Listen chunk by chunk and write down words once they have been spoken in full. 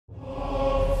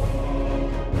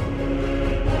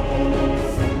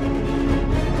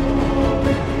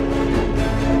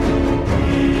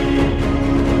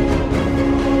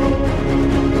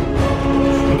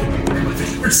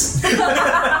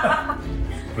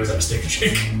Was that a steak and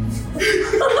shake?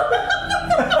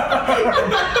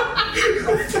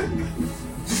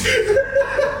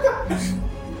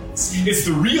 It's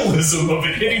the realism of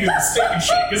it hitting in the steak and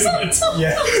shake, isn't it?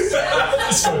 Yeah.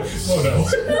 Oh no.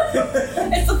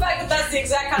 It's the fact that that's the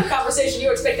exact kind of conversation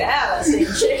you expect to have at steak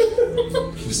and shake.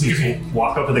 You just need to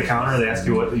walk up to the counter, they ask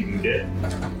you what you can get.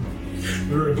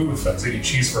 We were in a booth, I was eating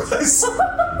cheese fries.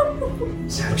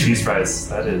 Cheese fries,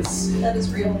 that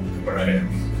is real. Where I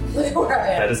am. Where I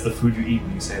am. that is the food you eat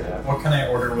when you say that. What can I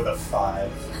order with a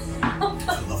 5? For the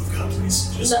love of God, please.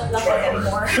 Just Nothing try harder.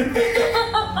 anymore.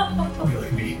 Don't be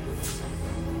like me.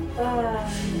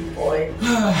 Boy.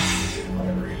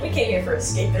 We came here for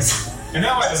escapism. And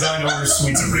now I design over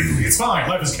sweets and wrigley. It's fine.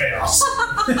 Life is chaos.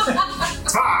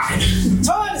 It's fine. It's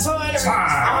fine, it's fine, It's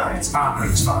fine. It's fine.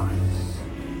 It's fine.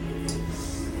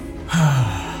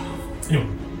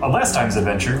 Last time's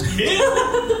adventure.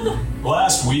 In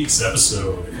last week's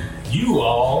episode, you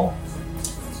all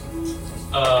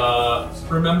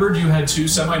remembered you had 2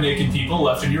 semi-naked people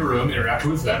left in your room,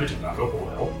 interacted with them, it did not go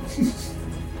well.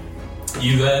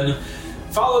 You then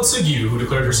followed Sigyu, who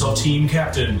declared herself team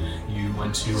captain. You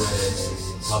went to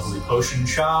a lovely potion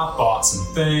shop, bought some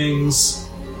things,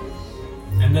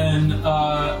 and then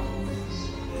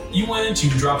you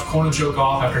dropped Kornajoke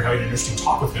off after having an interesting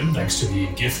talk with him, thanks to the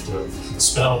gift of the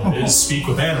spell that is Speak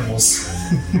with Animals.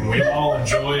 And we all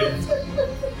enjoyed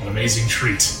an amazing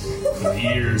treat for the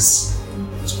ears.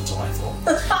 It was delightful.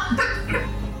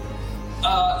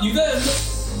 You then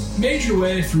made your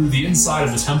way through the inside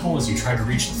of the temple as you tried to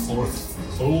reach the 4th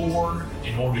floor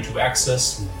in order to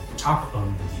access the top of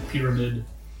the pyramid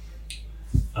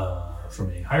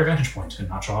from a higher vantage point and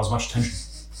not draw as much attention.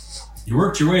 You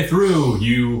worked your way through.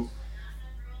 You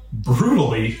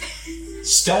brutally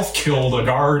stealth-killed a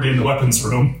guard in the weapons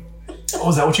room. Oh,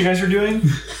 is that what you guys are doing?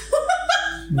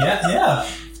 Yeah.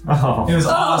 Oh. It was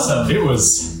awesome. It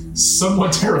was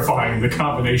somewhat terrifying, the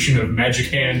combination of magic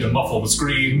hand to muffle the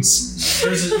screams.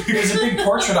 There's a big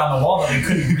portrait on the wall that we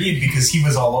couldn't read because he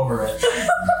was all over it.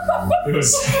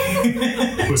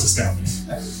 It was astounding.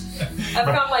 I've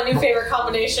found my new favorite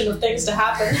combination of things to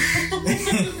happen.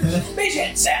 Mage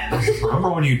hand stab.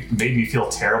 Remember when you made me feel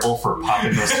terrible for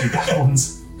popping those 2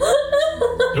 goblins?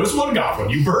 There was 1 goblin.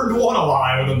 You burned 1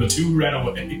 alive, and then the 2 ran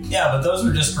away. Yeah, but those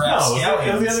were just grass No, it was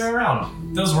scallions. the other way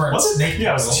around. Those weren't snake.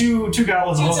 Yeah, it was two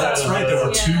goblins. Two on one side total. of Right, the- there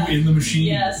were 2 in the machine.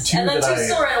 Yes, 2 and then that 2 I-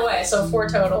 still ran away, so 4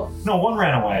 total. No, 1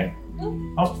 ran away.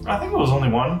 I think it was only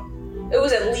 1. It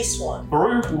was at least 1.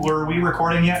 Were we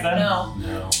recording yet then? No.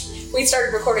 We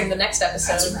started recording the next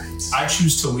episode. That's right. I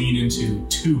choose to lean into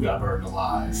 2 got burned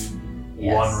alive.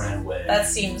 Yes. 1 ran away. That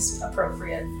seems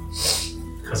appropriate.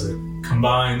 Because it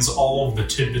combines all of the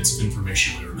tidbits of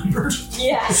information we remembered.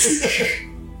 Yes.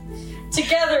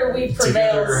 Together we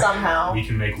prevail Together, somehow. We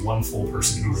can make 1 full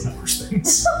person who remembers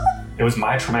things. It was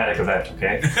my traumatic event,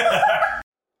 okay?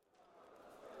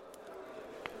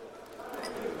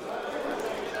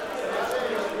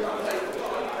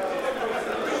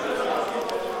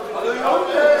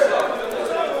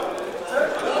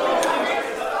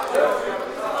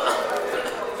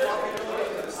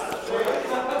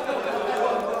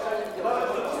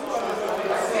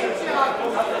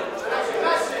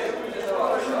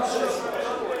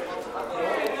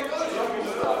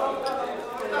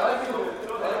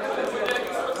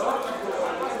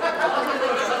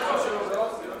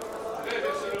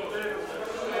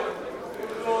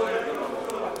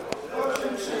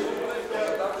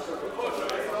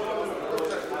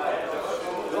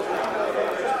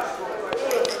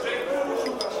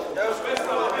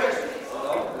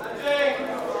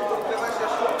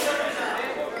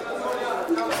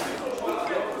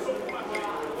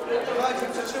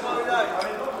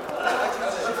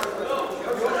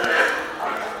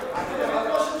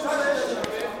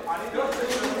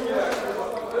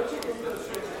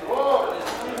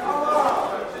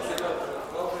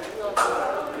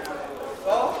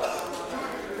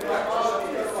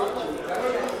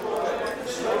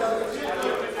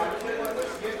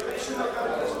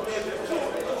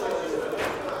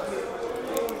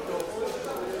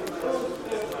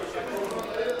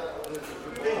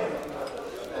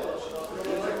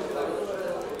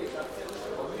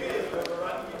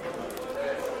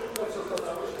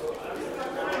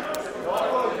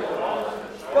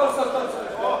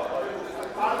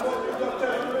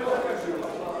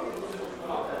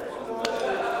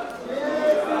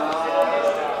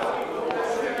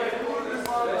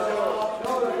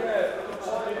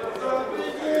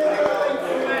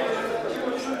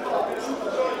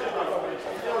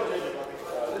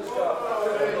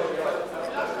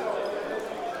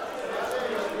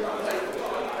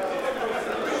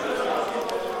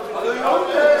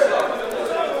 Okay.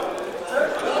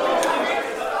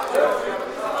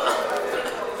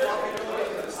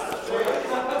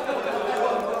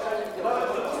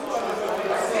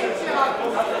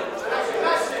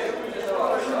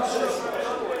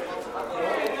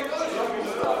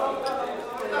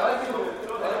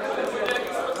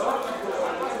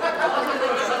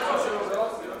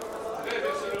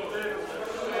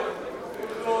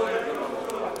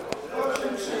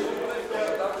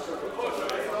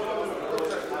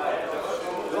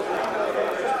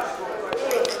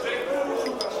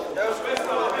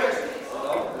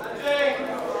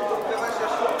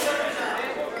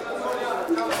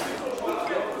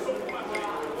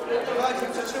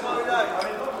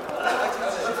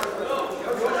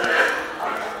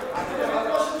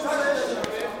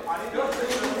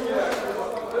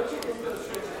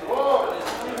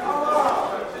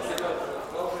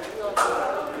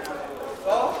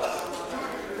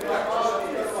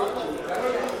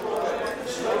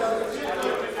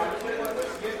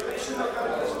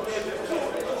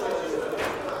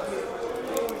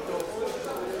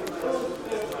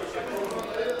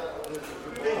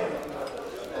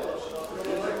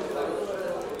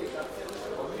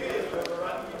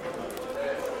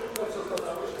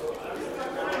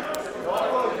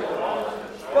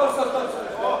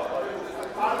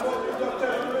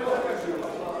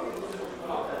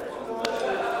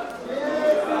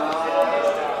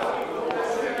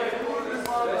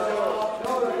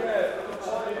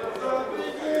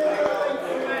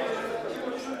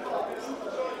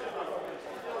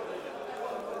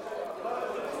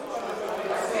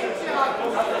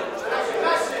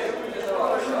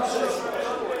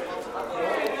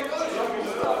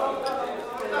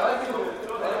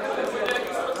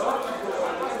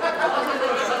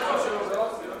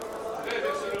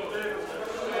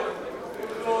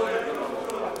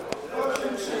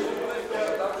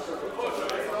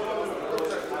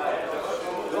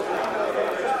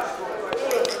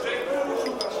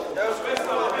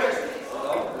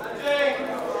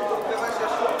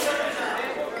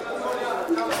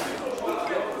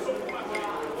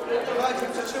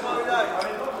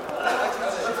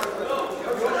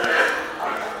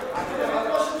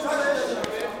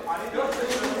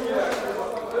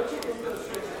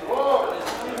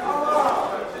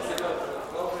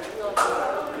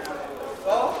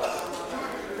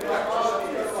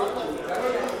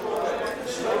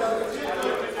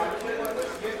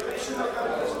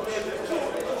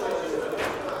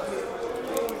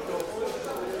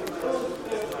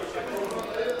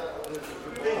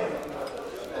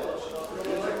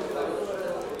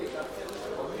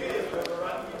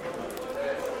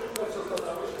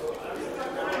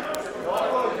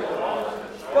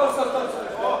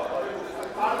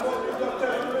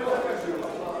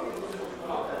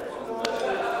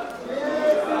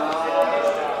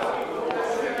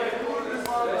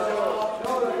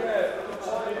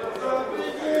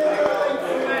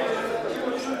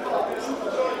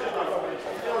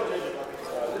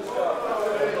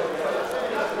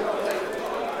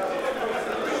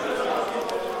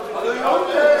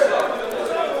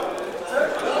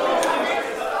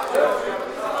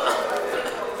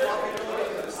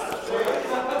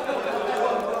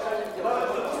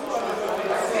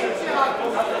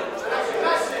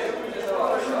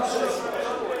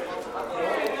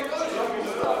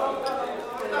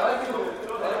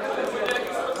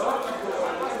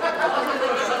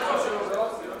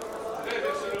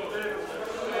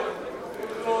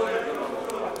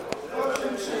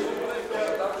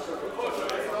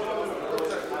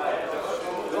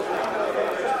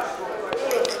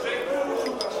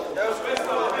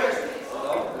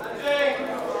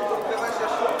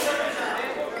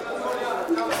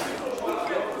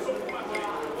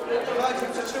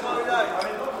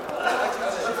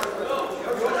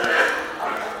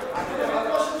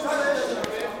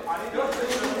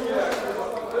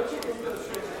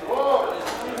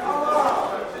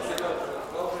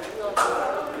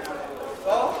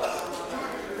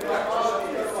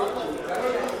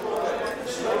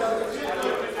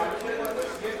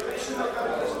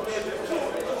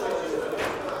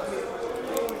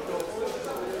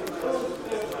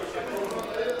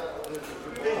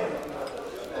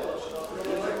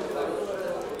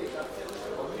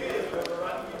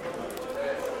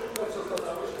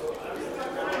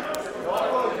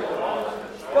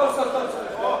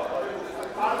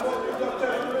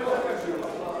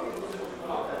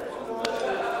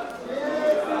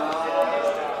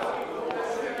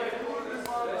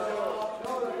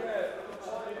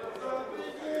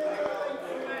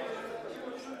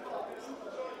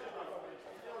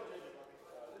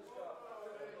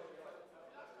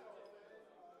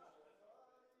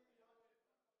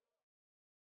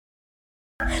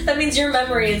 That means your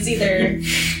memory is either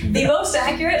the most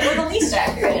accurate or the least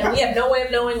accurate, and we have no way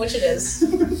of knowing which it is.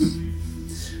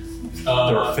 There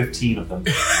are 15 of them.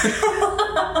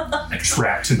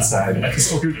 Trapped inside. I can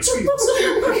still hear the screams.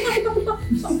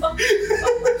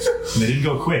 And they didn't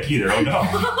go quick either, oh no.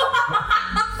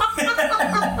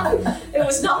 It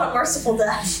was not a merciful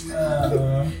death.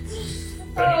 Then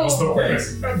it was the women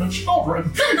and the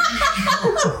children.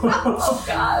 Oh,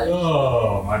 God.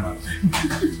 Oh, my.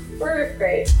 We're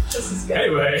great. This is good.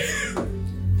 Anyway,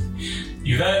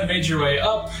 you then made your way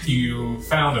up. You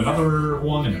found another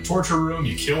one in a torture room.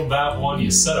 You killed that one. You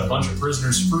set a bunch of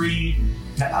prisoners free.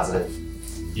 Positive.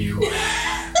 You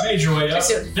made your way up.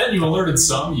 Then you alerted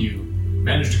some. You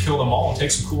managed to kill them all and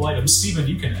take some cool items. Steven,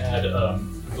 you can add, I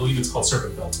believe it's called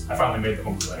Serpent Belt. I finally made the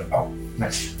homebrew item. Oh,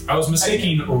 nice. I was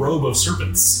mistaking a robe of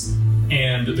serpents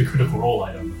and the critical role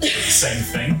item for the same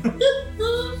thing.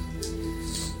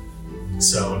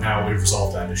 So now we've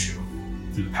resolved that issue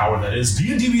through the power that is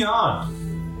D&D Beyond.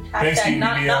 Thanks, Hashtag D&D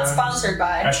not Beyond. sponsored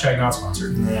by. Hashtag not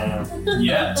sponsored.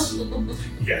 Yet.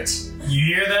 Yet. You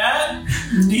hear that?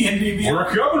 D&D Beyond. We're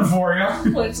coming for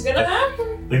you. What's gonna happen?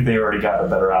 I think they already got a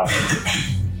better option.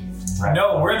 Right.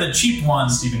 No, we're the cheap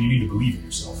ones. Steven, you need to believe in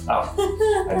yourself.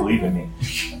 Oh, I believe in me.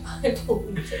 I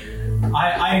believe it.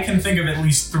 I can think of at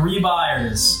least 3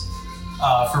 buyers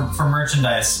for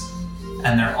merchandise,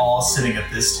 and they're all sitting at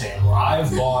this table.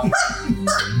 I've bought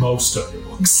most of your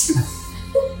books.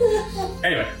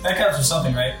 Anyway, That counts for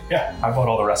something, right? yeah, I bought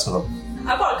all the rest of them.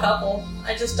 I bought a couple.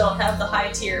 I just don't have the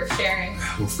high tier of sharing.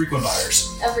 we're frequent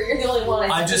buyers. Ever, you're the only one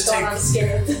I I think just is going take-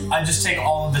 unscathed. I just take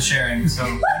all of the sharing, so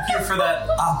thank you for that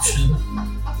option.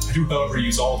 I do, however,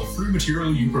 use all the free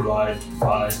material you provide to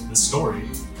provide this story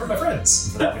for my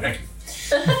friends. For that, we thank you.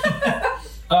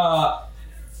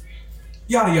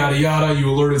 Yada yada yada, you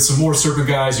alerted some more serpent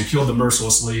guys, you killed them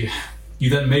mercilessly. You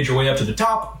then made your way up to the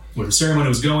top, where the ceremony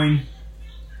was going,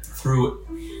 through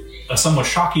a somewhat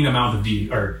shocking amount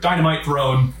of dynamite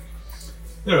thrown.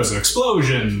 There was an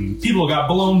explosion, people got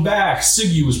blown back,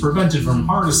 Siggy was prevented from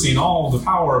harnessing all the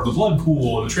power of the blood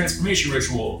pool and the transformation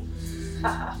ritual.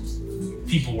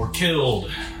 People were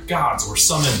killed, gods were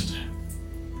summoned.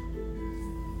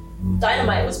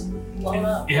 Dynamite was blown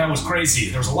up. Yeah, it was crazy.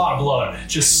 There was a lot of blood.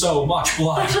 Just so much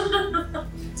blood.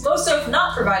 Most of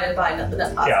not provided by nothing.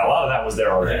 Yeah, a lot of that was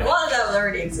there already. A lot of that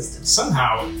already existed.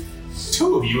 Somehow,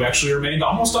 2 of you actually remained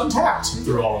almost untapped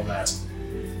through all of that.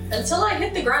 Until I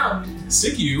hit the ground.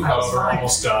 Siggy, I was however, fine.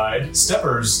 almost died.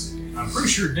 Steppers, I'm pretty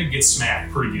sure did get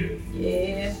smacked pretty good.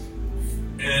 Yeah.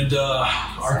 And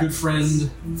our good friend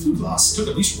Foodloss took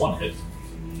at least 1 hit,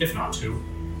 if not 2,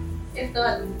 If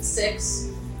not 6.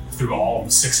 through all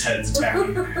 6 heads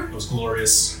attacking. It was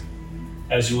glorious.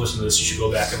 As you listen to this, you should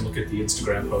go back and look at the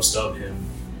Instagram post of him,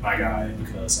 my guy,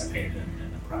 because I painted him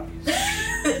and I'm proud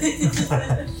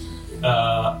of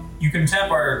you. You can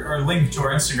tap our link to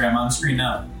our Instagram on screen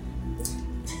now.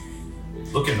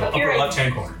 Look in the upper Appearing.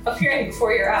 left-hand corner Appearing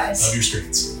before your eyes. of your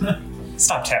screens.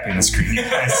 Stop tapping the screen, you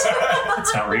guys.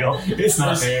 It's not real. It's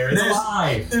not there. It's a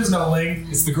lie. There's no link.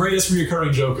 It's the greatest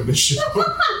reoccurring joke of this show.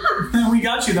 We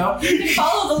got you, though. You can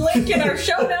follow the link in our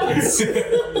show notes.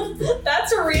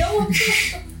 That's a real.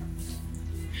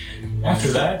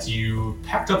 After that, you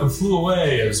packed up and flew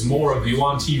away as more of the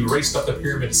Yuan-Ti raced up the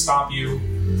pyramid to stop you.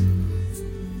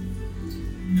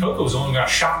 Coco's only got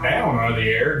shot down out of the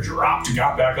air, dropped,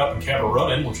 got back up, and kept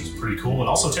running, which was pretty cool and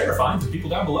also terrifying to the people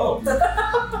down below.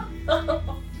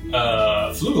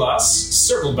 Fluglass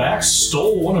circled back,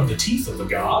 stole one of the teeth of the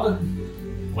god.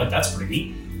 Well, that's pretty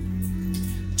neat.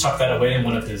 Tucked that away in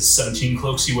one of his 17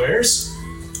 cloaks he wears.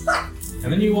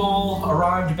 And then you all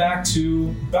arrived back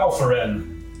to Balforen,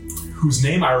 whose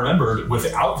name I remembered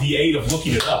without the aid of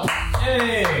looking it up.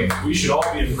 Hey! We should all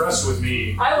be impressed with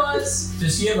me. I was.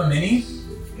 Does he have a mini?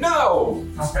 No!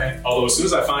 Okay. Although as soon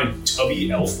as I find Tubby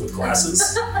Elf with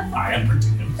glasses, I am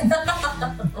printing him.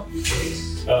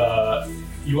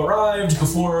 You arrived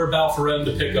before Balforen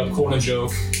to pick up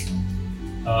Cornajoke,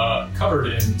 covered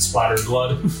in splattered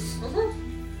blood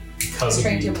because of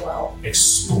Trained him the well.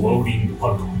 exploding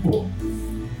blood pool.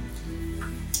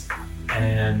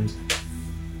 And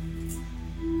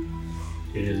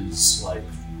it is like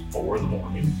 4 in the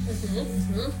morning.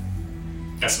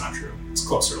 That's not true. It's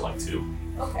closer to like 2.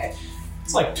 Okay.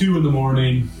 It's like 2 in the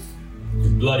morning. You're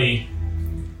bloody.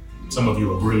 Some of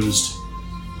you are bruised.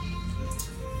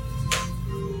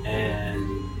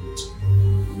 And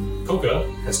Coca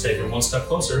has taken one step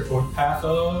closer toward the path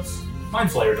of mind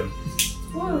flayerdom.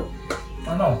 Woo.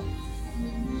 I know.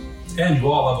 And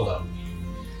you all leveled up.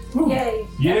 Yay.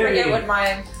 Yay. I forget what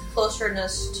my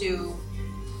closeness to.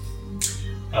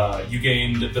 You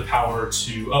gained the power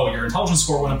to. Oh, your intelligence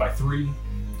score went up by 3.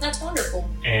 That's wonderful.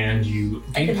 And you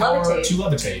I gained can power levitate. to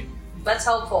levitate. That's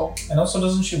helpful. And also,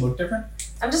 doesn't she look different?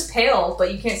 I'm just pale,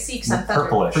 but you can't see because I'm feathered.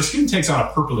 Purplish. Her skin takes on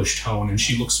a purplish tone and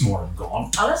she looks more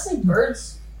gaunt. Honestly,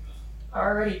 birds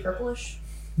are already purplish.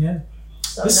 Yeah.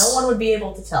 So This- no one would be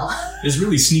able to tell. It's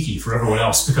really sneaky for everyone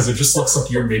else because it just looks like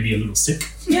you're maybe a little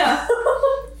sick. Yeah.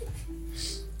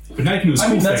 But now you can do this I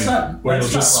cool mean, that's thing not- where you'll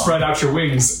that's just not spread out your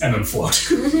wings and then float.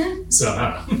 So,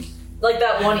 I don't know. Like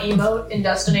that one emote in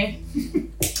Destiny.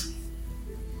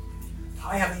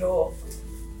 I am your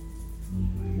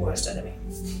worst enemy.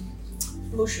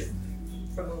 Mushu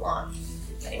from Mulan.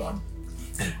 Anyone?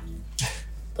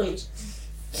 Please.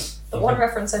 The one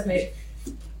reference I've made.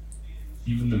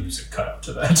 Even the music cut out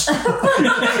to that.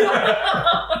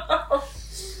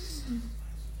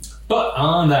 But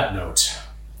on that note,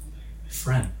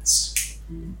 friends,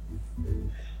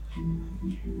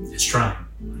 it's trying.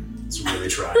 It's really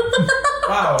trying.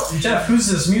 Wow, Jeff, who's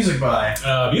this music by?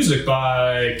 Music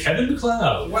by Kevin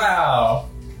MacLeod. Wow.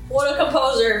 What a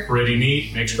composer. Pretty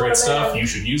neat, makes great What a stuff. man. You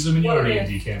should use them in What your a man.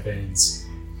 D&D campaigns.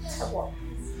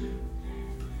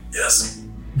 Yes.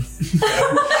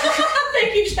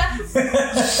 Thank you, Jeff.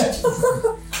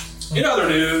 In other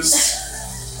news,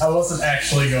 I wasn't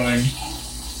actually going to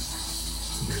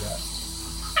do that.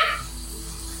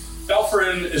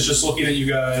 Balforen is just looking at you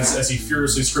guys as he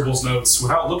furiously scribbles notes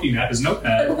without looking at his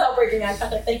notepad. Without breaking eye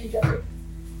contact. Thank you, Jeffrey.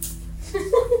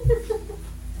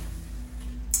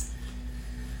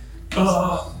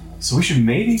 So we should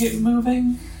maybe get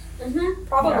moving?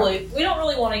 Probably. We don't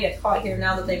really want to get caught here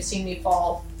now that they've seen me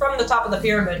fall from the top of the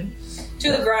pyramid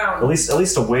to the At ground. least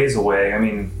a ways away. I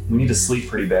mean, we need to sleep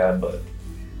pretty bad, but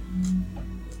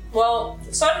Well,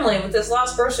 suddenly, with this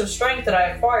last burst of strength that I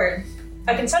acquired,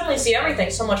 I can suddenly see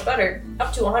everything so much better,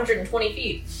 up to 120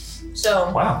 feet.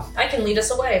 So, wow. I can lead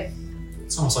us away.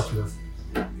 It's almost like you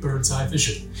have bird's eye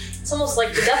vision. It's almost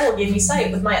like the devil gave me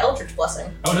sight with my Eldritch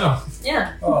Blessing. Oh no,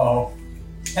 Yeah. Oh.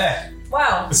 Heck.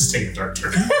 Wow. this is taking a dark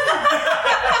turn. For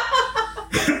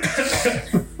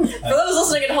those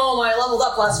listening at home, I leveled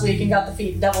up last week and got the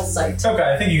feat Devil's Sight. Okay,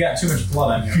 I think you got too much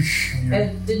blood on you.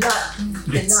 It did not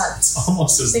It's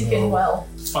almost as sink in though well.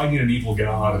 fighting an evil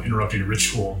god and interrupting a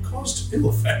ritual caused ill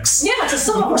effects. Yeah, it's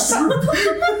almost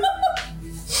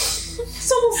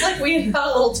It's almost like we got a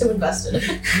little too invested.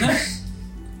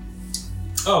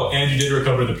 Oh, and you did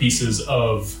recover the pieces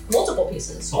of Multiple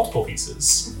pieces. multiple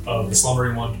pieces of the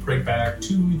slumbering one to bring back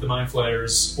to the mind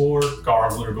flayers or Gar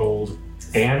Glitter Gold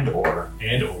And or.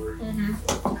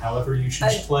 however you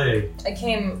choose to play I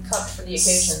came cupped for the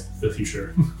occasion. the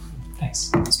future.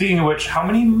 Thanks. Speaking of which, how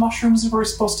many mushrooms were we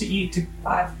supposed to eat?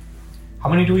 5. How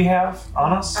many do we have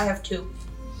on us? I have 2.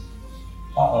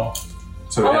 Uh-oh.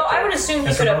 So we Although have to- I would assume he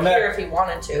Yes, could we're going appear back. if he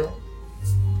wanted to.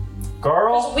 'Cause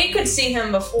Girl? we could see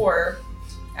him before,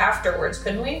 afterwards,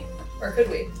 couldn't we? Or could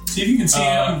we? See if you can see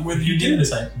him with you your did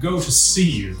insight. go to see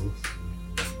you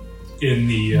in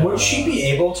the. Would she be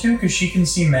able to? Because she can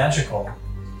see magical.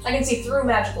 I can see through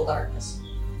magical darkness.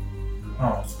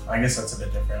 Oh, I guess that's a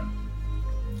bit different.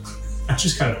 That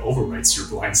just kind of overwrites your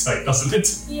blind sight, doesn't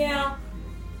it? Yeah,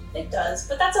 it does.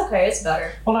 But that's okay. It's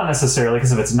better. Well, not necessarily,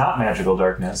 because if it's not magical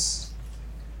darkness.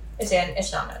 It's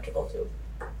not magical, too.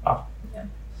 Oh. Yeah.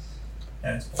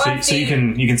 Yeah, So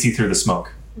you can see through the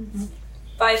smoke. Mm-hmm.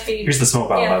 5 feet. Here's the smoke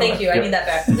bottle. Yeah, by the thank way. you. I Yep. need that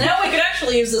back. Now we could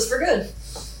actually use this for good.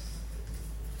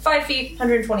 5 feet,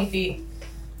 120 feet.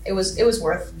 It was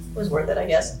worth it, I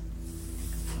guess.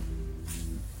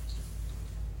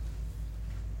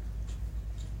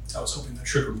 I was hoping that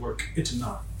trick would work. It did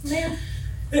not. Man,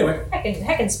 Anyway,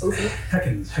 heckin' spoofy.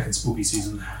 heckin' spooky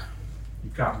season.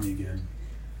 You've got me again.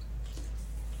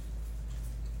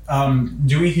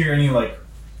 Do we hear any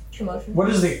Commotion. what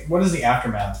is the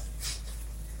aftermath?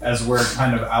 As we're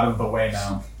kind of out of the way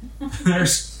now.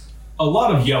 There's a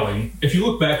lot of yelling. If you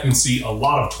look back, you'll see a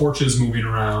lot of torches moving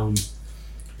around.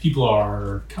 People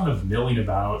are kind of milling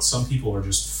about. Some people are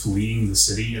just fleeing the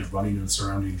city and running in the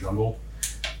surrounding jungle.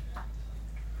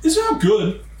 It's not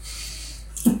good.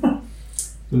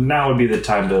 Now would be the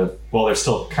time to. Well, they're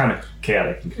still kind of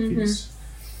chaotic and confused.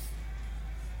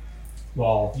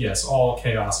 While, yes, all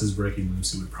chaos is breaking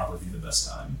loose, it would probably be the best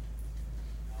time.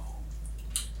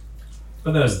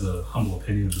 But that is the humble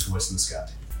opinion of the voice in the sky.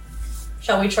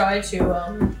 Shall we try to,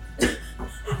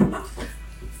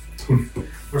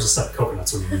 Where's a set of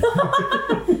coconuts over here?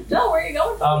 No, where are you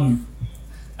going?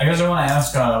 I guess I want to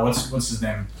ask, what's his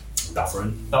name?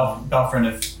 Balfrin. Balfrin,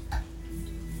 if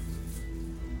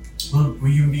will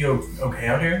you be okay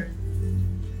out here?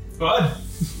 What?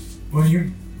 Will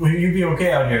you be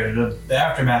okay out here? The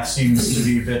aftermath seems to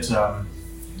be a bit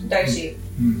Dicey.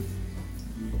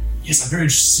 Yes, I'm very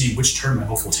interested to see which turn my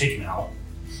book will take now.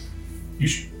 You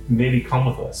should maybe come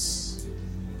with us.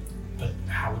 But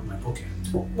how would my book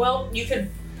end? Well, you could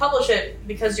publish it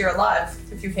because you're alive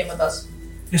if you came with us.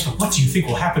 Yes, but what do you think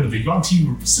will happen to the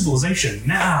Yonti civilization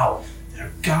now?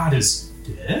 Their god is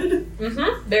dead?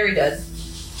 Mm-hmm. Very dead.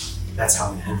 That's how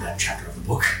I'm going to end that chapter of the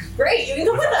book. Great, you can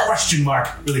come with a us. question mark.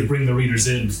 Really bring the readers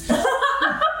in.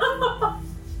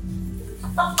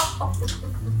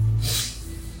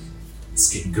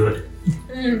 It's getting good.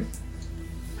 I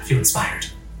feel inspired.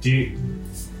 Do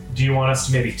you want us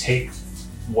to maybe take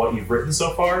what you've written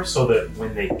so far, so that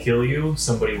when they kill you,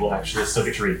 somebody will actually still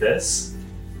get to read this?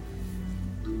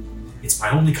 It's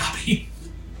my only copy.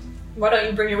 Why don't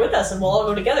you bring it with us and we'll all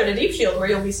go together to Deep Shield where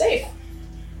you'll be safe.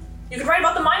 You can write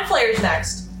about the Mind Flayers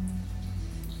next.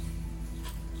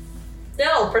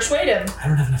 Dell, persuade him. I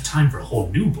don't have enough time for a whole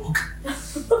new book.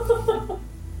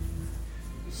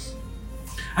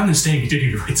 I'm going to stay and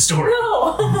continue to write the story.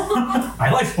 No! My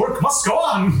life work must go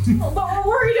on. But we're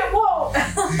worried it won't.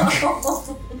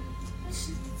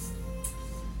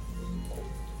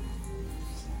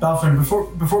 Balfrin,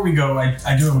 before we go,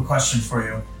 I do have a question for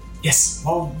you. Yes.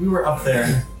 While we were up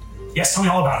there, Yes, tell me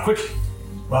all about it, quick.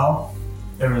 well,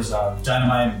 there was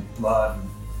dynamite and blood.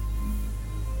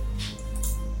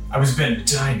 I was bitten.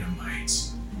 Dynamite.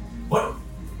 What?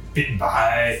 Bitten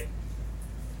by?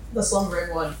 The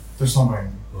slumbering one. There's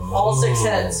slumbering. All 6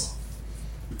 heads.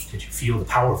 Did you feel the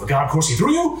power of the god coursing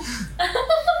through you?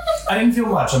 I didn't feel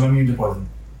much. I'm immune to poison.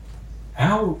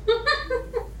 How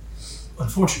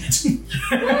unfortunate.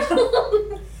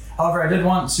 However, I did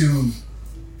want to.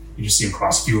 You just see him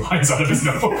cross a few lines out of his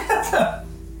notebook.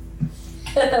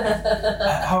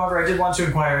 However, I did want to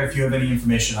inquire if you have any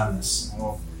information on this. I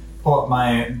will pull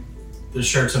up the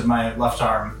shirt of my left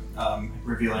arm,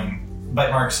 revealing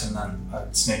bite marks and then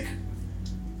a snake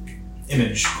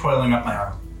image coiling up my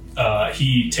arm.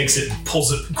 He takes it and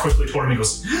pulls it quickly toward him and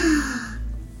goes,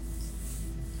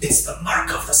 "It's the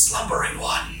mark of the slumbering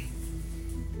one."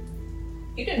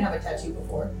 You didn't have a tattoo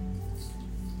before.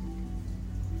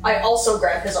 I also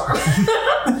grabbed his arm.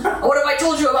 What have I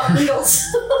told you about needles?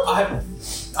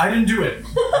 I didn't do it.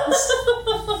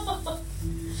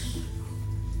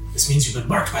 This means you've been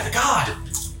marked by the god.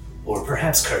 Or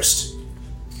perhaps cursed.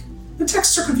 The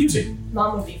texts are confusing.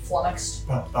 Mom would be flummoxed.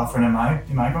 But Balfrin, am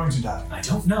I going to die? I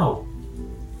don't know.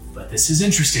 But this is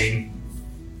interesting.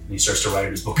 And he starts to write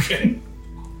in his book again.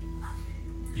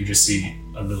 You just see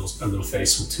a little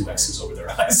face with 2 X's over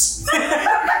their eyes.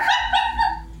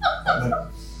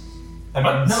 That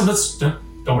means,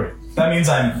 don't worry. that means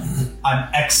I'm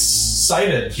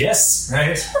excited. Yes,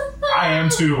 Right? I am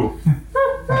too.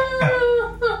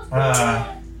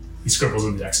 Uh, He scribbles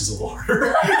in the X's a little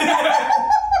harder.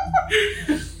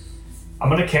 I'm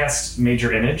gonna cast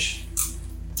Major Image,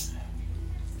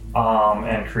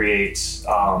 and create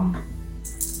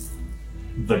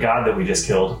the god that we just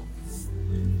killed,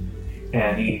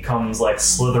 and he comes like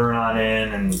slithering on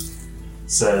in and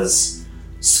says,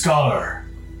 "Scholar,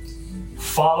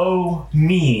 Follow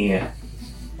me,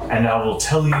 and I will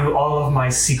tell you all of my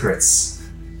secrets.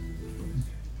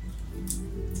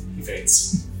 He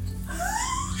fades.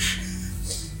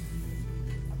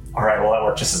 All right, well, that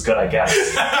worked just as good, I guess.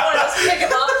 You want to just pick him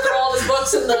up, throw all his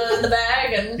books in the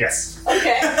bag, and Yes.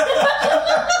 okay.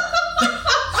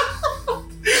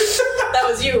 That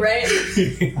was you, right?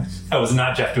 That was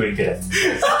not Jeff doing it.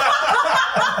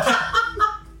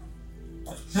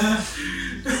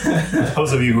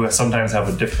 Those of you who sometimes have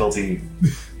a difficulty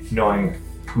knowing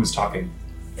who's talking.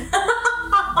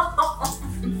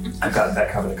 I've gotten that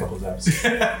comment a couple of times.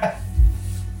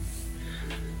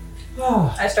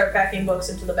 I start packing books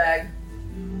into the bag.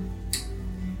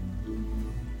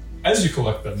 As you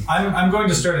collect them, I'm going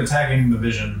to start attacking the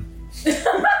vision.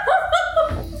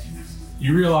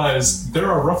 you realize there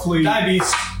are roughly Die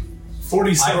beast.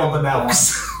 47 I rolled in that one.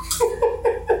 books.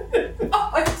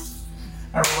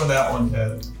 I rolled in that one,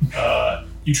 Ted.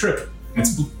 You trip.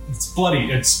 It's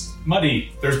bloody. It's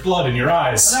muddy. There's blood in your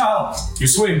eyes. No! You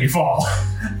swing. You fall.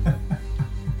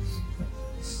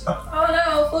 Oh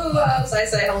no, flu bus! I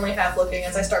say, only half looking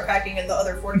as I start packing in the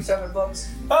other 47 books.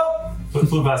 Oh!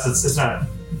 Blue bus, it's not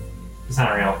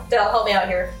real. Dell, help me out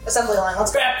here. Assembly line,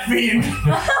 let's go. Bat fiend! From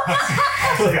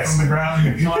the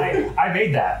ground. No, I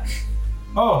made that.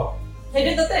 Oh. They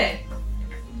did the thing.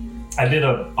 I did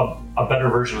a better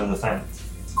version of the thing.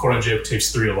 Corner joke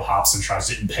takes 3 little hops and tries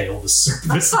to impale the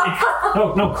snake.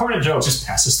 No, Corner Joke. Just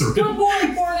passes through Good it.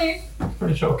 boy, Corny.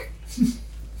 Corner Joke.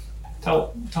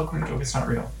 Tell Corner Joke it's not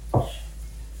real.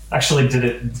 Actually, did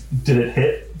it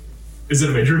hit? Is it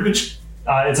a major image?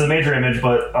 It's a major image,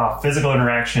 but physical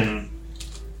interaction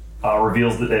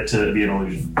reveals it to be an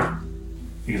illusion.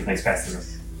 Because it makes pass through.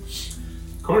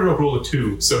 Corner joke rolled a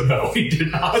 2, so no, he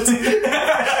did not. Alright.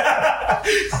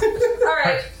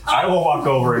 I will walk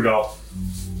over and go.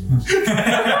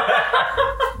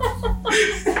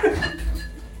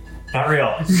 Not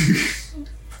real.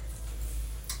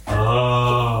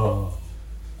 Oh.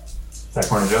 Is that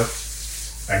Corner Joke?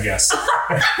 I guess.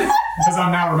 Because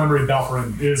I'm now remembering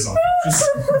Balforin is on just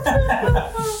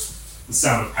the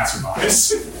sound of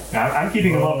passerbys. I'm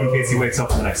keeping him up in case he wakes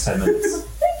up in the next 10 minutes.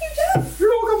 Thank you, Jeff. You're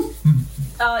welcome.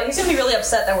 He's gonna be really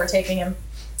upset that we're taking him.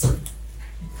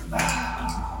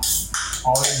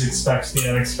 Always expects the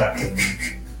unexpected.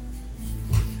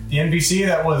 The NPC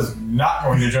that was not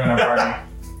going to join our party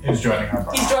is joining our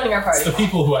party. He's joining our It's party. the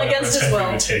people who I never Against his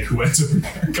intended will. to take who ends up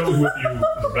going with you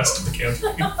for the rest of the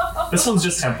campaign. This one's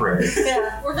just temporary.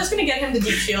 Yeah, we're just gonna get him to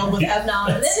deep shield with Evnon,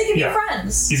 and then they can Yeah. be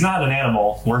friends. He's not an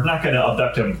animal. We're not going to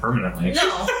abduct him permanently.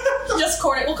 No, just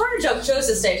Corner. Well, Corner Joke chose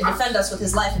to stay to defend us with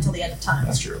his life until the end of time,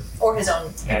 That's true. or his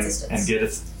own And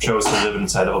existence. chose to live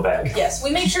inside of a bag. Yes,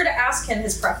 we made sure to ask him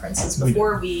his preferences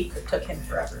before we took him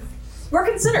forever. We're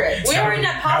considerate. We are in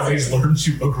net Nowadays positive. learn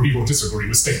to agree or disagree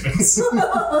with statements.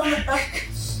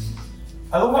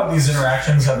 I love how these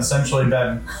interactions have essentially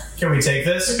been, can we take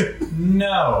this?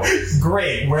 No.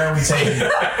 Great, where are we taking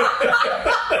it?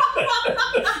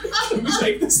 Can we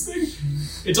take this thing?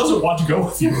 It doesn't want to go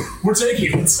with you. We're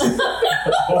taking it.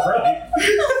 Alright.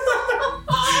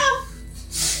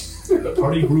 The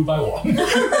party grew by 1.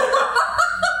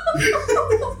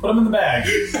 Put them in the bag.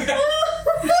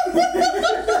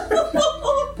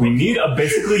 We need a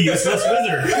basically useless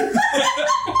wizard.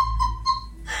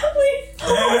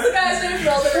 What was the guy's name from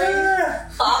Elden Ring?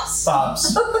 Hops.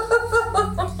 Stops.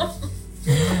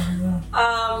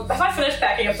 Have I finished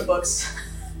packing up the books?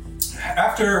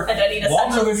 After And I need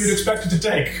longer than essentials. you'd expect it to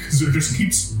take, because there just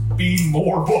keeps being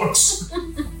more books.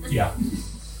 Yeah.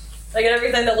 I get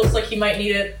everything that looks like he might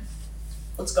need it.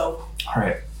 Let's go. All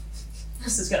right.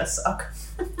 This is gonna suck.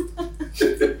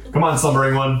 Come on,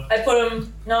 slumbering one. I put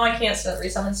him. No, I can't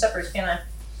resummon Steppers, can I?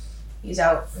 He's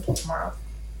out until tomorrow.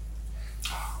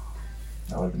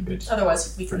 That would have been good.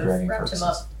 Otherwise, we For could have dragging wrapped him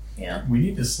up. purposes. Yeah. We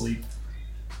need to sleep.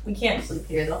 We can't sleep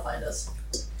here, they'll find us.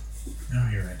 No,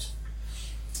 you're right.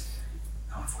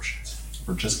 How unfortunate.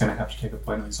 We're just going to have to take a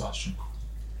point of exhaustion.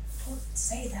 Don't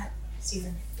say that,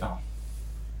 Steven. Oh.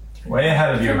 Way ahead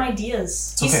of Give you. him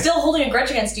ideas. It's He's okay. still holding a grudge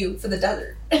against you for the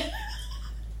desert.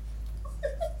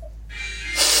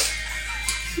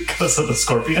 Because of the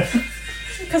scorpion.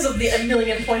 Because of the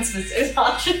 1,000,000 points of his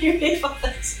exhaustion you gave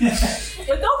us.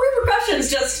 With no repercussions,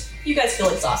 just, you guys feel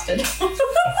exhausted.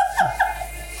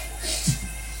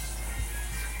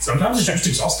 Sometimes it's just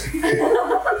exhausting. Can I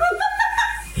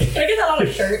get that on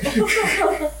a shirt?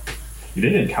 You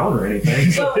didn't encounter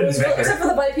anything, so Well, it didn't matter. except for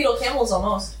the bipedal camels,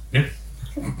 almost. Yeah.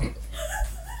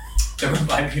 There were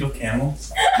bipedal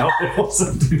camels. No, it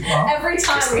wasn't. Every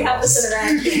time we have this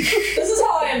interaction, this is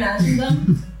how I imagine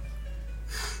them.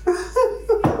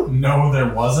 No,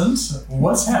 there wasn't.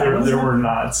 What's happening? There were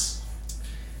not.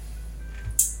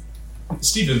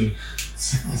 Stephen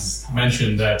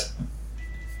mentioned that,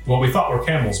 well, we thought were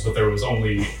camels, but there was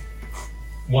only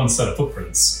one set of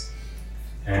footprints.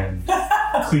 And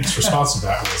Cleek's response to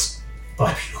that was,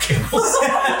 bipedal camels.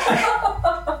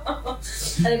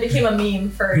 And it became a meme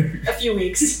for a few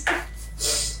weeks.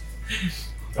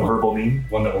 A verbal meme?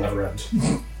 One that will never end.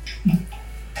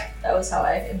 That was how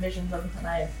I envisioned them, and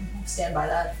I stand by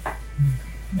that.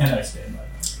 And I stand by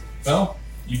that. Well,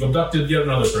 you've abducted yet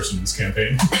another person in this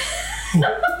campaign.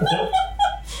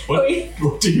 What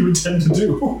do you intend to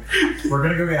do? We're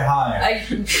gonna go get high.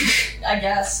 I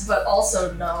guess, but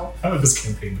also no. How did this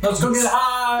campaign? Let's go get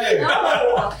high!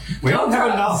 No! We don't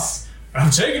have drugs. enough. I'm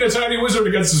taking a tiny wizard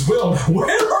against his will. Where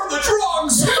are the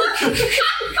drugs?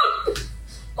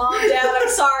 Mom, Dad, I'm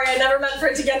sorry. I never meant for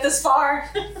it to get this far.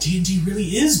 D&D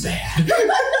really is bad.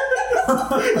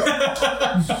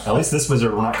 At least this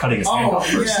wizard, we're not cutting his hand off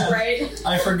first. Yeah. Right?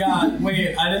 I forgot.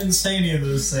 Wait, I didn't say any of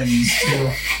those things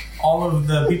to all of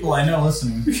the people I know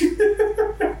listening.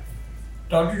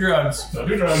 Don't do drugs. Don't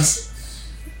do drugs.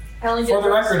 I only did For the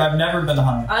drugs. record, I've never been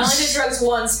high. I only did drugs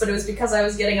once, but it was because I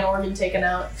was getting an organ taken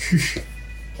out.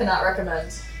 Cannot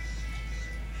recommend.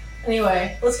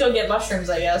 Anyway, let's go get mushrooms,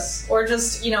 I guess. Or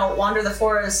just, wander the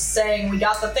forest saying, we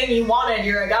got the thing you wanted,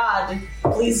 you're a god.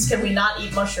 Please, can we not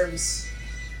eat mushrooms?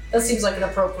 That seems like an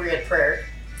appropriate prayer.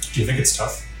 Do you think it's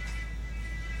tough?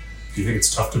 Do you think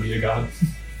it's tough to be a god?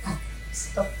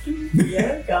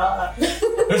 Yeah, god.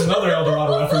 There's another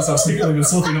Eldorado reference. I've secretly been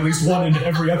slipping at least one into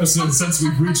every episode since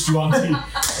we've reached you on team.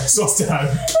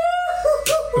 Sosteim.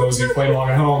 For those of you playing along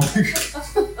at home.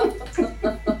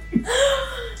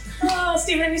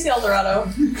 Steven, have you seen Eldorado?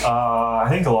 I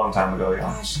think a long time ago, yeah.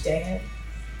 Gosh, dang it.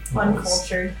 When it was-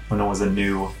 Uncultured. When it was a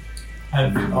new...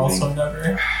 I've also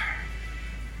never.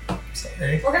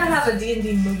 Sorry. We're gonna have a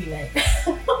D&D movie night.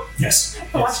 Yes.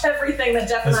 Watch everything that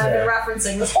Jeff and I have been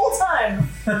referencing this whole time.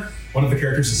 One of the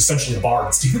characters is essentially a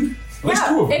bard, Stephen. At least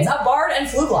two of them. It's a bard and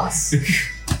flugloss.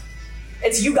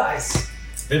 It's you guys.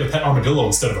 They have a pet armadillo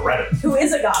instead of a rabbit. Who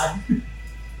is a god?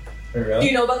 There we Do go.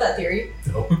 you know about that theory?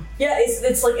 No. Yeah,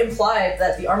 it's like implied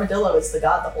that the armadillo is the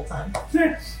god the whole time.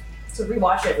 Yeah. So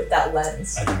rewatch it with that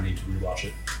lens. I do need to rewatch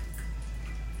it.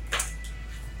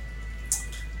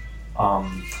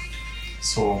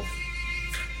 So...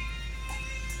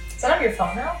 Is that on your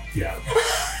phone now? Yeah.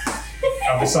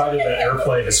 I've decided that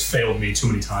AirPlay has failed me too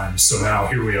many times, so now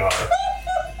here we are.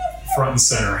 Front and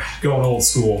center. Going old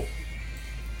school.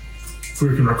 If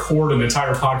we can record an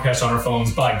entire podcast on our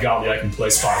phones, by golly, I can play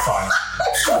Spotify.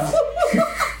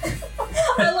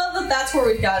 I love that that's where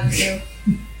we've gotten to.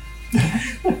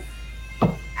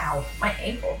 Ow, my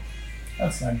ankle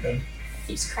That's not good.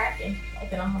 keeps cracking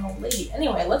like I'm an old lady.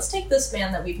 Anyway, let's take this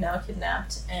man that we've now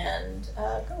kidnapped and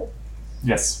go.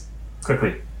 Yes.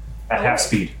 Quickly. At Okay. half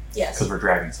speed. Yes. Because we're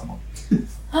dragging someone.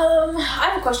 I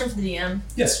have a question for the DM.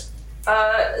 Yes.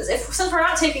 Since we're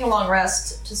not taking a long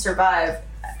rest to survive,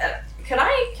 can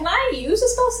I use a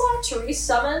spell slot to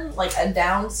resummon like a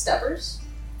downed steppers?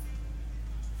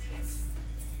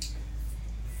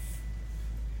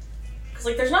 Because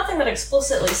like there's nothing that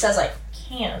explicitly says I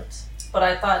can't, but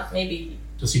I thought maybe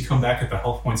Does he come back at the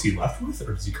health points he left with,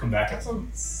 or does he come back at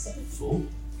doesn't say. full?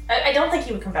 I don't think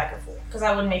he would come back at full because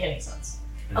that wouldn't make any sense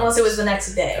unless it was the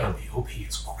next day. That would be OP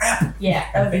as crap. Yeah,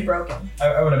 that would be broken.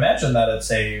 I would imagine that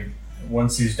it's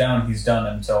once he's down, he's done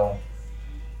until.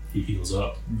 He heals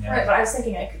up. Yeah. Right, but I was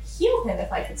thinking I could heal him if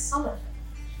I could summon him,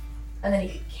 and then he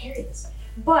could carry this.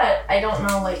 But I don't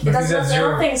know, like, it But he's doesn't. at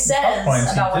zero Nothing health says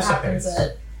points, he about what happens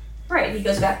dissipates. at. Right, he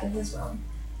goes back to his realm.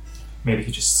 Maybe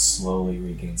he just slowly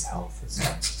regains health.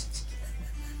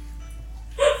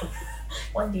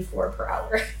 1d4 per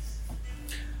hour.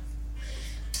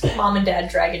 Mom and dad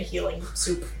dragon healing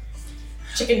soup.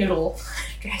 Chicken noodle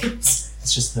dragons.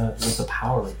 It's just the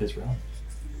power of his realm.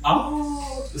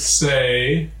 I'll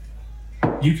say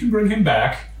you can bring him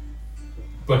back,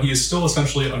 but he is still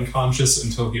essentially unconscious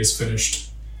until he has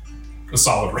finished a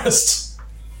solid rest.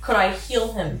 Could I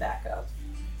heal him back up?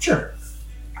 Sure.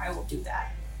 I will do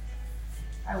that.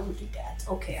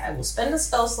 Okay, I will spend a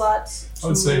spell slot. I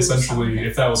would say to summon essentially, him.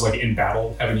 if that was like in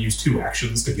battle, having used 2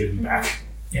 actions to get him back.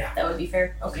 That would be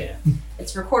fair. Okay.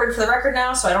 It's recorded for the record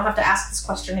now, so I don't have to ask this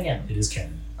question again. It is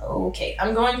canon. Okay,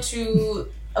 I'm going to...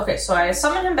 Okay, so I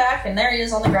summon him back, and there he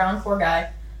is on the ground, poor guy.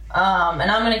 And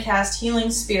I'm going to cast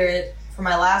Healing Spirit for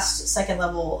my last 2nd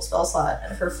level spell slot.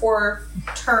 And for 4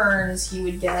 turns, he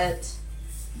would get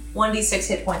 1d6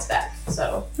 hit points back.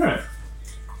 So... Alright.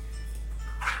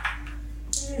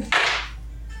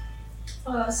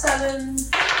 7...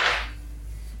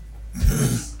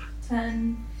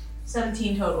 10...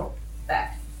 17 total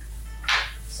back.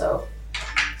 So,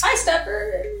 hi,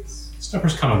 Steppers.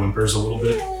 Steppers kind of whimpers a little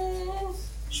bit.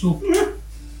 So,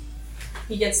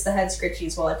 He gets the head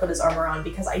scritchies while I put his armor on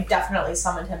because I definitely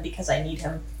summoned him because I need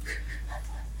him.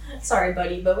 Sorry,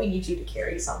 buddy, but we need you to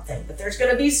carry something. But there's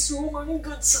gonna be so many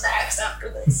good snacks after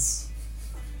this.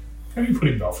 Are you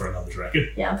putting Bell for another dragon?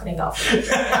 Yeah, I'm putting golf for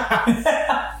another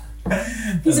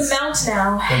dragon. He's a mount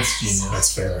now. That's genius.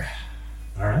 That's fair.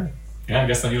 All right. Yeah, I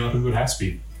guess then you know who would have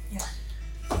speed. Yeah.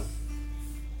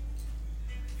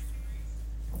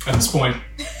 At this point,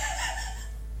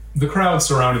 the crowd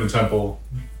surrounding the temple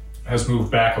has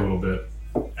moved back a little bit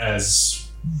as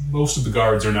most of the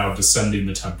guards are now descending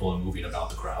the temple and moving about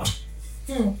the crowd.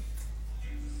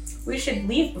 We should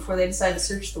leave before they decide to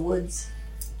search the woods.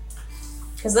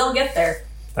 Because they'll get there.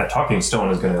 That talking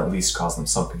stone is going to at least cause them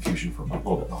some confusion for a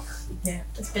little bit longer. Yeah.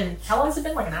 It's been, how long has it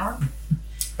been? Like an hour?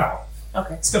 Wow.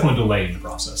 Okay. It's definitely delaying the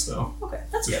process, though. Okay,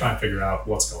 that's To good. try and figure out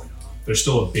what's going on. There's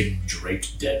still a big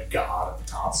draped dead god at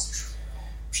the top,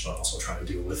 which they're also trying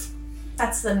to deal with.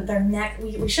 That's their neck.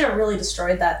 We should have really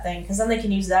destroyed that thing, because then they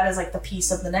can use that as like the piece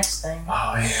of the next thing.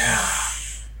 Oh, yeah.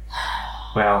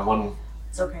 Well,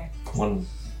 It's okay. one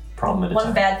problem at a One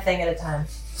time. bad thing at a time.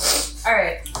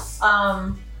 Alright.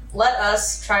 Let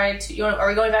us try to... are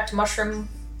we going back to Mushy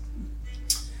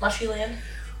Land?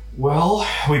 Well,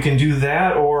 we can do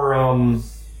that, or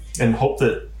and hope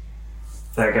that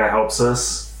that guy helps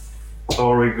us,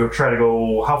 or we go try to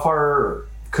go. How far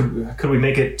could we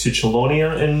make it to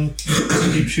Chelonia and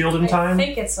Deep Shield in time? I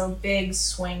think it's a big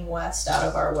swing west out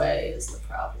of our way is the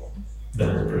problem.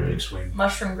 That is a pretty big swing.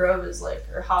 Mushroom Grove is like,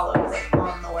 or Hollow is like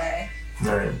on the way.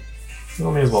 All right.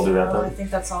 Well, may as well do that So I then. think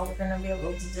that's all we're gonna be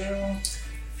able to do.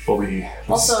 But we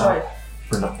Also, stop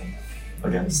for nothing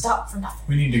again. We stop for nothing.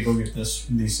 We need to go get these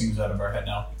things out of our head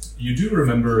now. You do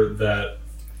remember that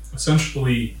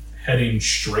essentially heading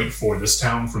straight for this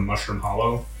town from Mushroom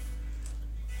Hollow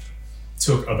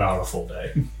took about a full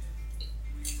day. And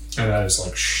that is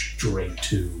like straight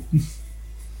to...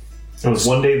 It was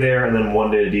 1 day there and then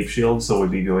 1 day to Deep Shield, so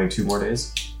we'd be going 2 more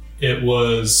days. It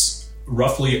was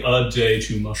roughly a day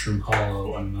to Mushroom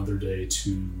Hollow and another day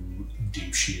to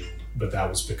Deep Shield. But that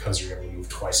was because you're able to move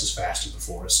twice as fast in the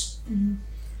forest. Mm-hmm.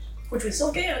 Which we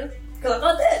still can, because I'm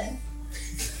not dead.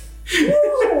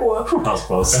 Woo! That was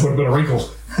close. That would have been a wrinkle.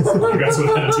 You guys would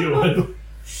have had to deal with.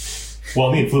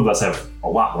 Well, me and Flubus have a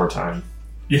lot more time.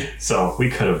 Yeah. So we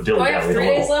could have Do I have dilly-dallied 3 a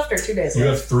days little. left or 2 days You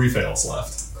left? have 3 fails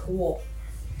left. Cool.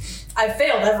 I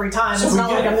failed every time. So it's we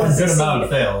not like get I'm a gonna good succeed. amount of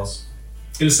fails.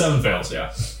 It is 7 fails,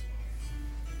 yeah.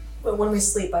 But when we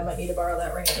sleep, I might need to borrow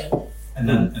that ring again. And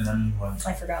then what?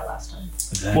 I forgot last time.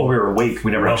 Well, we were awake.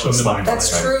 We never Welcome actually to slept. my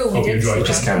That's Right. true. We Hope you did enjoyed sleep. it.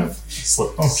 Just kind of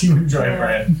slipped. Oh, you enjoy Yeah. it,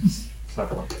 Brian.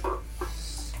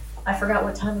 I forgot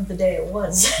what time of the day it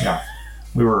was. Yeah,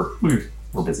 we were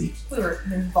busy. We were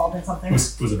involved in something.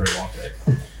 It was a very long day.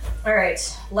 All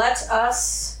right, let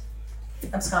us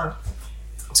abscond.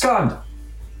 It's gone.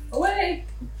 Away.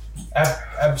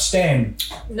 Abstain.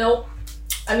 Nope.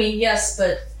 I mean, yes,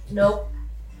 but nope.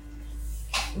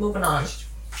 Moving on.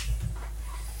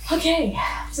 Okay,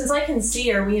 since I can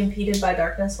see, are we impeded by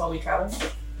darkness while we travel? It's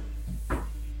a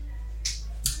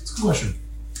good question.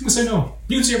 I'm gonna say no.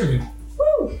 You can see everything.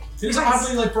 Woo! It is Nice.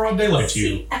 oddly like broad daylight to you.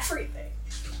 See everything.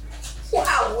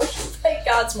 Wow, we should thank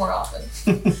gods more often.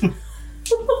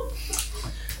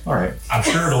 All right. I'm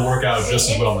sure it'll work out just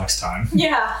as well next time.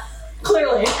 Yeah,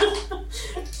 clearly.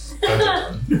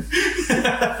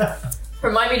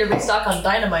 Remind me to restock on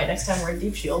dynamite next time we're in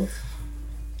Deep Shield.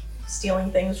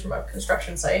 Stealing things from a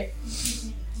construction site.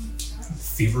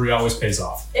 Thievery always pays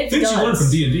off. It Things does. you learn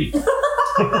from D&D.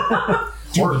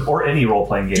 Or any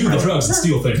role-playing game. Do the really. drugs and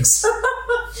steal things.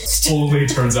 Only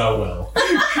turns out well.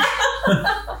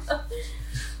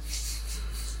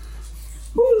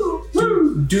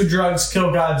 Do drugs,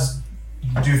 kill gods,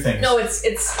 do things. No, it's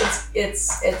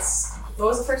what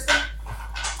was the first thing?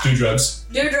 Do drugs.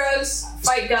 Do drugs,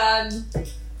 fight God.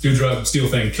 Do drugs, steal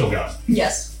thing, kill God.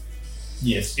 Yes.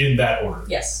 Yes. In that order.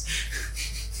 Yes.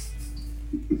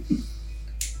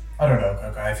 I don't know,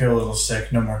 Coco. I feel a little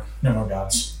sick. No more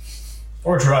gods.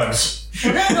 Or drugs.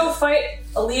 We're gonna go fight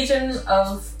a legion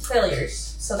of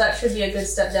failures, so that should be a good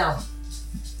step down.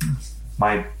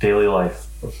 My daily life.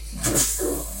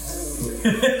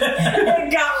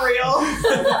 It got real.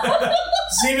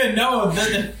 Steven, no.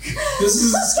 This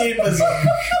is escapism.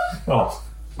 Oh.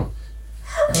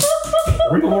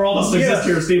 Real world doesn't exist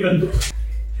here, Stephen.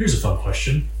 Here's a fun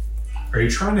question. Are you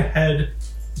trying to head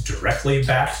directly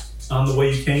back on the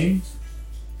way you came?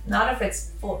 Not if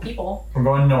it's full of people. We're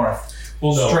going north.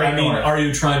 Well, no. Straight I mean, north. are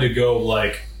you trying to go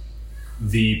like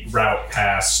the route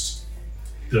past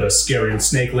the scary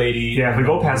snake lady. Yeah, if we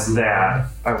go past that,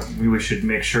 we should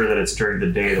make sure that it's during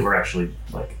the day that we're actually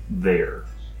like there,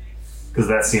 because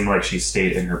that seemed like she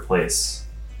stayed in her place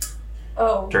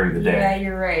during the day. Yeah,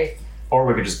 you're right. Or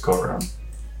we could just go around.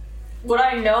 Would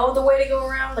I know the way to go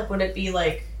around? Like, would it be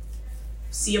like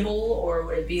seeable, or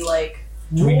would it be like?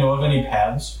 Do we know of any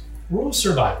paths? Roll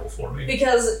survival for me.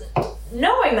 Because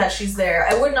knowing that she's there,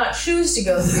 I would not choose to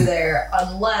go through there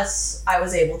unless I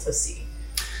was able to see.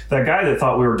 That guy that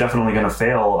thought we were definitely going to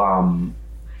fail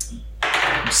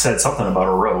said something about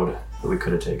a road that we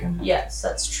could have taken. Yes,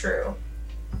 that's true.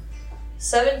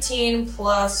 17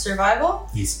 plus survival?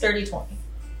 Yes. 30-20.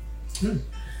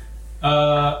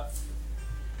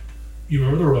 You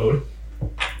remember the road.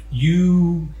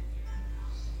 You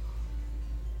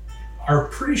are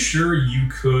pretty sure you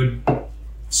could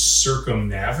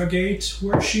circumnavigate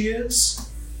where she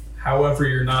is. However,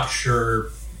 you're not sure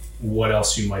what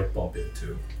else you might bump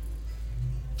into.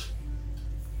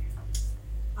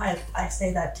 I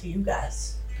say that to you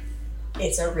guys.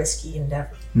 It's a risky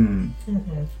endeavor.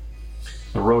 The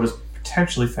road is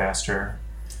potentially faster.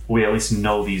 We at least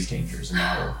know these dangers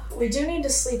now. We do need to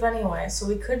sleep anyway, so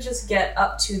we could just get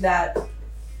up to that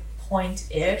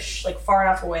point-ish, like far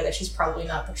enough away that she's probably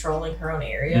not patrolling her own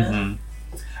area.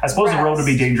 I suppose the road would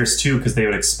be dangerous too, because they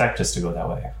would expect us to go that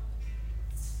way.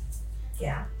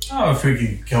 Yeah. Oh, if we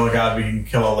can kill a god, we can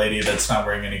kill a lady that's not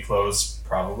wearing any clothes,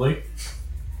 probably.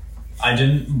 I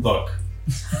didn't look.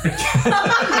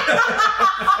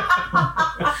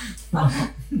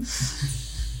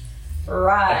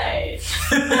 Right.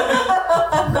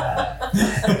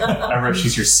 I read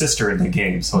she's your sister in the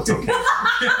game, so it's okay.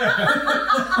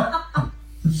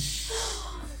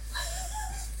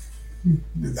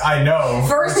 I know.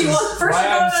 First you wanted a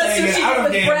sushi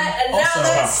with Brett, and also,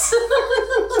 now this.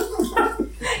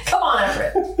 Come on,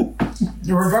 Everett.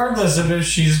 Regardless of if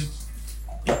she's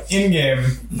in-game,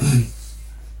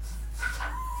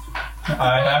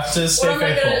 I have to stay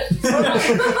faithful.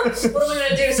 What am I going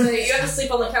to do? So you have to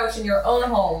sleep on the couch in your own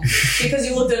home because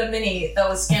you looked at a mini that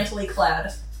was scantily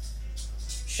clad.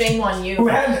 Shame on you.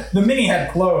 The mini had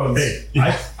clothes.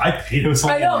 I paid it.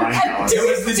 I know. And It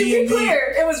was the to be D&D.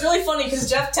 clear, it was really funny because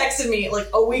Jeff texted me like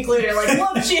a week later, like,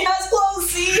 "Look, she has clothes.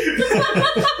 See?"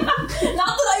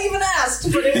 Not that I even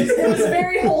asked, but it was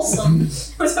very wholesome.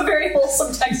 It was a very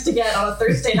wholesome text to get on a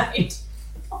Thursday night.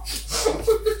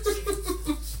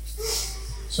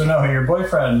 So no, your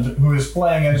boyfriend, who is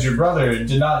playing as your brother,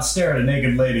 did not stare at a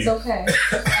naked lady. It's okay.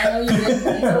 I know you did.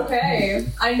 It's okay.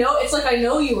 I know. It's like I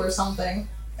know you or something.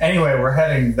 Anyway, we're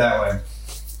heading that way.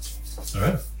 All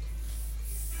right.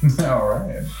 All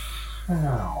right.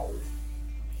 Now,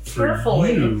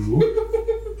 Carefully.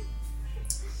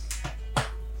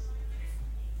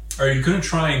 Are you going to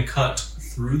try and cut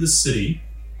through the city,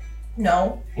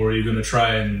 No. or are you going to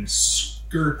try and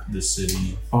skirt the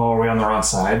city? Oh, are we on the wrong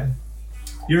side?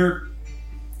 You're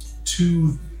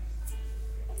to...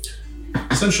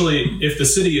 Essentially, if the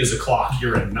city is a clock,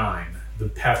 you're at 9. The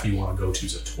path you want to go to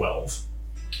is at 12.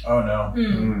 Oh no.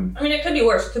 I mean, it could be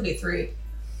worse. It could be 3.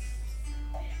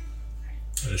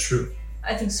 That is true.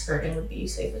 I think skirting would be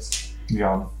safest.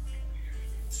 Yeah.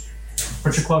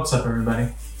 Put your cloaks up,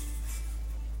 everybody.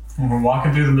 We're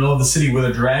walking through the middle of the city with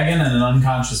a dragon and an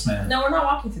unconscious man. No, we're not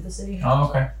walking through the city. Oh,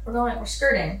 okay. We're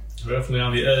skirting. We're definitely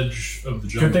on the edge of the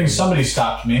jungle. Good thing somebody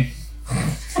stopped me.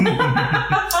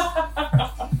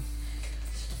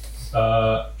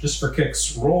 Just for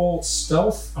kicks, roll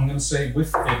stealth, I'm going to say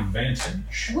with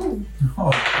advantage. Woo.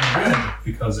 Oh, good.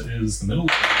 Because it is the middle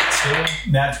of it still.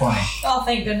 Nat 20. Oh,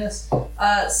 thank goodness.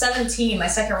 17. My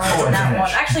second roll Oh, was that advantage.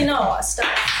 one. Actually, no.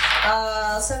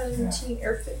 Stealth. 17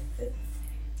 or 15.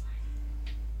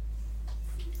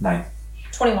 9.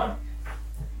 21.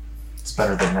 It's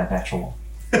better than that natural.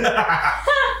 Can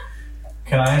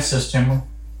I assist him?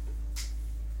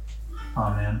 Oh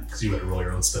man. Because you had to roll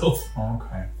your own stealth.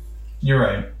 Okay. You're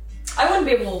right. I wouldn't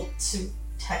be able to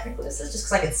technically assist just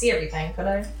because I could see everything, could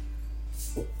I?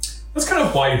 That's kind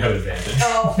of why you have advantage.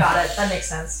 Oh, got it. That makes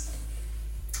sense.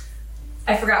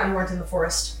 I forgot we weren't in the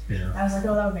forest. Yeah. I was like,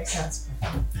 oh, that would make sense.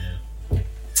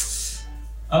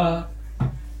 Yeah.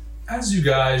 As you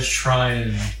guys try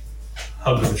and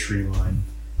hug the tree line,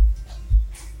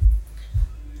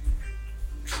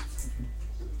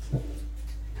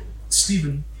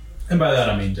 Stephen, and by that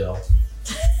I mean Dell,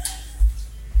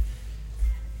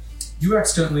 you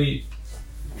accidentally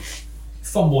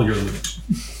fumble your lute.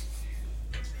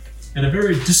 And a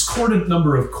very discordant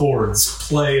number of chords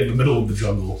play in the middle of the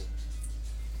jungle.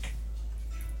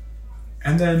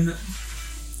 And then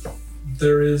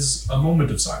there is a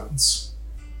moment of silence.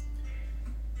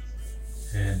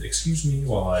 And a excuse me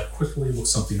while I quickly look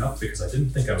something up because I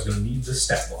didn't think I was going to need this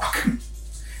stat block.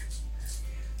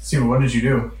 Steven, what did you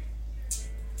do?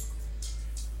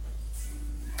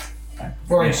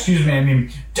 Or, excuse me, I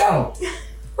mean, Dell!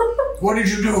 What did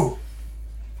you do?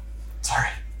 Sorry.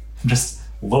 I'm just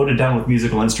loaded down with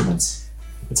musical instruments.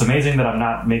 It's amazing that I'm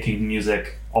not making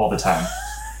music all the time.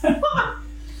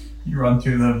 You run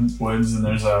through the woods and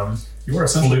there's You are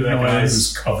essentially flute that guy noise.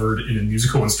 who's covered in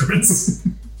musical instruments.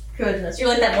 Goodness, you're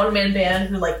like that one-man band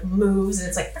who like moves and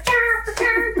it's like.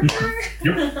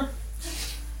 Yep.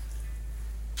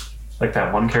 Like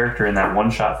that one character in that one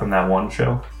shot from that one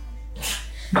show.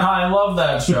 No, I love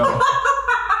that show.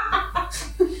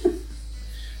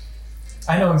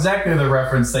 I know exactly the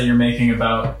reference that you're making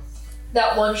about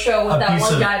That one show with A that piece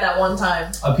one of- guy that one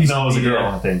time. a piece No, it of was a media. girl,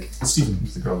 I think. Steven. It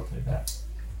was the girl who played that.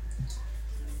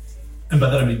 And by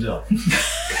that I mean Dell.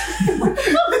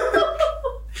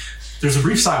 There's a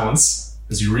brief silence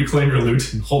as you reclaim your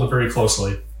loot and hold it very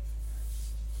closely.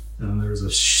 And then there's a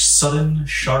sudden,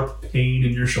 sharp pain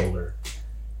in your shoulder.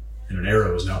 And an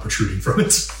arrow is now protruding from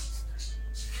it.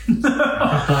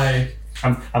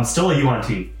 I'm still a UNT,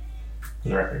 for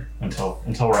the record, until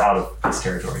we're out of this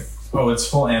territory. Oh, it's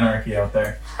full anarchy out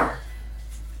there.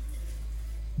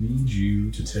 Need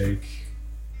you to take...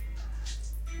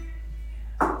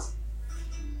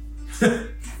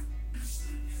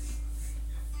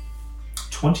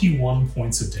 $21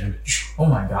 points of damage. Oh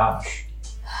my gosh.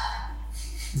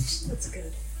 That's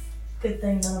good. Good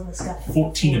thing none of us got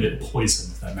 14 of it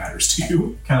poison, if that matters to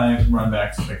you. Can I run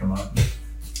back to pick him up?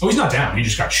 Oh, he's not down. He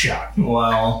just got shot.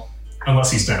 Well,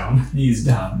 Unless he's down. he's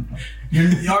down.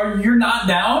 You're not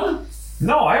down?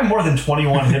 No, I have more than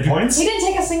 21 hit points. He didn't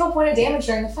take a single point of damage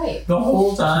during the fight. The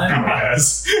whole time?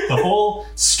 Yes. The whole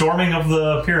storming of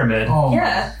the pyramid. Oh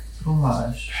Yeah. my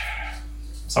gosh.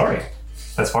 Sorry.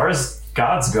 As far as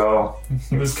gods go,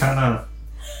 it was kind of...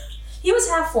 He was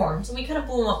half formed, so we kind of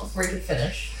blew him up before he could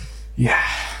finish. Yeah.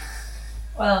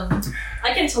 I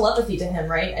can telepathy to him,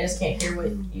 right? I just can't hear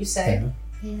what you say.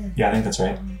 Yeah, I think that's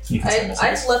right. You can send I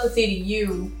messages. telepathy to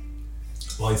you.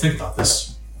 While you think about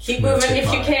this, Keep I'm gonna moving take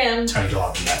if you my can. tiny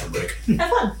dog in that break. Have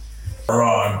fun.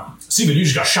 Wrong. Steven, you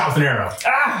just got shot with an arrow.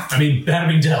 Ah! I mean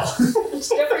Dell.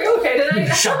 Jeff, are you okay today?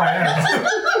 Shot by an arrow.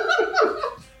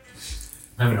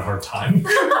 I'm having a hard time.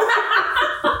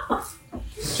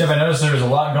 Jeff, I noticed there was a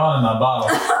lot gone in that bottle.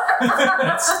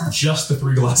 That's just the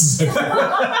 3 glasses I've had.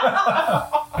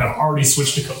 And I've already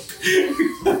switched to Coke.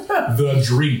 The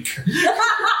drink.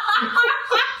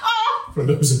 For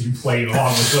those of you playing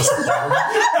along with us at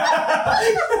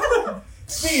home.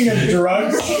 Speaking of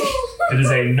drugs, It is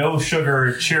a no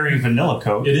sugar cherry vanilla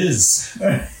Coke. It is.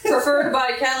 Preferred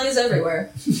by Callies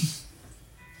everywhere.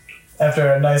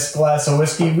 after a nice glass of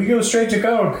whiskey, we go straight to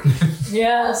Coke.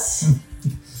 Yes.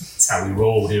 That's how we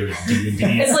roll here at D&D.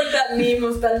 It's like that meme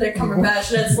of Benedict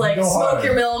Cumberbatch, and it's like, Go smoke hard.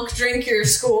 your milk, drink your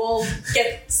school,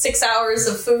 get 6 hours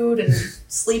of food, and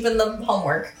sleep in the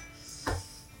homework.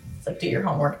 It's like, do your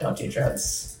homework, don't do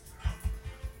drugs.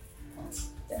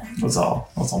 It's all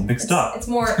mixed up. It's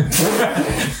more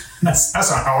That's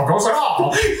not how it goes at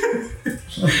all.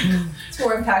 it's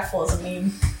more impactful as a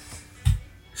meme.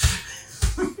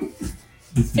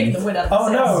 Take the wit out of Oh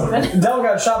the no, salesman. Dell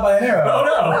got shot by an arrow. Oh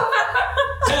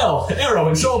no! Hell, arrow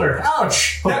in shoulder.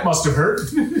 Ouch! That must have hurt.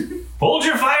 Hold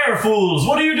your fire, fools!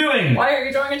 What are you doing? Why are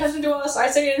you drawing attention to us? I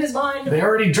say it in his mind. They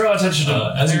already draw attention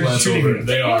to As you they're glance shooting over, me.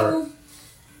 they are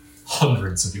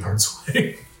hundreds of yards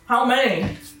away. How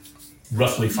many?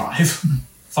 Roughly 5.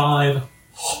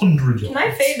 500 yards. Can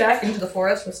I fade back into the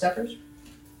forest with steppers?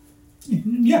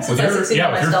 Yeah, with I your, succeed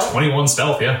on my with your stealth? 21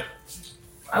 stealth, yeah.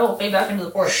 I will fade back into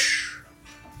the forest.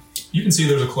 You can see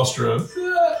there's a cluster of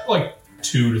like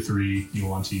 2 to 3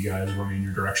 UNT guys running in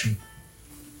your direction.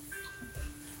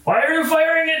 Why are you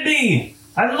firing at me?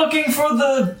 I'm looking for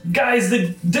the guys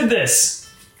that did this.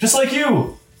 Just like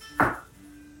you.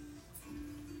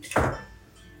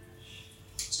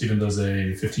 Steven, does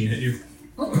a 15 hit you?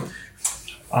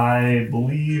 I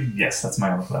believe, yes, that's my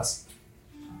armor class.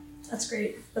 That's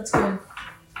great. That's good.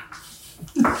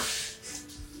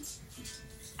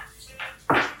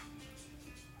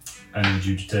 I need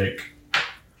you to take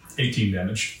 18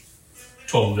 damage.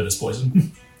 12 of it is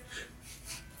poison.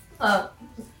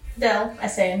 Dell, I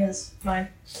say in his mind.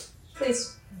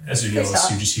 Please. As you yell, Please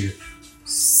stop. you just hear.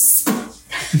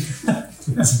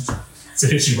 So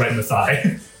it hits you right in the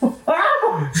thigh.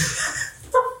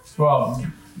 Well,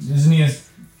 isn't he?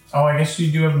 Oh, I guess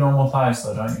you do have normal thighs,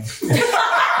 though, don't you?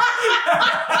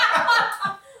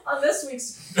 On this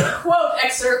week's quote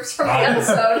excerpts from the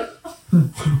episode.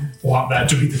 Want that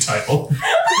to be the title.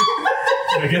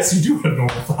 I guess you do have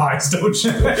normal thighs, don't you?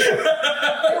 In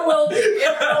a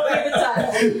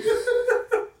style.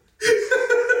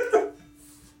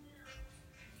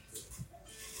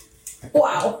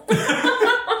 Wow.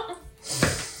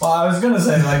 Well, I was gonna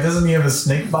say, like, doesn't he have a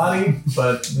snake body?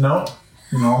 But nope.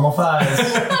 Normal thighs.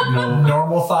 No,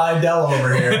 normal thigh Dell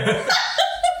over here. That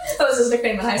was his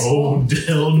nickname in high school. Oh,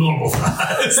 Dell normal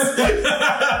thighs.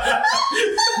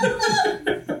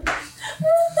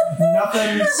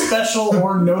 Nothing special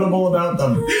or notable about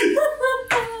them.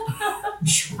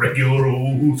 Just regular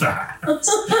old thighs.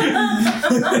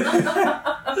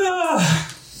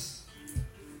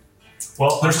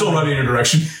 Well, they're still running in a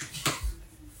direction.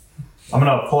 I'm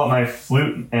gonna pull out my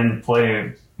flute and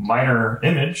play mirror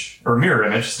image,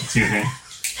 excuse me.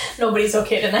 Nobody's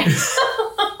okay tonight.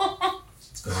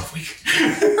 It's been a rough week.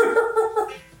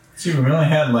 See, we only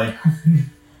had like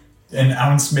an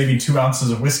ounce, maybe 2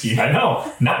 ounces of whiskey. I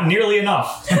know, not nearly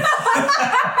enough.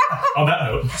 On that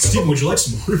note, Stephen, would you like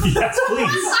some more? Yes,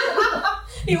 please.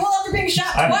 You will after being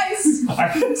shot twice. Something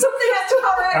has to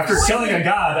counteract. After killing a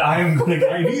god, I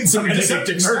need somebody to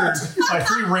Septic get murdered by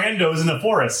 3 randos in the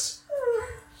forest.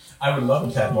 I would love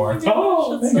a tad more.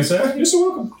 Oh, thank you, sir. You're so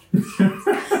welcome.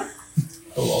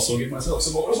 I'll also give myself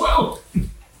some more as well.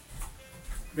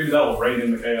 Maybe that will rein in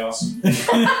the chaos. Guys,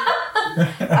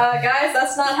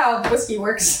 that's not how whiskey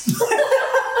works.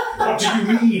 What do you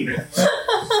mean?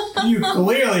 You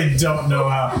clearly don't know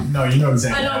how. No, you know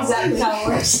exactly. I know exactly how it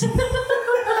works.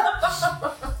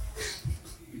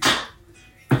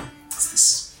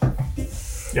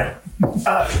 Yeah.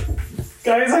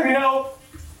 Guys, I need help.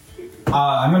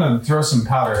 I'm gonna throw some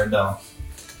powder at Dell.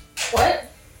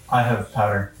 What? I have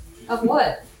powder. Of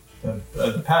what?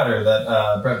 The powder that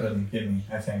Bretman gave me,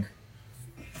 I think.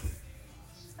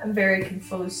 I'm very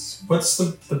confused. What's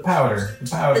the powder? The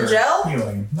powder. The gel?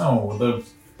 Healing. No,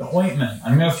 the ointment.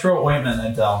 I'm gonna throw ointment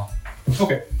at Dell.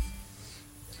 Okay.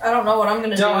 I don't know what I'm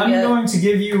gonna Dell, do I'm yet. going to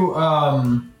give you.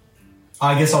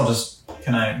 I guess I'll just.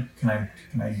 Can I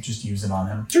just use it on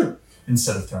him? Sure.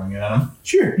 Instead of throwing it at him.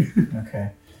 Sure.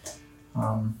 Okay.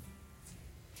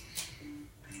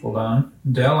 Hold on.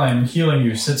 Dell, I'm healing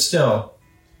you. Sit still.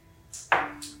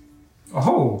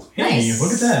 Oh, hey, Nice.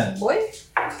 look at that. Boy.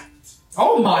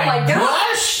 Oh my, Oh my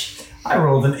gosh! I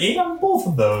rolled an 8 on both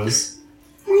of those.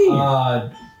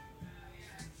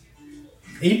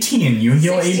 18. You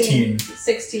heal 18.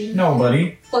 16. No,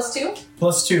 buddy. Plus 2?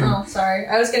 Plus 2. Oh, sorry.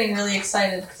 I was getting really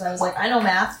excited because I was like, I know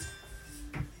math.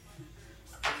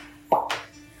 I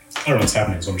don't know what's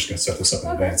happening, so I'm just going to set this up in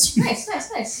advance. Nice.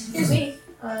 Here's me.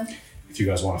 If you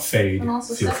guys want to fade, And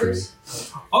also feel steppers.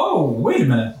 free. Oh, wait a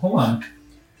minute. Hold on.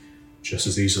 Just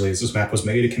as easily as this map was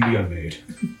made, it can be unmade.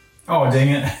 Oh, dang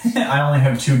it. I only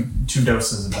have two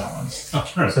doses of that one.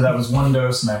 Oh, all right. So that was 1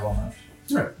 dose and I will not.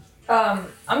 All right.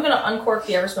 I'm gonna uncork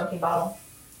the ever-smoking bottle.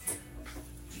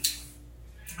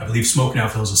 I believe smoke now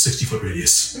fills a 60-foot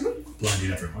radius,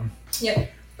 blinding everyone.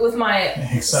 Yep. With my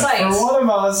Except sight. for one of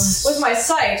us. With my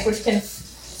sight, which can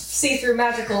see through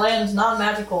magical and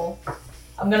non-magical,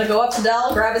 I'm gonna go up to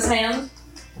Dell, grab his hand,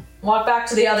 walk back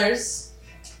to the others,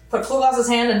 put Kluglass's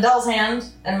hand in Dell's hand,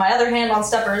 and my other hand on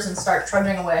Stepper's, and start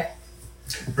trudging away.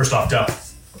 First off, Dell,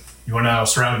 you are now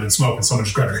surrounded in smoke, and someone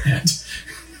just grabbed your hand.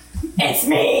 It's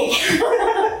me!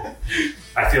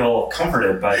 I feel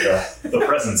comforted by the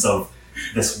presence of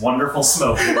this wonderful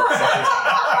smoke.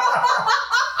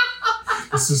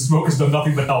 This smoke has done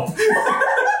nothing but help.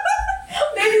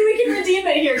 Maybe we can redeem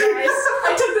it here, guys.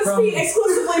 I took this feat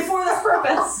exclusively for this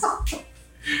purpose.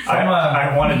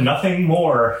 I wanted nothing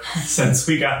more since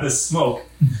we got this smoke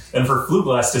than for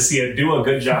Fluglass to see it do a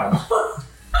good job.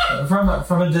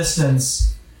 From a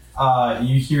distance,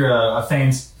 you hear a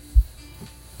faint.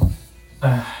 Do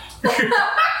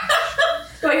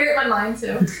I hear it in my mind,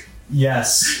 too?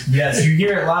 Yes, you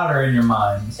hear it louder in your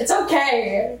mind. It's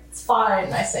okay. It's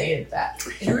fine. I say it back.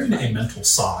 Hearing a mental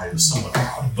sigh is somewhat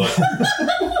odd, but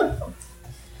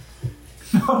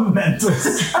Mental.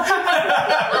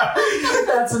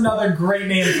 That's another great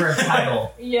name for a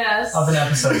title Yes. of an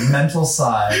episode. Mental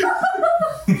sigh.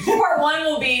 Part 1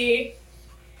 will be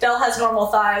Dell has normal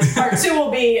thighs. Part 2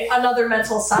 will be another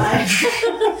mental sigh.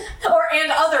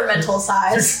 and other mental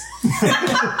sighs.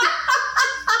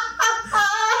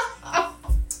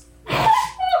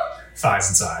 thighs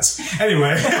and sighs.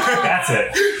 Anyway, That's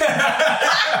it.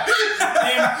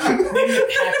 Name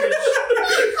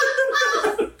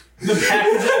the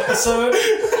package episode,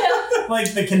 Yeah.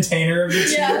 like the container of the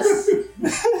two. Yes.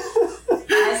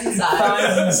 Thighs and sighs.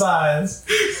 Thighs and size.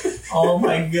 Oh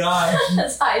my gosh.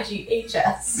 That's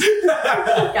IGHS.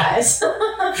 Guys.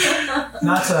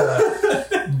 Not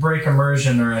to break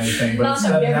immersion or anything, but Not it's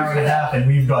that been we an ever hour and a do that. half and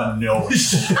we've gone nowhere.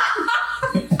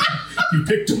 You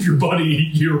picked up your buddy,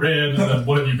 you ran, and then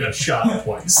one of you got shot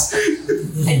twice.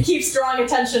 And keeps drawing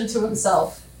attention to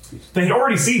himself. They had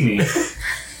already seen me.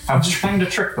 I was trying to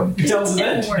trick them. Did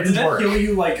didn't work. that heal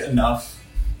you like enough?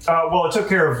 Well, it took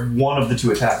care of one of the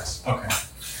 2 attacks. Okay.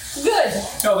 Good.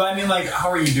 No, but I mean, like, how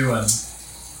are you doing?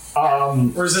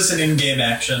 Or is this an in-game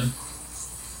action?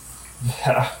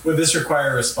 Yeah. Would this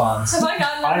require a responance? Have I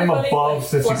gotten I'm everybody,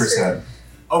 above like, 50%. flustered?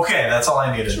 Okay, that's all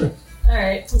I needed. Sure.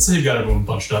 Alright. Let's say you've got everyone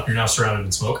bunched up. You're now surrounded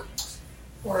in smoke.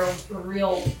 Or a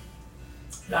real...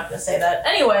 I'm not gonna say that.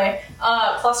 Anyway,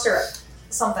 cluster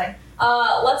something.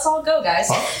 Let's all go, guys.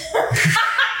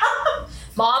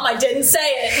 Mom, I didn't say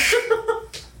it.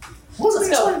 Let's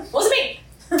go. Wasn't me.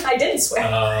 I didn't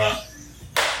swear.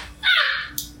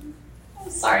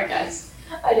 Sorry, guys.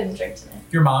 I didn't drink today.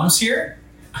 Your mom's here?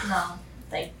 No,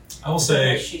 thank I will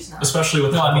say, she's not. especially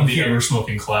with the here.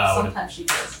 ever-smoking cloud, Sometimes she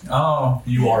does. Oh.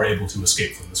 you are able to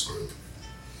escape from this group.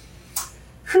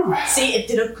 See, it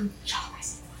did a good job.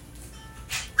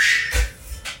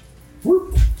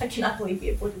 I cannot believe we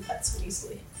avoided that so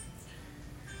easily.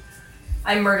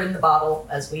 I murdered the bottle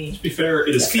as we... To be fair,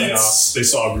 it is chaos. They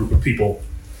saw a group of people,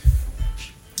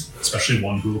 especially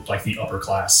one who looked like the upper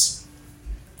class.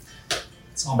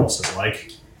 It's almost as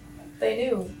like They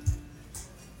knew.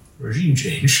 regime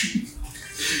change.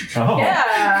 Oh.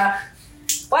 Yeah.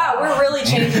 Wow, we're really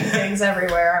changing things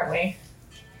everywhere, aren't we?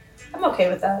 I'm okay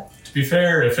with that. To be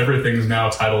fair, if everything's now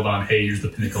titled on, hey, here's the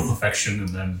pinnacle of perfection, and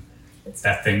then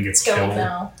that thing gets Go killed,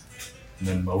 now. and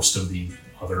then most of the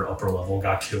other upper level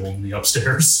got killed in the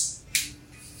upstairs.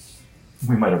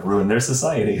 We might have ruined their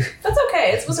society. That's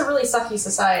okay. It was a really sucky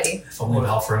society. If only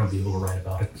Valfred would be able to write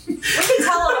about it. We can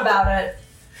tell him about it.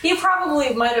 He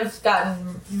probably might have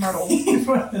gotten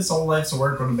murdered. His whole life's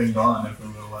work would have been gone if we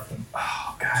would have left him.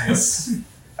 Oh, guys.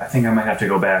 I think I might have to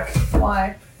go back.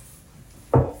 Why?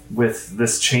 With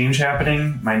this change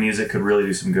happening, my music could really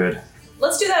do some good.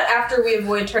 Let's do that after we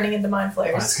avoid turning into mind But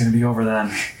it's flayers. going to be over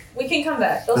then. We can come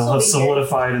back. They'll They'll have still be here.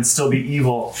 solidified and still be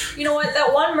evil. You know what?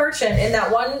 That one merchant in that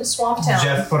one swamp town.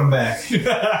 Jeff, put him back.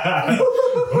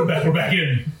 We're back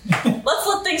in. Let's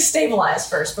let things stabilize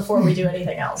first before we do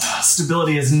anything else.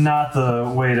 Stability is not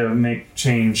the way to make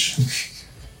change.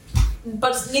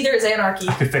 But neither is anarchy.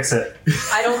 I could fix it.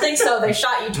 I don't think so. They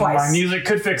shot you twice. My music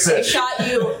could fix They it. shot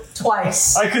you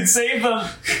twice. I could save them.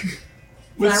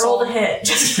 And I rolled a hit.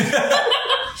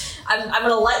 I'm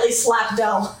gonna lightly slap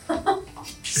Dell.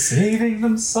 Saving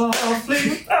them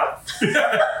softly. Oh.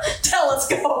 Dell, let's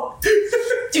go.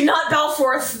 Do not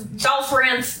Balforanth.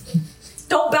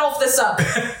 Don't Balf this up.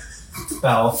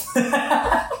 Valve.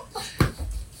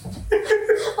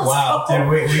 Wow, dude,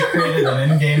 we created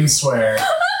an in-game swear.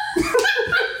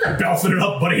 Balfing it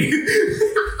up, buddy.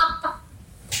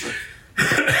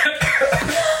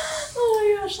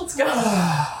 Oh my gosh, let's go.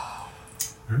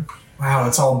 Wow,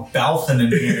 it's all balfing in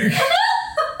here.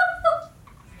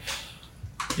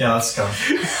 Yeah, let's go.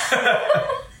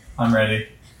 I'm ready.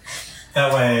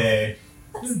 That way...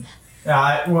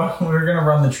 we're gonna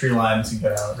run the tree line to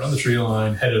get out. Run the tree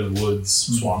line, head into the woods,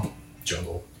 swamp,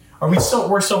 jungle.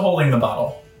 We're still holding the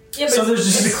bottle. Yeah, but So there's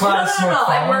just a cloud of no. smoke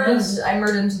I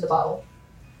murdered into the bottle.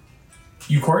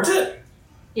 You corked it?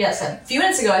 Yes, a few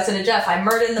minutes ago I said to Jeff, I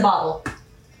murdered in the bottle.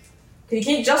 You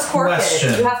can't just cork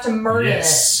Question. it. You have to murder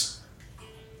Yes.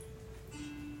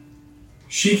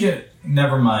 She can...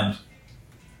 Never mind.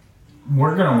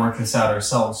 We're gonna work this out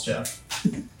ourselves, Jeff.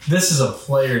 This is a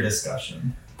player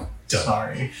discussion. Done.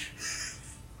 Sorry.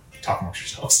 Talk amongst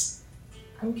yourselves. it.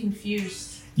 I'm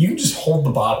confused. You can just hold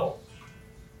the bottle.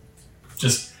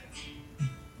 Just...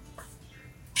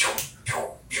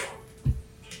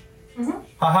 Mhm.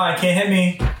 Haha, it can't hit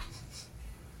me.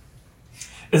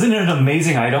 Isn't it an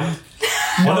amazing item? One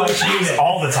No, that we I hate use it.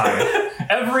 all the time.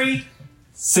 Every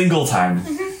single time.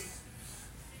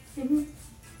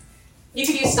 You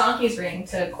could use Stonky's ring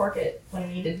to cork it when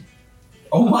needed.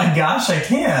 Oh my gosh, I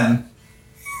can.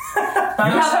 You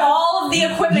have all of the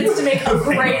equipment to make a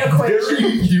great Very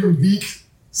equation. unique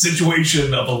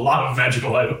situation of a lot of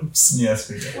magical items. Yes,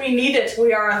 we do. We need it.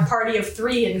 We are a party of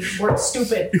 3 and we're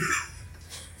stupid.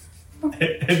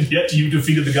 And yet you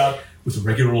defeated the god with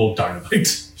regular old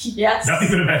dynamite. Yes. Not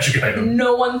even a magic item.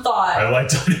 No one thought. I like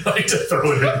dynamite to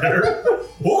throw it in there.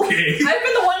 Okay. I've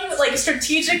been the one like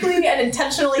strategically and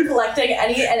intentionally collecting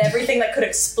any and everything that could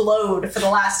explode for the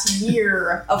last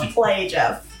year of play,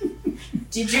 Jeff.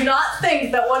 Did you not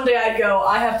think that one day I'd go,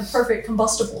 I have the perfect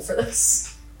combustible for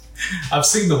this? I've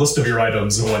seen the list of your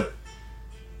items and went,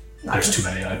 Not there's too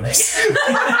this many thing. items.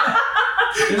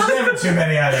 There's never too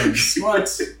many items.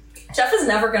 What? Jeff is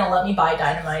never gonna let me buy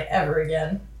dynamite ever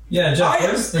again. Yeah, Jeff, I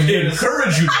where's the nearest...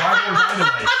 encourage you to buy more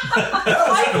dynamite.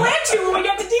 I plan to when we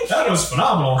get to Deep That Cube. was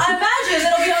phenomenal. I imagine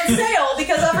it'll be on sale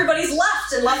because everybody's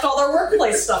left and left all their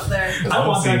workplace stuff there. I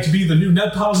want that to be the new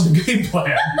net positive game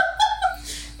plan.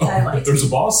 Dynamite. If there's a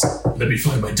boss, let me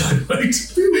find my dynamite.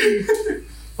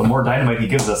 The more dynamite he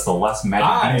gives us, the less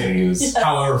magic bean to use.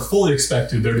 However, fully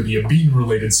expected there to be a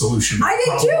bean-related solution. I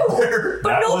did too! But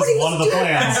That was nobody one of the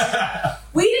plans.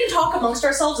 We didn't talk amongst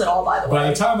ourselves at all, by the By way.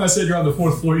 the time I said you're on the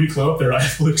 4th floor, you climb up there, I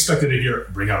fully expected to hear,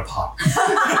 bring out a pot.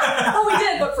 Oh, we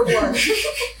did, but for blood.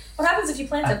 What happens if you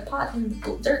plant a pot in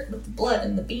the dirt with the blood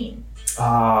and the bean?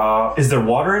 Is there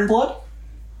water in blood?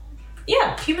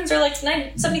 Yeah, humans are like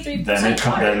 73%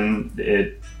 water. Then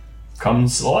it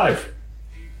comes alive.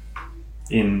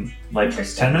 In like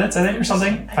Interesting. 10 minutes, I think, or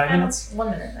something? Interesting. 5 minutes?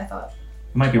 1 minute, I thought.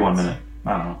 It might be 1 minute.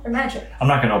 I don't know. Or magic. I'm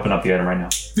not going to open up the item right now.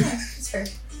 Yeah, it's fair.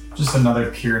 Just another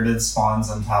pyramid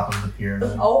spawns on top of the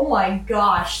pyramid. Oh my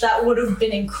gosh, that would have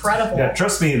been incredible. Yeah,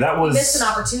 trust me, that was... Missed an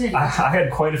opportunity. I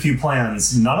had quite a few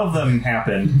plans. None of them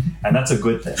happened, and that's a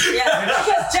good thing. Yeah,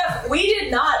 because Jeff, we did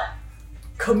not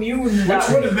commune that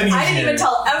Which would have been easier. I didn't even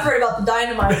tell Everett about the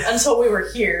dynamite until we were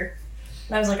here.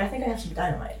 And I was like, I think I have some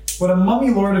dynamite. Would a mummy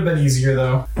lord have been easier,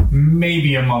 though?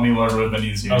 Maybe a mummy lord would have been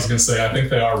easier. I was going to say, I think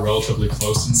they are relatively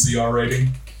close in CR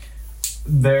rating.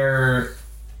 They're...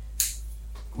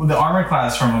 Well, the armor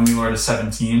class for a mummy lord is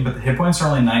 17, but the hit points are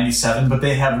only 97, but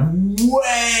they have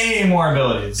way more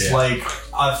abilities. Yeah. Like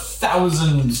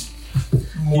 1,000 It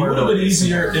more would have been abilities.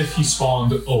 easier if he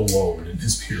spawned alone in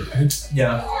his pyramid.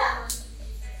 Yeah.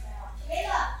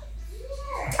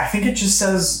 I think it just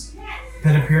says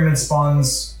that a pyramid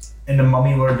spawns and a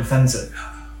mummy lord defends it.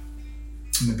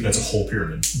 That's a whole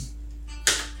pyramid.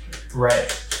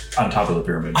 Right. On top of the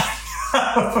pyramid.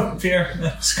 Pyramid.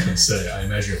 I was going to say, I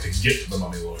imagine you have to get to the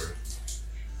Mummy Lord.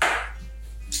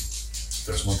 If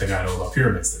there's one thing I know about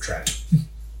pyramids, they're tragic.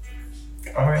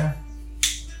 Oh yeah.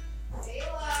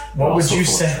 What would Also you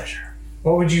full of say? treasure.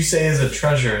 What would you say is a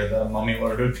treasure the mummy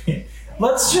lord would be?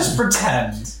 Let's just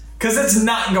pretend, because it's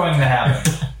not going to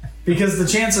happen. Because the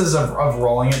chances of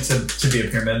rolling it to be a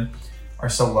pyramid are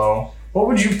so low. What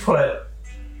would you put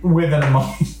within a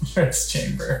mummy lord's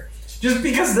chamber? Just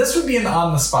because this would be an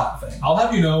on-the-spot thing. I'll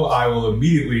have you know, I will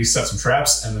immediately set some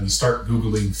traps and then start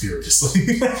Googling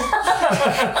furiously.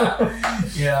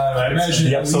 Yeah, I imagine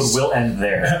The at episode least, will end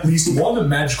there. at least one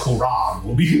magical rod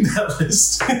will be in that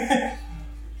list.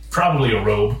 Probably a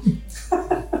robe.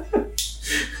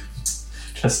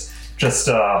 Just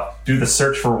do the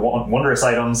search for wondrous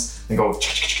items and go.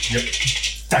 Yep.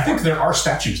 I think there are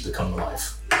statues that come to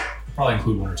life. Probably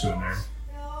include one or two in there.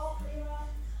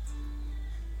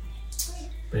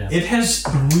 But yeah. it has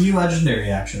 3 legendary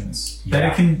actions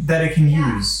Yeah. that it can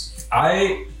use.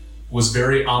 I was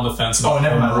very on the fence Oh, about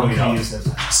never mind. We rolling can out use it.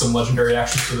 some legendary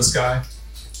actions for this guy,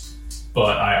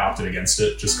 but I opted against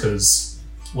it just because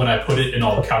when I put it in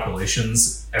all the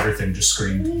calculations, everything just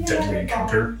screamed deadly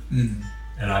encounter, Mhm.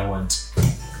 and I went,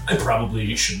 I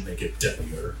probably shouldn't make it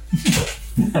deadlier.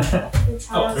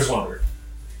 Oh, there's one over.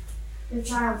 Your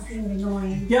child's being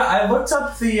annoying. Yeah, I looked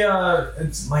up the.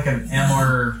 It's like an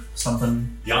Amor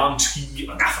something. Yanti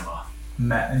Anathema.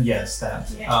 Yes, that.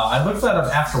 I looked that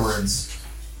up afterwards.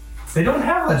 They don't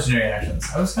have legendary actions.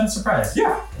 I was kind of surprised.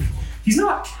 Yeah, he's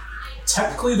not.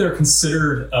 Technically, they're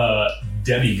considered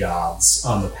demigods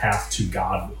on the path to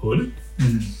godhood,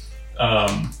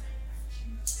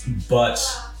 but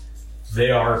they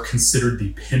are considered the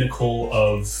pinnacle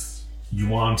of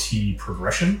Yuan-Ti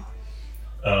progression,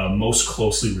 most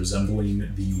closely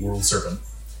resembling the World Serpent.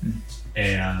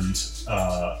 And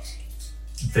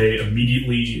they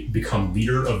immediately become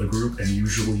leader of the group and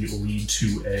usually lead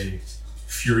to a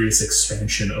furious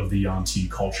expansion of the Yuan-Ti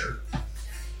culture,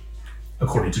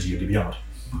 according to D&D Beyond.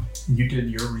 You did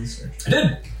your research. I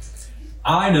did.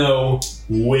 I know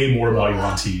way more about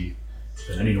Yuan-Ti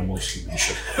than any normal human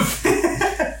should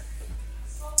have.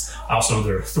 I also know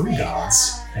there are 3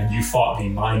 gods, and you fought the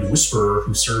Mind Whisperer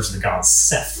who serves the god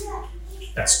Seth.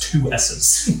 That's 2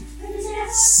 S's.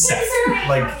 Seth.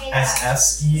 Like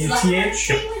SSETH?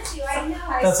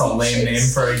 That's a lame name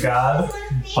for a god.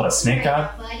 What, a snake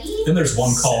god? Then there's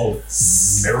one called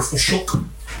Merfolshuk.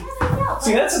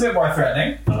 See, that's a bit more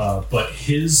threatening. But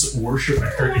his worship,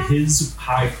 his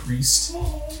high priest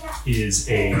is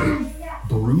a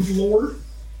brood lord,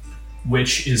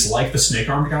 which is like the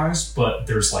snake-armed guys, but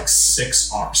there's like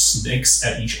 6 snakes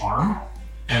at each arm,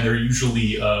 and they're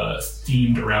usually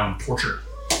themed around torture.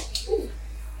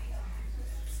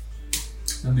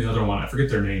 And the other one, I forget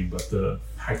their name, but the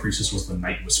high priestess was the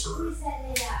Night Whisperer.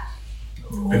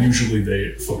 And usually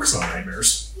they focus on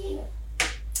nightmares.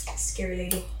 Scary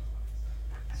lady.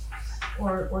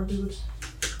 or dude.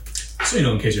 So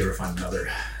in case you ever find another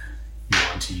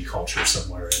Yuan-Ti culture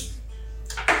somewhere in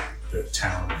the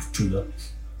town of Tula.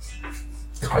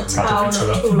 The town of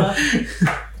Tula.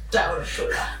 Town of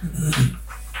Tula.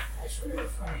 That's really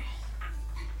funny.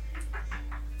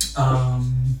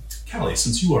 Callie,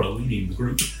 since you are leading the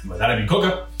group, by that I mean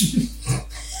Coca.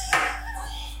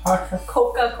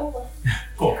 Coca-Cola.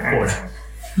 Coca-Cola.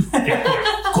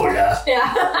 Cola.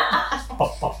 Yeah.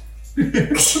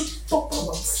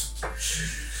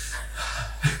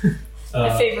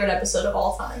 My favorite episode of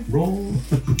all time. Roll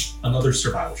another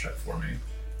survival check for me.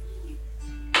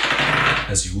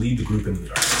 As you lead the group into the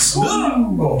darkness.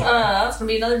 That's gonna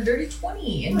be another dirty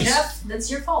 20. And Nice. Jeff,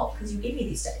 that's your fault because you gave me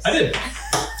these dice. I did.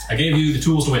 I gave you the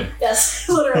tools to win. Yes,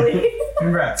 literally.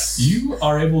 Congrats. You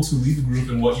are able to lead the group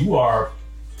in what you are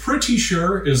pretty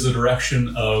sure is the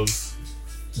direction of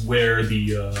where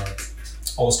the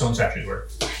all the stone statues were.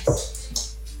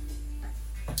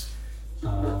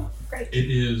 Great. It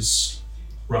is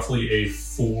roughly a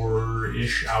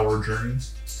 4-ish hour journey.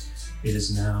 It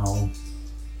is now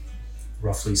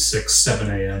roughly 6, 7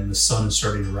 a.m. The sun is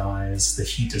starting to rise. The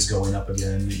heat is going up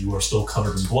again. You are still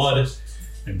covered in blood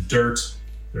and dirt.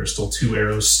 There are still 2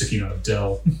 arrows sticking out of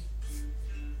Dell.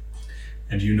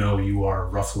 And you know you are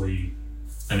roughly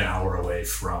an hour away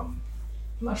from...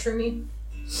 Mushroomy.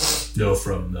 No,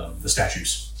 from the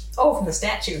statues. Oh, from the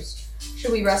statues.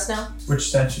 Should we rest now? Which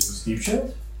statues? Deep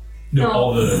Shield? No, No,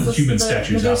 all the human the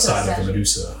statues Medusa outside of statue. the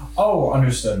Medusa. Oh,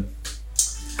 understood.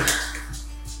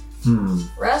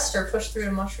 Rest or push through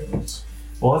to mushrooms?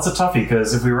 Well, that's a toughie,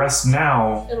 because if we rest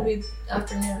now... It'll be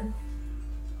afternoon.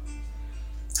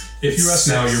 If you rest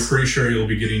now, 6. you're pretty sure you'll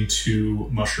be getting to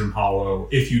Mushroom Hollow.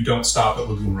 If you don't stop at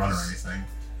Lagoon Run or anything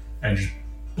and just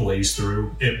blaze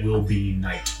through, it will be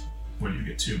night when you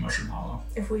get to Mushroom Hollow.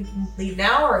 If we can leave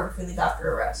now or if we leave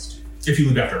after a rest? If you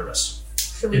leave after a rest.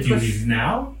 Should we If you push? leave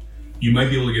now, you might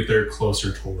be able to get there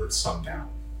closer towards sundown.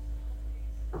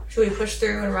 Should we push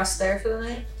through and rest there for the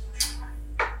night?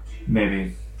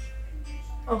 Maybe.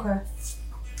 Okay.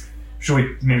 Should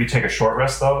we maybe take a short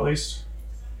rest, though, at least?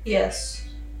 Yes.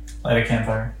 Light a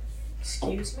campfire.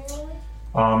 Excuse me?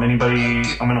 Anybody...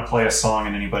 I'm going to play a song,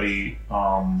 and anybody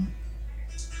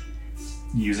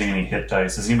using any hit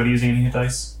dice. Is anybody using any hit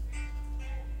dice?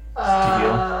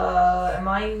 Am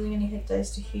I using any hit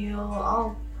dice to heal?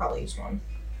 I'll probably use one.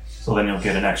 So then you'll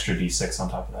get an extra d6 on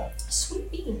top of that. Sweet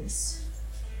beans.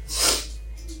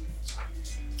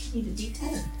 Need a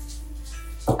D10.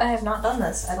 I have not done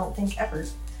this, I don't think, ever.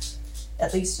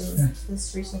 At least in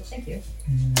this recent. Thank you.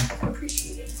 I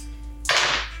appreciate it.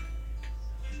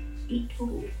 8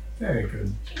 total. Very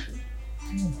good.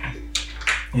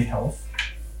 8 health.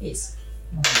 Yes.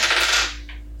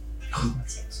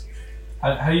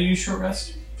 How do you use short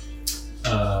rest?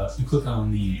 You click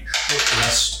on the short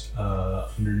rest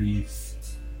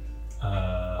underneath.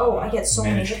 I get so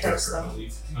many manage hit dice, character, I though.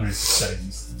 believe. Underneath the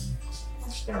settings.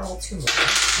 Gosh, there are all too many.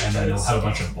 And then it'll have a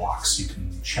bunch of blocks you can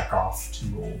check off to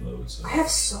roll those. I have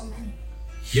so many.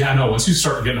 Yeah, no, once you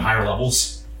start getting higher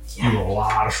levels, you Yeah. have a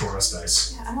lot of short rest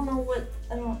dice. I don't know what.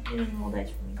 I don't even roll dice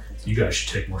for me. You guys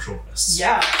should take more short rests.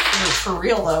 Yeah, for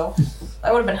real though.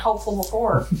 That would have been helpful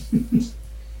before.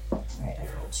 Alright, I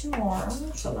rolled 2 more.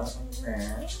 So that one's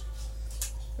rare.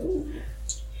 Ooh.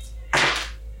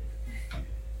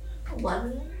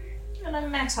 11. And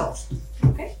I'm max health.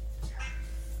 Okay.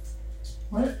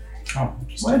 What? Oh,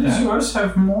 Why does yours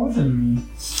have more than me?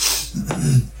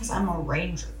 Because I'm a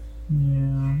ranger.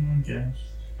 Yeah, I guess.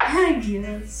 I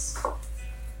guess.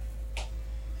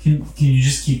 Can you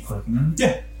just keep clicking them?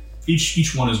 Yeah.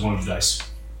 Each one is one of the dice.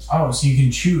 Oh, so you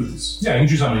can choose. Yeah, you can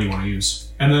choose how many you want to use.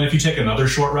 And then if you take another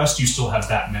short rest, you still have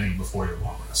that many before your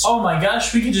long rest. Oh my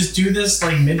gosh, we could just do this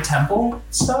like mid-tempo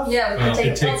stuff? Yeah, we can take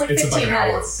it's like 15 about an hour.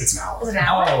 minutes. It's an hour. Is it an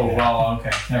hour? Oh, well,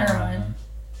 okay. Never mind. then.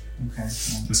 Okay.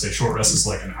 Well, Let's say short rest is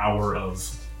like an hour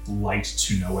of light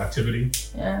to no activity.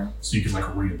 Yeah. So you can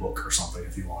like read a book or something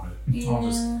if you wanted. I'll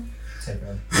just Yeah.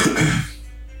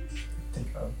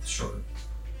 take a short.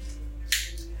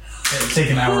 Take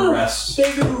an hour rest.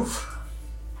 Big oof.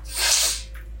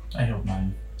 I healed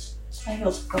mine. I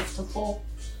healed up to full.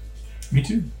 Me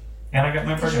too. And I got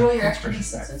my Did you roll your expression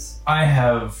extra back. D6s? I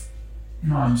have.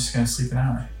 No, I'm just gonna sleep an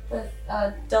hour. But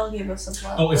Dell gave us a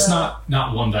blood. Oh, it's not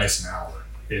one dice an hour.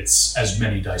 It's as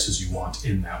many dice as you want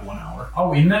in that 1 hour.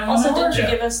 Oh, in that Also, 1 hour? didn't you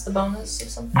Yeah. give us the bonus or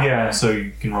something? Yeah, so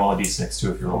you can roll a d6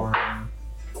 too if you roll.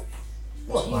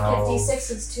 Well, you Wow. get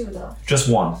D6s too, though. Just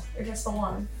one. Or just the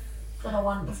one. For the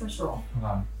one, the first roll. Hold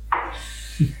on.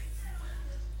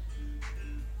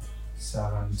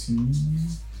 17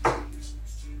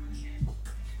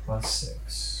 plus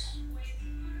 6.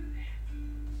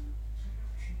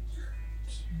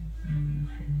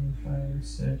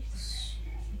 36.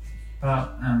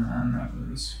 And then that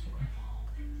was 4.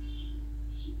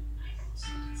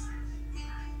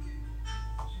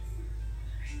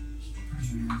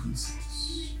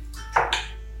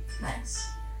 Nice.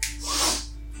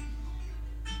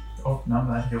 Oh, no,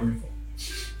 that healed me full.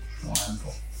 Oh, I'm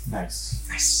full. Nice.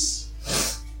 Nice.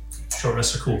 Short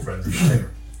rests are cool, friends.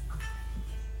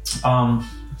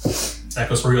 That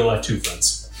goes for real life too,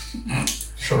 friends.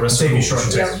 Short rests are Take cool. me short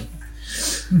Take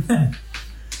rest. them.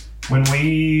 When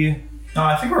we No,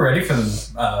 I think we're ready for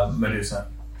the Medusa.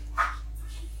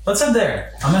 Let's head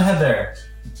there. I'm gonna head there.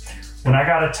 When I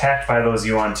got attacked by those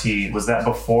UNT, was that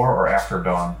before or after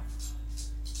dawn?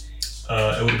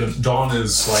 It would have been dawn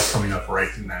is like coming up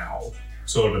right now,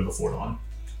 so it would have been before dawn.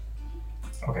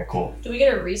 Okay, cool. Do we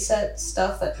get a reset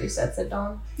stuff that resets at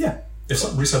dawn? If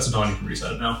something resets at dawn, you can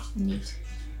reset it now. Neat.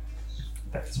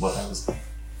 That is what I was.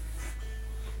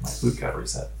 My boot got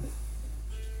reset.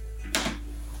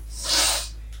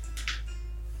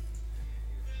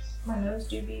 My nose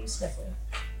do be sniffling.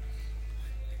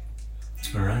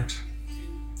 All right.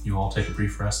 You all take a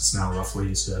brief rest. It's now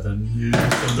roughly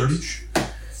 7:30ish.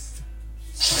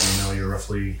 And you know you're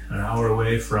roughly an hour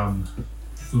away from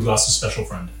Fuglas's special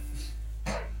friend.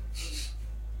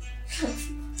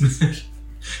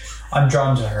 I'm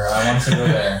drawn to her. I want to go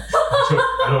there.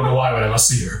 I don't know why, but I must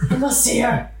see her. I must see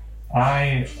her.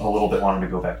 I a little bit wanted to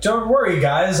go back. Don't worry,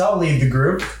 guys. I'll lead the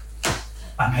group.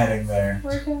 I'm heading there.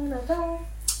 We're gonna go.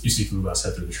 You see Fuglas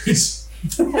head through the trees.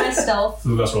 Can I stealth?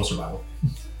 Fuglas roll survival.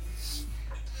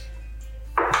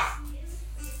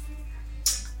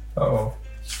 Oh.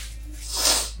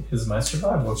 Is my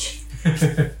survival?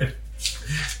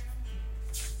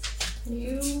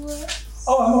 You.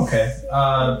 Oh, I'm okay.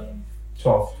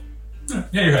 12. Yeah,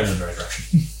 you're heading in the right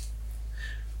direction.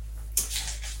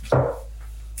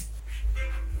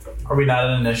 Are we not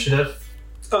an initiative?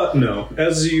 No.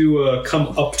 As you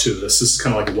come up to this is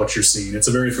kind of like what you're seeing. It's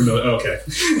a very familiar. Okay.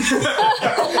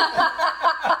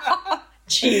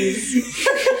 Jeez.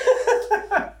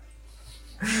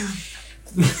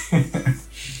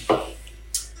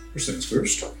 First things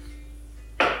first.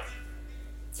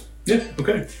 Yeah,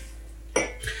 okay.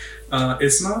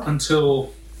 It's not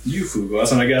until you,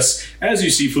 Fuglas, and I guess as you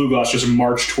see Fuglas just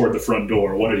march toward the front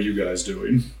door, what are you guys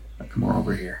doing? Come on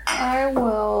over here. I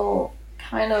will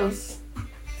kind of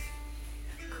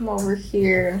come over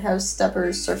here and have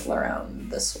steppers circle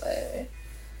around this way.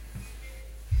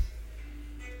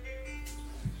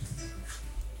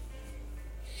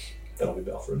 That'll be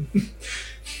Belfred.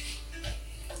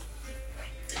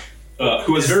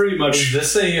 Who is very much... Is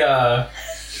this a,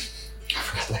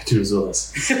 Back to his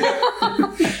Willis. who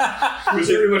has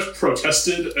very much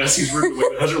protested as he's moved away,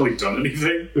 but hasn't really done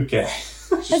anything. Okay.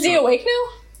 Is he awake now?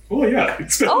 Well, yeah,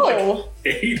 it's been like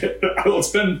 8... Well, it's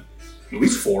been at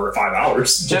least 4 or 5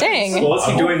 hours. Dang. Well, what's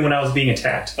he doing when I was being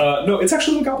attacked? No, it's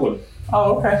actually the goblin.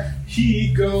 Oh, okay.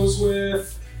 He goes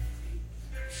with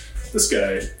this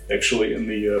guy, actually, in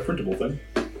the printable thing.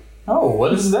 Oh,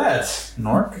 what is that?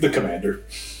 Nork? The commander.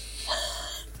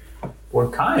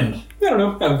 What kind? I don't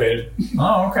know. I haven't paid.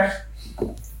 Oh, okay.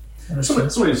 So many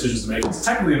decisions to make. It's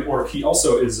technically an orc. He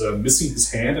also is missing his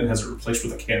hand and has it replaced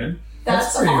with a cannon.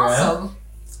 That's pretty awesome.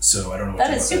 So I don't know what That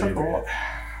to is do about super cool.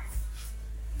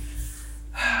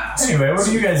 either. Anyway, what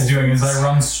are you guys doing as I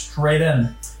run straight in?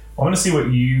 I'm going to see what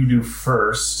you do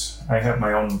first. I have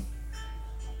my own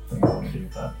thing I want to do,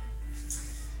 but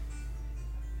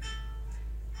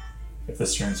if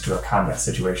this turns to a combat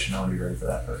situation, I want to be ready for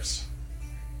that first.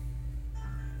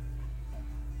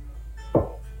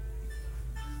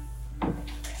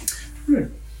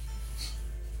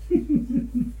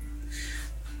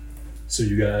 So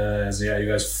you guys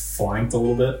flanked a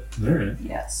little bit. All right.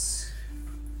 Yes.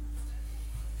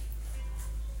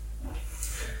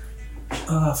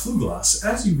 Fuglas,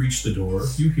 as you reach the door,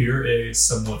 you hear a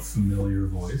somewhat familiar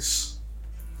voice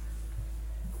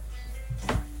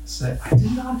say, "I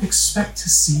did not expect to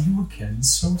see you again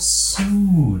so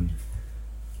soon."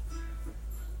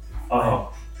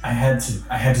 Oh, I had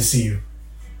to see you.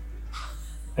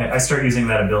 I start using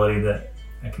that ability that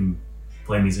I can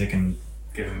play music and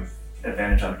give him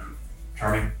advantage on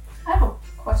charming. I have a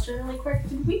question really quick.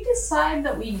 Did we decide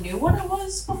that we knew what it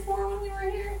was before when we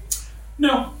were here?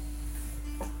 No.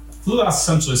 Fuglas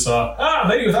essentially saw,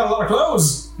 lady without a lot of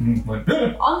clothes. And went,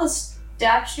 "Eh." On the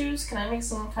statues, can I make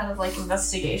some kind of like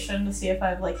investigation to see if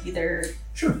I've like either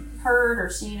Sure. heard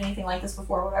or seen anything like this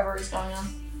before, whatever is going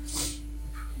on?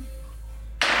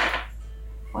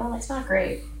 Well, it's not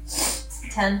great.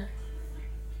 10.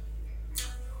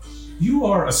 You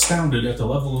are astounded at the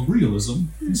level of realism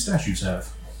these statues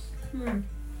have.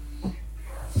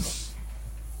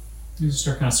 You just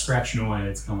start kind of scratching away.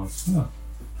 It's kind of like,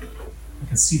 I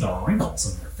can see the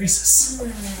wrinkles in their faces.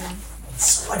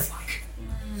 It's lifelike.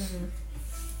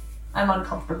 I'm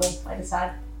uncomfortable, I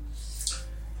decide.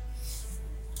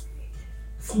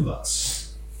 Flubas.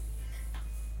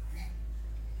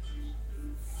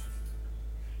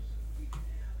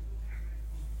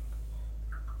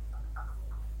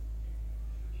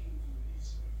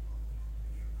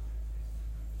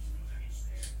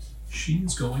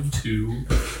 She's going to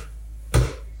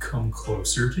come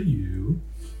closer to you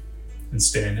and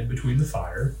stand in between the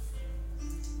fire.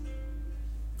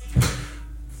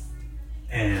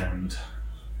 And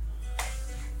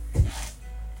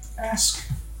ask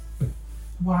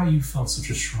why you felt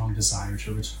such a strong desire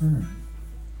to return.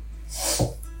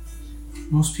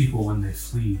 Most people, when they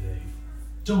flee, they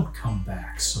don't come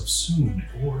back so soon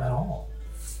or at all.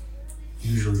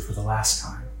 Usually for the last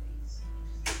time.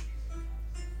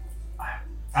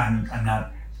 I'm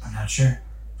not sure.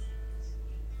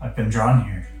 I've been drawn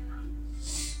here.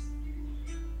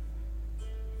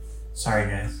 Sorry,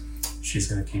 guys. She's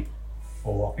gonna keep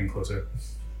walking closer.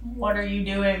 What are you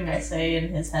doing? I say in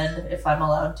his head, if I'm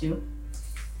allowed to.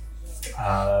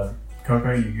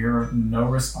 Coco, you hear no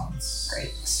response.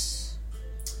 Great.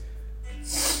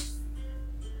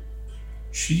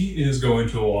 She is going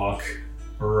to walk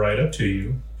right up to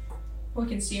you. We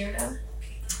can see her now.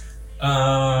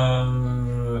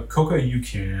 Coca, you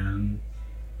can.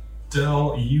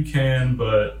 Dell, you can,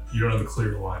 but you don't have a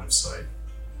clear line of sight.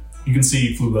 You can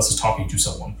see Flubus is talking to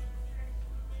someone.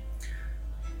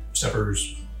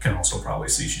 Steppers can also probably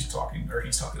see he's talking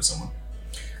to someone.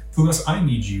 Flubus, I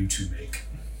need you to make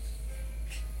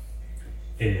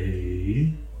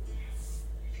a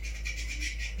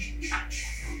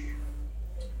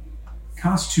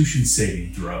Constitution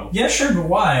saving throw. Yeah, sure, but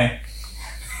why?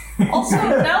 Also,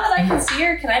 now that I can see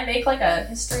her, can I make like a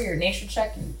history or nature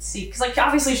check and see? Because like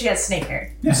obviously she has snake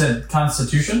hair. You said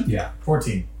Constitution? Yeah.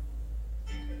 14.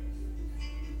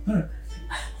 Alright.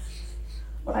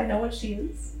 Would I know what she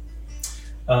is?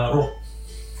 Roll.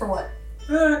 For what?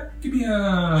 Give me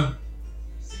a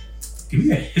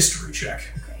history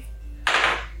check.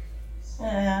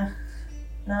 Okay.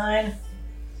 9.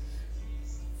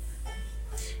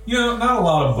 You know, not a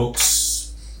lot of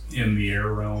books in the air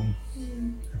realm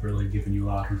have really given you a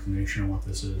lot of information on what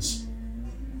this is.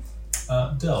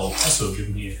 Dell, also give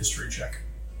me a history check.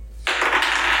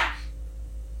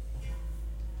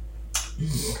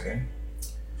 Ooh, okay.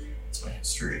 That's my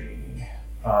history.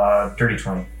 Dirty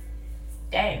 20.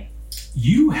 Dang.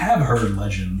 You have heard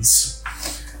legends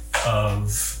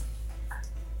of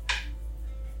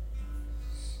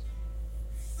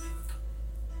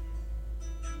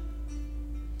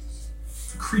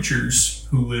creatures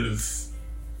who lived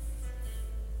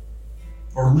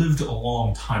a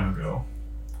long time ago,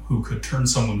 who could turn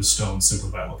someone to stone simply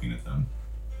by looking at them.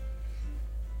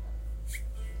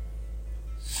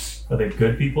 Are they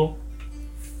good people?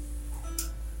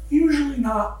 Usually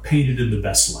not painted in the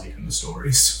best light in the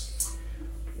stories.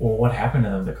 Well, what happened to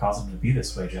them that caused them to be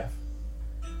this way, Jeff?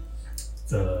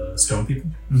 The stone people?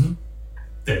 Mm-hmm.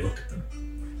 They looked at them.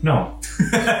 No.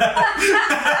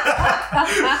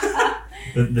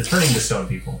 the turning to stone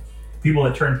people. People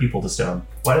that turn people to stone.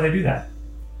 Why do they do that?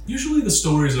 Usually the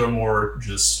stories are more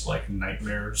just like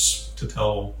nightmares to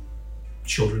tell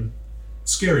children.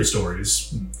 Scary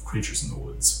stories, creatures in the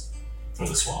woods, or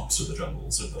the swamps, or the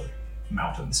jungles, or the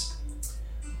mountains.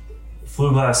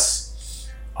 Fluglass,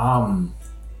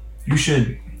 you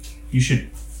should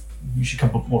come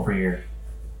up over here.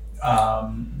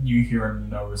 You hear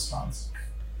no response.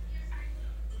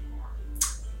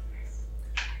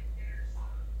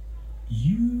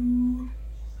 You,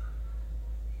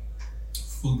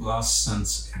 Fluglass,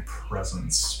 sense a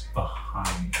presence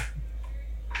behind.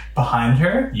 Behind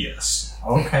her? Yes.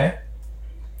 Okay.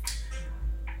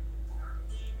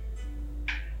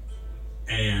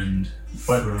 And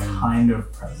What from, kind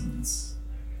of presence?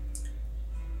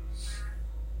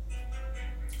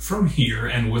 from here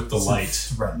and with the Is it light,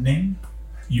 threatening?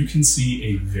 you can see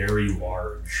a very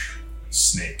large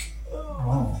snake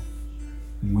Oh.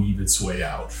 weave its way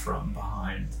out from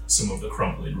behind some of the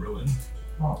crumbling ruin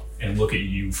Oh. and look at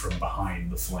you from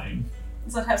behind the flame.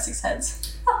 Does that have 6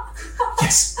 heads?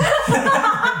 Yes.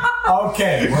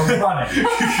 Okay, we're running. Is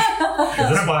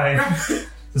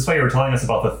this why you were telling us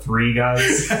about the 3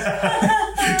 guys?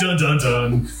 Dun dun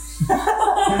dun.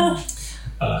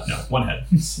 No, 1 head.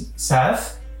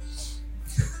 Seth?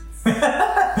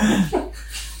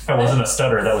 That wasn't a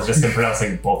stutter. That was just him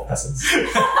pronouncing both S's.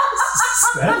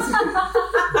 Seth?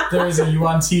 There is a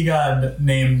Yuan Ti god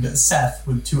named Seth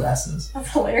with 2 S's. That's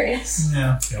hilarious.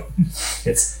 Yeah. Yep.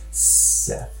 It's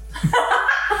Seth.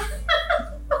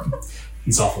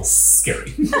 He's awful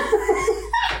scary.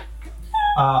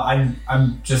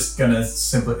 I'm just gonna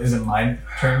simply. Is it my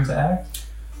turn to act?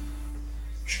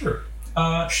 Sure.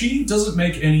 She doesn't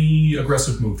make any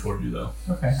aggressive move toward you, though.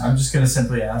 Okay. I'm just gonna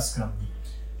simply ask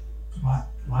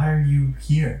why are you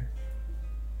here?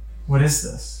 What is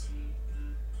this?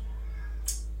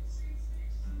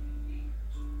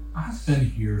 I've been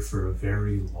here for a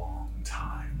very long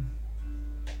time.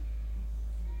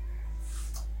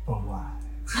 But why?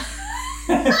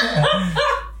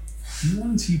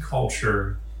 UNT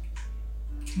culture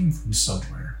came from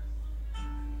somewhere.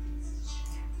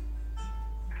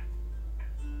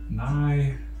 And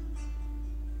I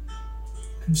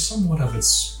am somewhat of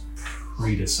its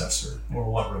predecessor, or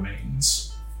what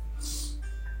remains.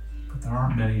 But there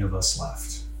aren't many of us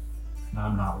left, and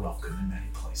I'm not welcome in many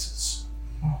places.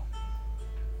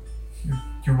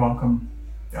 You're welcome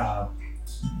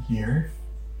here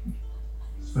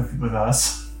with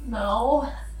us.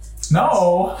 No.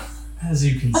 No. As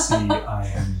you can see, I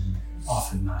am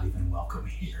often not even welcome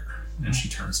here. And she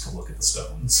turns to look at the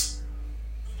stones.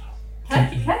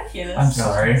 Can I hear this? I'm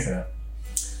sorry.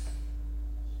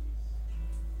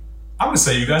 I'm gonna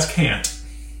say you guys can't.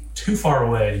 Too far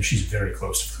away, and she's very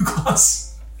close to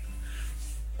Fluglass.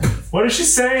 What is she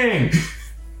saying?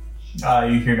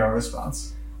 You hear no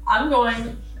response. I'm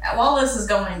going. While this is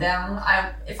going down,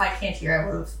 if I can't hear, I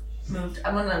would have moved.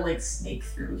 I'm gonna like sneak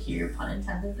through here, pun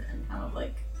intended, and kind of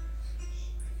like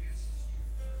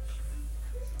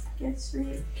get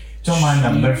straight. Don't mind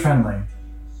them. They're friendly.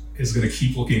 Is gonna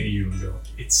keep looking at you and go,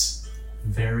 it's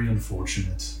very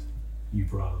unfortunate you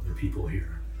brought other people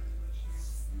here.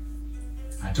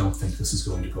 I don't think this is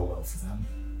going to go well for them.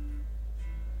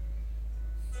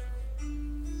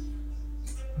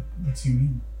 What do you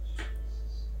mean?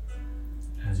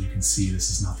 As you can see,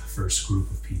 this is not the first group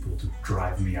of people to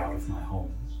drive me out of my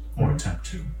home, or attempt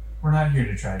to. We're not here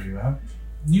to drive you out.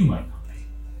 You might not be.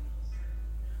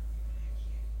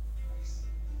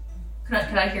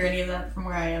 Can I hear any of that from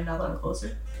where I am now that I'm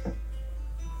closer?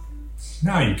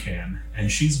 Now you can.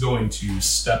 And she's going to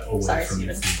step away Sorry, from you,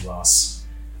 Fluglass,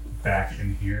 back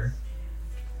in here.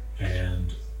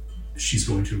 And she's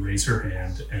going to raise her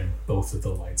hand, and both of the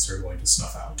lights are going to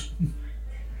snuff out.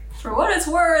 For what it's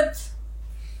worth,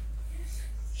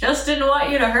 just didn't want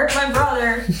you to hurt my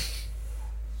brother.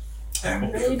 I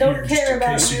really don't care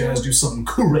about in case you. you guys do something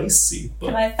crazy. But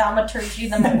Can I thaumaturgy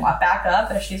them back up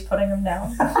as she's putting them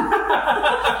down?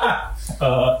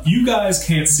 you guys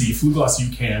can't see. Fluglass,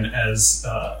 you can, as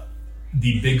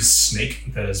the big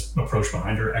snake that has approached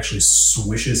behind her actually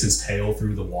swishes his tail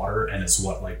through the water, and it's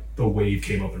what, like, the wave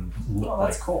came up and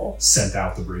That's cool. sent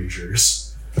out the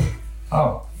braziers.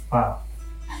 Oh, wow.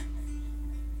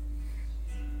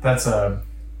 That's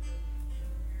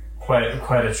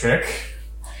quite a trick.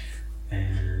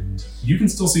 And you can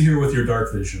still see her with your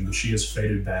dark vision, but she has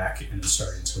faded back and is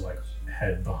starting to, like,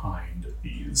 head behind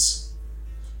these.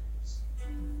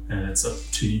 And it's up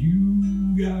to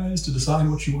you guys to decide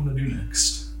what you want to do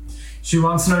next. She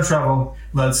wants no trouble.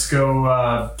 Let's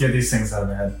go get these things out of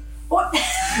her head. What?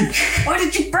 Why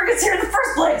did you bring us here in the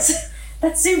first place?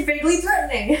 That seemed vaguely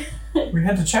threatening. We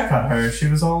had to check on her. She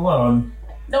was all alone.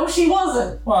 No, she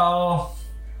wasn't. Well,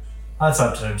 that's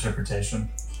up to interpretation.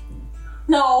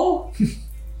 No.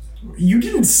 You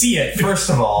didn't see it, first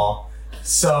of all.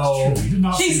 So True, you did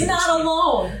not see She's this. not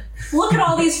alone. Look at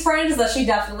all these friends that she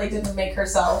definitely didn't make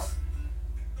herself.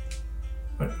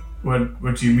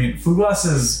 what do you mean? Fluglass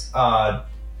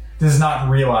does not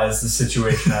realize the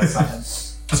situation outside.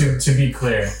 to be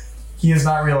clear, he has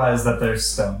not realized that there's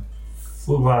stone.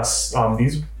 Fluglass,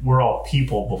 these were all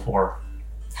people before.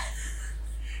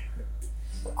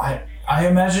 I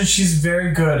imagine she's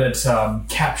very good at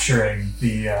capturing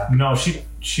the No,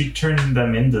 she turned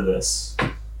them into this.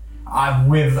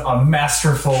 with a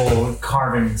masterful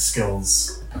carving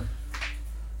skills.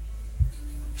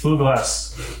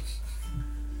 Fluglass.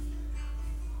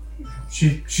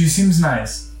 She seems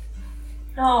nice.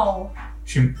 No.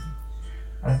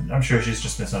 I'm sure she's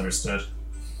just misunderstood.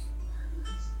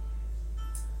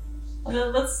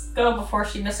 Let's go before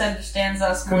she misunderstands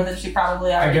us more than she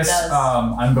probably already I guess does.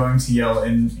 I'm going to yell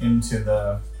into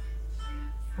the,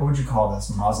 what would you call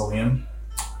this, mausoleum?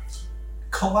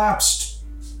 Collapsed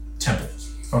temple.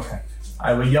 Okay.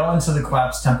 I will yell into the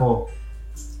collapsed temple.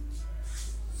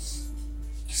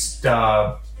 Just,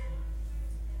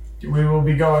 we will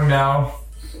be going now.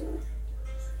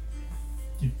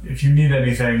 If you need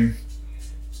anything,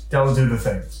 Dell do the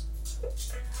thing.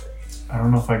 I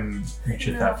don't know if I can reach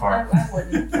it that far. I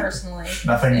wouldn't, personally.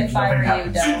 Nothing if I were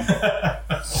happens. you, Dell.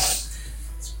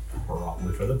 It's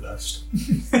probably for the best.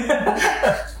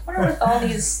 What are with all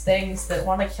these things that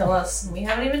want to kill us and we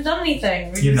haven't even done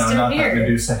anything? We're You just know, not here. that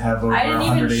Medusa have over I didn't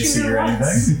even 100 shoot AC her or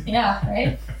once. anything. Yeah,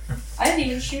 right? I didn't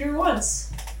even shoot her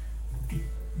once.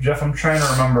 Jeff, I'm trying to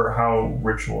remember how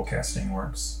ritual casting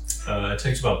works. It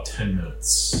takes about 10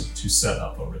 minutes to set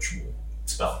up a ritual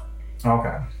spell.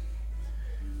 Okay.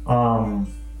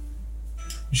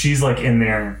 She's like in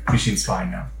there. She's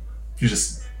fine now. She's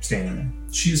just standing there.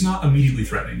 She's not immediately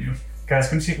threatening you. Guys,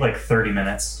 can we take like 30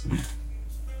 minutes? Do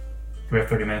we have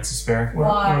 30 minutes to spare?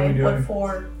 Why? are we doing? What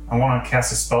for? I want to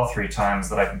cast a spell 3 times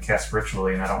that I can cast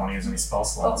ritually, and I don't want to use any spell But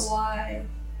slots. why?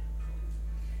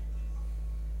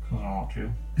 I don't want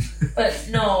to. But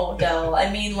no, Dell. I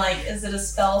mean, like, is it a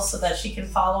spell so that she can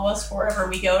follow us wherever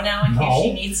we go now in case No.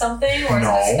 she needs something? Or is it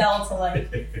No. a spell to,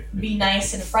 like, be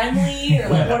nice and friendly? Or,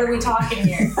 like, what are we talking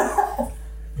here?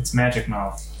 It's magic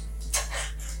mouth.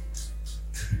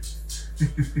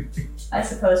 I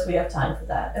suppose we have time for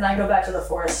that. And I go back to the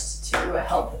forest to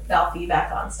help Valpy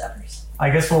back on steppers. I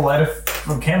guess we'll light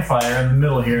a campfire in the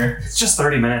middle here. It's just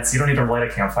 30 minutes. You don't need to light a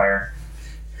campfire.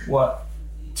 What?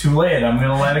 Too late. I'm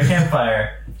gonna light a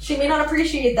campfire She may not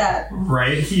appreciate that.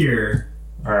 right here.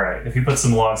 All right. If you put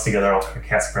some logs together, I'll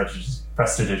cast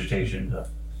prestidigitation to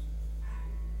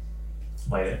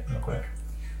light it real quick.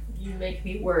 You make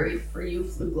me worried for you,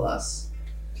 Fluglass.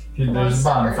 There's a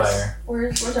bonfire.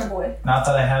 Where's our boy? Not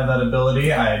that I have that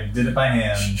ability. I did it by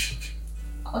hand.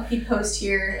 I'll keep post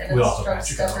here and We all have instruct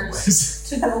magic steppers otherwise.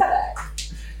 to go back.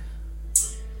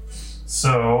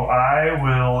 So I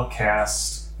will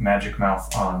cast Magic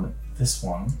Mouth on this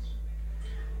one,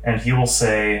 and he will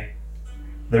say,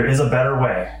 "There is a better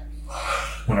way."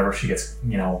 Whenever she gets,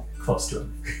 close to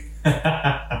him.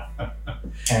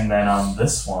 And then on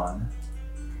this one,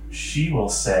 she will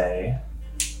say,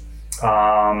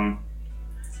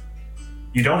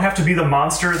 "You don't have to be the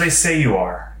monster they say you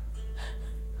are."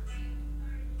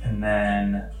 And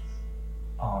then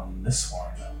on this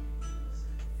one,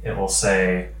 it will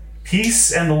say,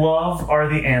 "Peace and love are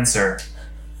the answer."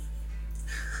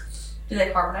 Do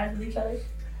they harmonize with each other?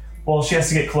 Well, she has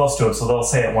to get close to him, so they'll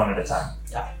say it one at a time.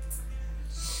 Yeah.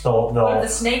 They'll What if the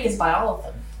snake is by all of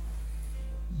them?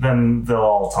 then they'll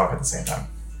all talk at the same time.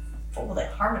 Or will they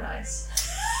harmonize?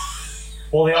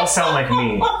 Well, they all sound like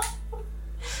me.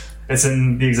 It's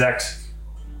in the exact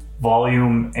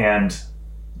volume and,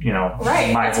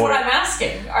 Right, my that's voice. what I'm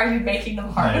asking. Are you making them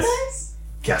harmonize?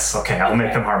 Yes, okay, I'll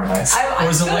make them harmonize. I'm Or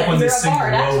is it good. like when they You're a sing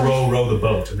bard, row, actually. row, row the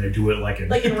boat and they do it like in...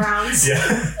 Like in rounds. yeah.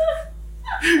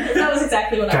 That was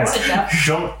exactly what Guys, I wanted,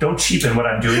 Jeff. don't cheapen what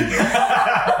I'm doing here.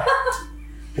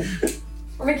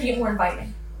 We're making it more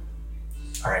inviting.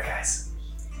 All right, guys.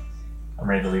 I'm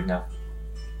ready to leave now.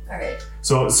 Alright.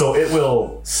 So it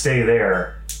will stay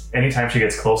there. Anytime she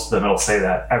gets close to them, it'll say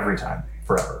that every time,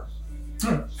 forever.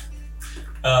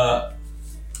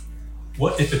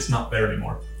 What if it's not there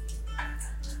anymore?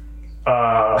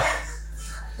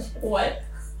 What?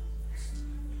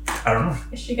 I don't know.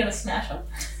 Is she gonna smash them?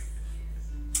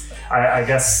 I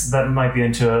guess that might be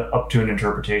up to an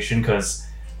interpretation, because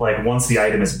once the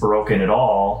item is broken at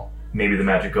all, maybe the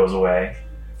magic goes away,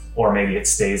 or maybe it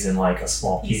stays in a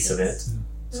small piece of it.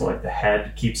 So the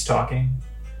head keeps talking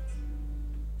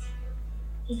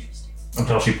Interesting.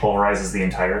 until she pulverizes the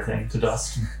entire thing to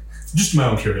dust. Just my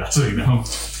own curiosity, now.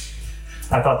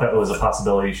 I thought that was a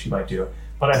possibility she might do,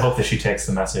 but I hope that she takes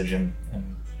the message and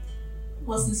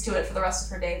Listens to it for the rest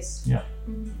of her days.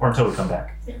 or until we come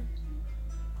back.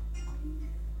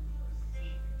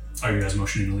 Are you guys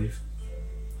motioning to leave?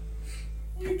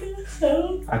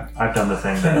 I've done the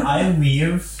thing. Can I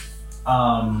leave,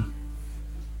 a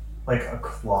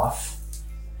cloth?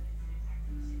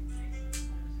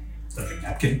 Like a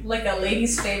napkin? Like a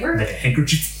lady's favor? Like a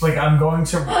handkerchief? I'm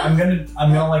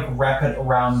gonna wrap it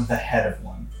around the head of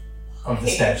one of the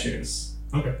Okay. statues.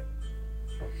 Okay.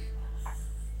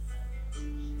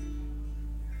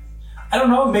 I don't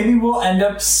know, maybe we'll end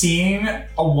up seeing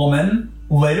a woman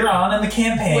later on in the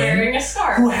campaign Wearing a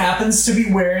scarf. who happens to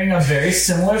be wearing a very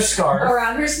similar scarf.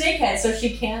 Around her snake head so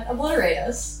she can't obliterate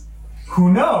us.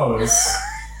 Who knows?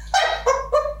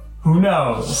 Who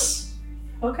knows?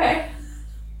 Okay.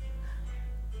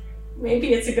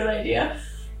 Maybe it's a good idea.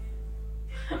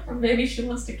 Or maybe she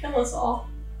wants to kill us all.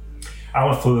 I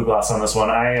want Fluglass on this one.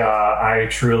 I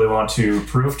truly want to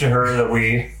prove to her that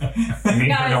we mean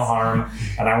her no Guys. harm,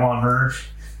 and I want her.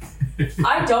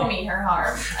 I don't mean her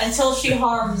harm until she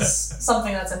harms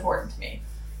something that's important to me.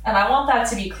 And I want that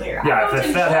to be clear. I Yeah, don't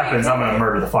if that enjoy happens, I'm going to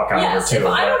murder the fuck out Yes, of her too.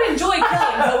 if I but- don't enjoy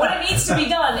killing, but when it needs to be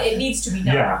done, it needs to be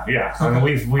done. Yeah. I mean,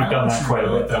 we've done that quite a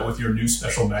bit. That with your new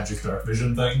special magic dark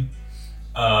vision thing.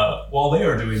 While they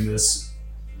are doing this,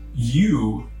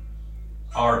 you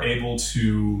are able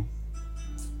to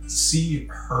see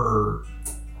her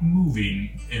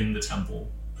moving in the temple,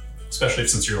 especially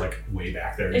since you're like way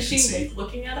back there. Is you she can see, like,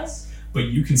 looking at us? but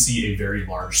you can see a very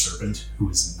large serpent who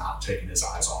is not taking his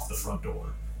eyes off the front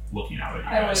door, looking out at you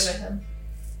I wave guys. at him.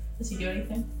 Does he do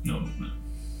anything? No movement.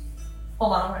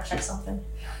 Hold on, I'm gonna check something.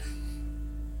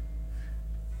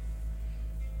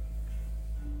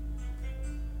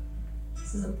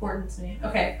 This is important to me.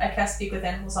 Okay, I cast Speak with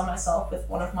Animals on myself with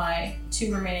one of my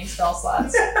 2 remaining spell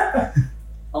slots.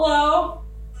 Hello?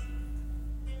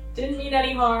 Didn't mean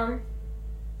any harm.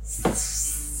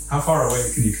 How far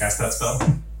away can you cast that spell?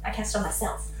 I cast it on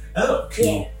myself. Oh,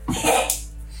 cool. Yeah.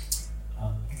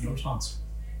 No response.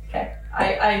 Okay,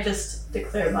 I just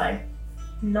declare my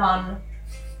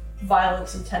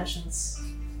non-violent intentions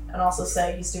and also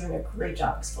say he's doing a great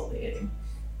job exfoliating.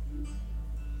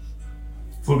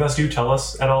 Flugas, do you tell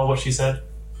us at all what she said?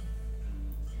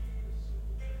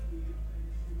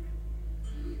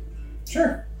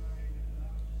 Sure.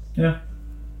 Yeah.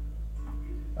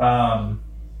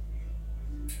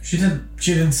 She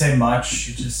didn't say much.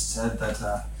 She just said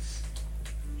that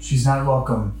she's not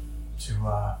welcome to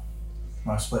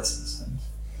most places, and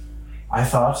I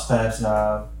thought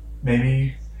that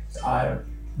maybe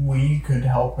we could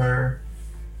help her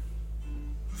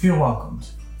feel welcomed.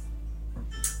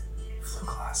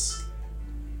 Glass.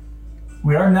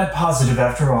 We are net positive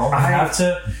after all. We I- have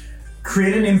to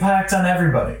create an impact on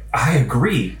everybody. I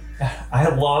agree. I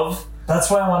love. That's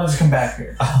why I wanted to come back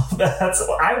here.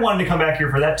 I wanted to come back here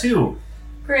for that too.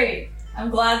 Great. I'm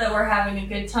glad that we're having a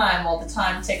good time while the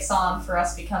time ticks on for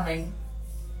us becoming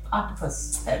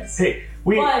octopus heads. Hey,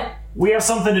 But we have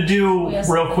something to do We have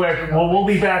real something quick. to do real Well, we'll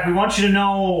quick. be back. We want you to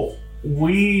know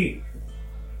we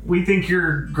think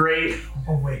you're great.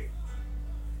 Oh wait,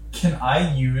 can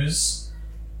I use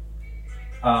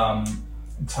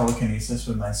telekinesis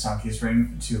with my Stonky's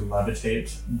ring to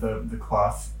levitate the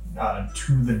cloth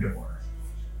to the door?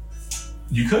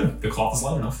 You could. The cloth is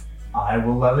light enough. I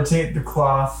will levitate the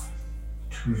cloth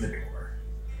to the door,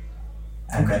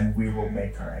 and then we will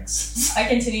make our exit. I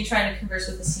continue trying to converse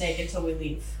with the snake until we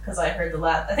leave because I heard the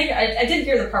last. I think I did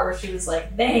hear the part where she was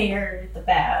like, "They are the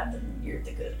bad and you're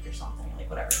the good" or something, like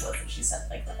whatever it was that she said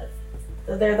like that.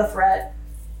 They're the threat.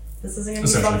 This isn't gonna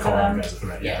be fun Essentially for calling them. you guys a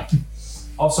threat. Yeah.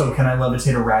 Also, can I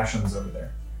levitate a rations over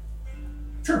there?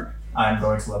 Sure. I'm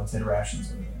going to levitate a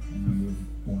rations over there and remove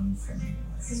one from me.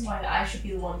 This is why I should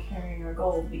be the one carrying your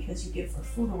gold because you give her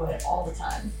food away all the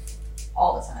time.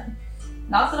 All the time.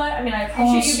 Not that I mean, I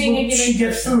appreciate you being a giving She get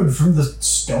person. food from the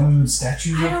stone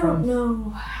statue I you're don't from?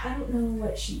 know. I don't know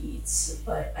what she eats,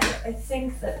 but I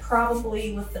think that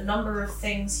probably with the number of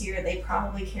things here, they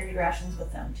probably carried rations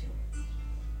with them too.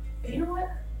 But you know what?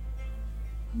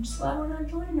 I'm just glad we're not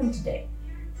joining them today.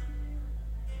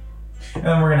 And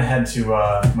then we're gonna head to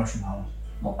Mushroom Hollow.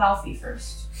 Well, Balfi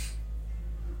first.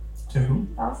 To who?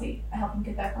 Balfi. I help him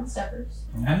get back on steppers.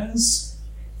 As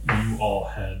you all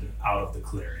head out of the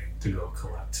clearing to go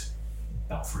collect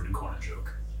Balfred and Cornajoke,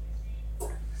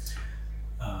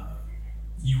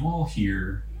 you all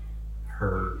hear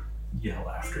her yell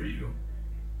after you.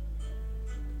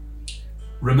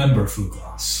 Remember,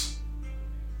 Fluglass.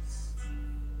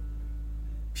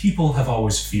 People have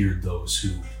always feared those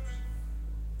who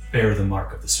bear the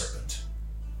mark of the serpent.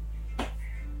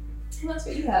 And that's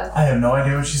what you have. I have no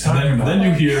idea what she's talking about. Then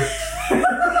you hear,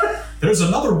 there's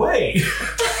another way.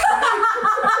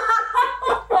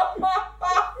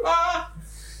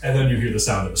 And then you hear the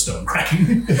sound of a stone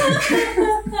cracking.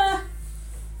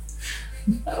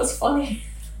 That was funny.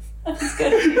 That was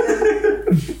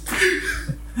good.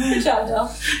 Good job,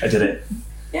 Dell. I did it.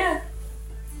 Yeah.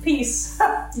 Peace.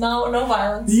 No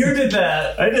violence. You did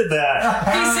that. I did that.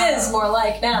 Peace is more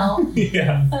like now.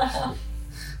 Yeah.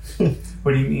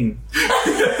 What do you mean? Wait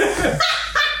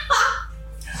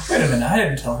a minute, I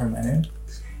didn't tell her my name.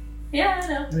 Yeah, I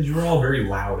know. You were all very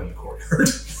loud in the courtyard.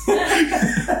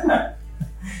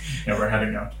 Yeah, we're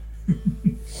heading out.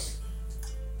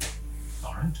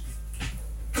 All right.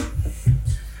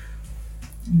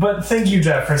 But thank you,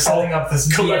 Jeff, for setting up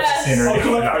this collect- Yes. scenery. I'll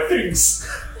collect my things.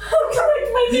 I'm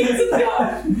collect my things and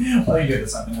go. While you do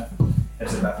this, I'm gonna head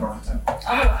to the bathroom one time. I'm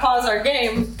gonna pause our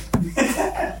game.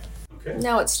 Okay.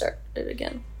 Now it started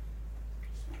again.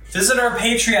 Visit our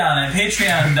Patreon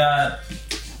at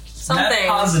Something.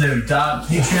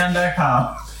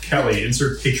 netpositive.patreon.com. Kelly,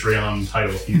 insert Patreon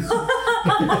title here.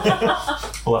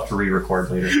 We'll have to re-record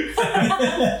later.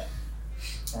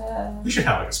 We should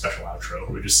have like a special outro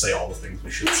where we just say all the things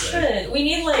we should We say. should. We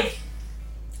need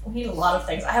a lot of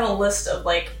things. I have a list of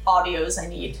audios I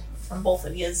need from both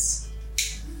of yous.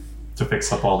 To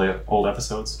fix up all the old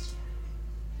episodes.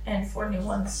 and 4 new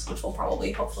ones, which will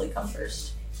probably, hopefully, come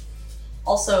first.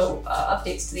 Also,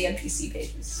 updates to the NPC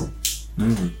pages.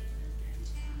 Mm-hmm.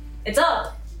 It's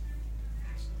up,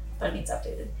 but it needs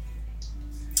updated.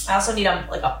 I also need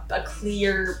a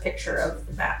clear picture of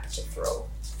the map to throw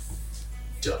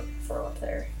up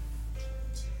there.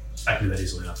 I can do that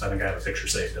easily enough. I think I have a picture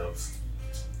saved of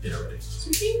it already.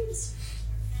 Sweet.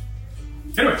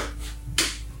 Anyway,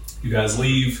 you guys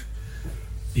leave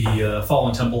the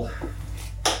Fallen Temple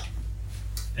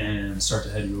and start to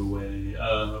head your way.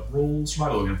 Roll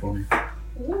survival again for me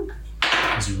Ooh.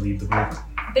 as you leave the group.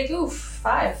 Big oof.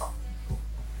 5.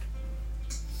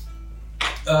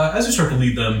 As you start to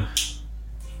lead them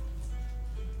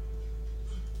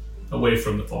away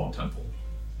from the Fallen Temple,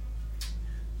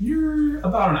 you're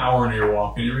about an hour into your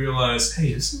walk and you realize,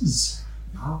 hey, this is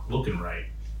not looking right.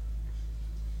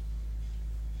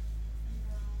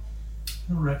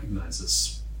 I don't recognize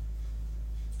this.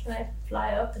 Can I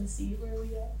fly up and see where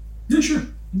we are? Yeah, sure.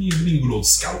 Give me a good old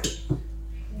scout.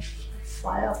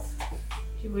 Fly up.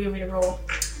 Do you want me to roll?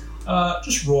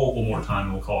 Just roll one more time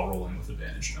and we'll call it rolling with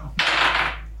advantage now.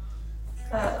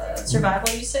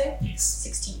 Survival, you say? Yes.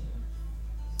 16.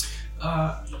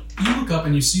 You look up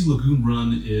and you see Lagoon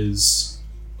Run is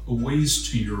a ways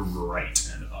to your right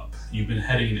and up. You've been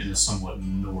heading in a somewhat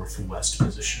northwest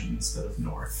position instead of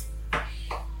north.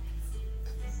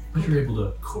 But you're able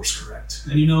to course correct.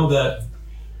 And you know that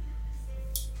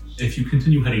if you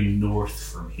continue heading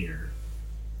north from here,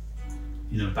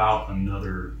 in about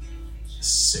another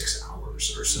 6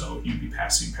 hours or so, you'd be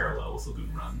passing parallel with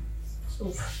Lagoon Run.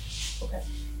 Oof. Okay.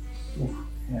 Ooh,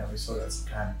 yeah, we still got some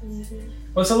time. Mm-hmm.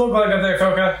 What's it look like up there,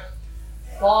 Coca?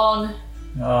 Long.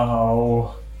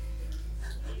 Oh.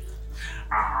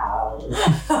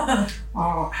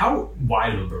 How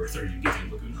wide of a berth are you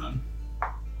giving Lagoon Run?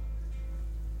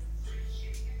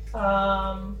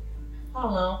 I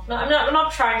don't know. No, I'm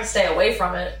not trying to stay away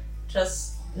from it.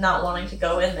 Just not wanting to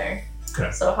go in there.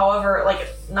 Okay. So, however,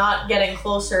 not getting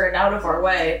closer and out of our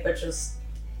way, but just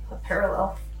a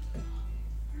parallel.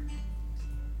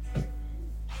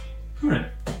 All right.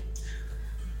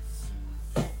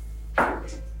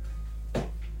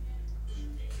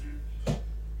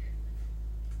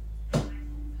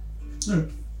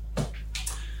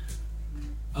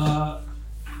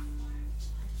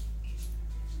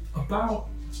 About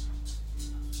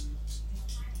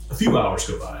a few hours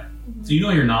go by. So you know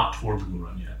you're not toward the Blue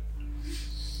Run yet.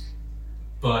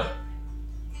 But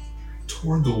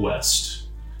toward the west,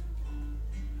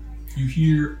 you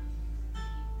hear.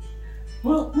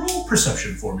 Well, roll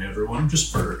perception for me, everyone,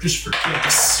 just for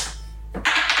kicks.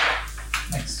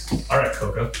 Nice. All right,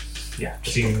 Coca. Yeah.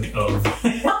 King of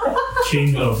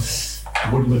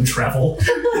woodland travel.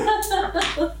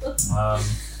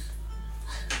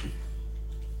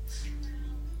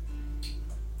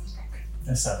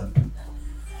 A 7.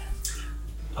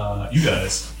 You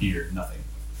guys hear nothing.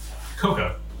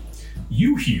 Coca,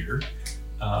 you hear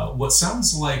what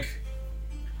sounds like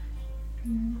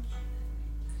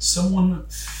someone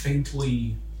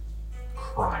faintly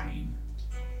crying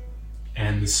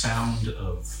and the sound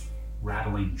of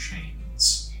rattling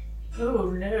chains Oh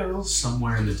no.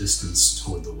 somewhere in the distance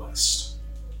toward the west.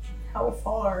 How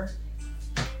far?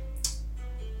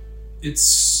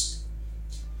 It's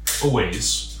a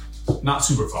ways, not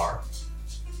super far.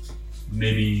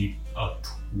 Maybe a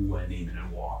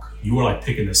 20-minute walk. You were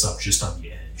picking this up just on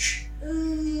the edge,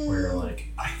 where you're like,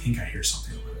 I think I hear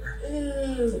something over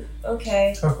there.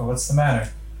 Okay. Coco, what's the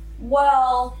matter?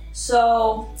 Well,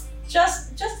 so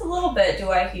just a little bit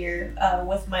do I hear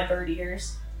with my bird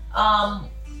ears.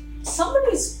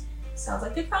 Somebody's sounds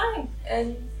like they're crying,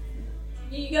 and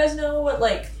you guys know what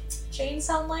chains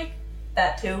sound like?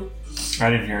 That too. I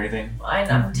didn't hear anything.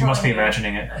 I'm You must be telling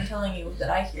imagining it. I'm telling you that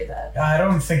I hear that. I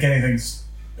don't think anything's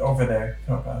over there,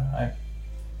 Coca.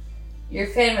 You're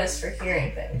famous for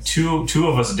hearing things. Two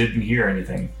of us didn't hear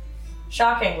anything.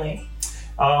 Shockingly.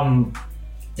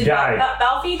 Did Guy.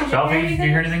 Balfi, did you hear Balfi, anything? did you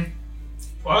hear anything?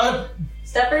 What?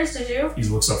 Steppers, did you? He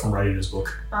looks up from writing his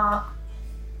book.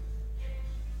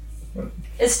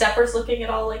 Is Steppers looking at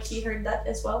all like he heard that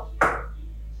as well?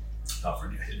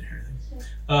 Alfred, I didn't hear anything.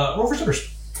 Roll for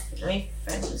Steppers. Let me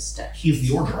find his stash. He's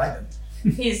the Order Dragon.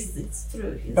 It's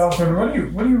through his Belford,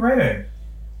 what are you writing?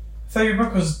 I thought your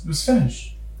book was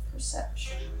finished.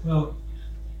 perception. Well,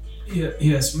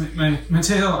 yes, my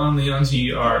tale on the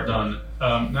Yanti are done.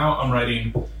 Now I'm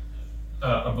writing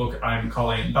a book I'm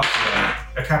calling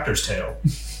A Captor's Tale.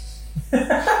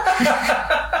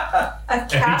 A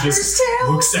And he captor's just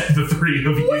tale? looks at the three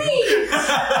of you. Wait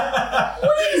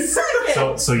a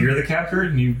second! So you're the captor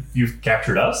and you've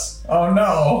captured us? Oh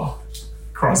no.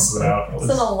 Crosses it out. It's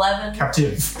an 11.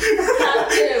 Captive.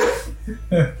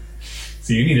 Captive.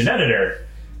 So you need an editor.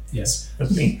 Yes.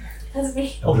 That's me. That's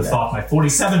me. I would have thought my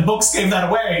 47 books gave that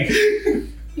away.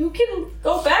 You can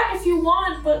go back if you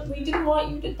want, but we didn't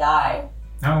want you to die.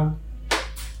 No.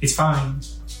 It's fine.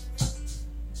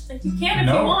 Like, you can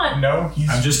if you want. No,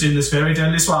 I'm just in this very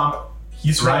deadly swamp.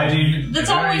 he's Riding That's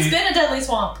a always very been a deadly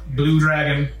swamp. blue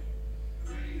dragon.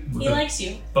 With He a likes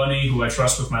you. bunny who I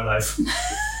trust with my life.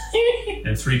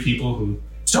 And 3 people who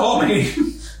stole me.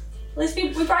 At least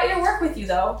we brought your work with you,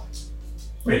 though.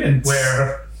 We didn't.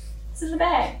 Where It's in the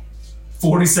bag.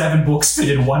 47 books fit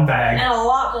in one bag. And a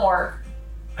lot more.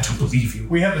 I don't believe you.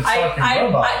 We have the talking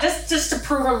robot. I just to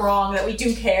prove him wrong that we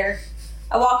do care.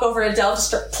 I walk over to Dell, just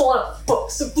start pulling out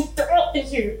books. They're all in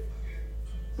here.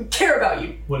 We care about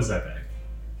you. What is that bag?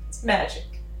 It's magic.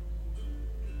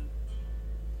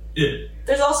 It.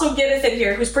 There's also Giddith in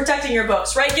here who's protecting your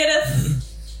books, right, Giddith?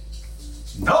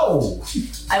 No!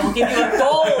 I will give you a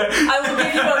gold. I will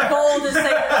give you a gold to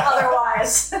say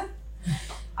otherwise.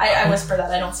 I whisper that.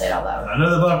 I don't say it out loud. Under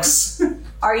the books.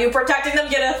 Are you protecting them,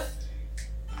 Giddith?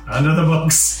 Under the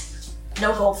books.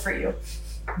 No gold for you.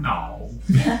 No.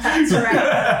 That's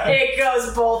right. It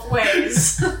goes both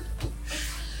ways.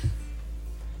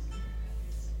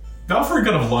 Valkyrie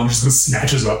kind of lunges and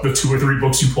snatches up the 2 or 3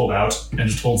 books you pulled out and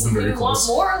just holds them Do very you close.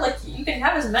 want more? Like, you can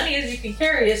have as many as you can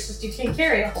carry. It's just you can't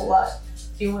carry a whole lot.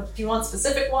 Do you want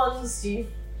specific ones?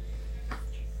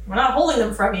 We're not holding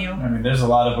them from you. I mean, there's a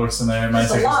lot of books in there. It might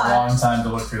There's a take us a lot. long time to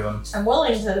look through them. I'm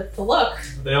willing to look.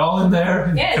 Are they all in there?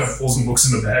 And Yes. kind of pulls some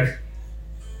books in the bag.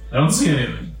 I don't see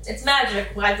anything. It's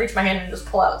magic. I'd reach my hand and just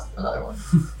pull out another one.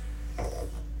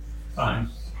 Fine.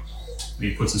 And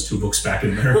he puts his 2 books back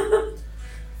in there.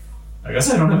 I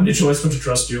guess I don't have any choice but to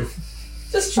trust you.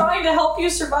 Just trying to help you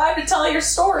survive to tell your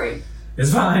story.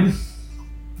 It's fine.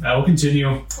 I will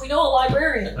continue. We know a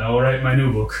librarian. I will write my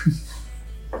new book.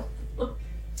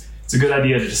 It's a good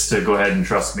idea just to go ahead and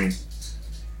trust me.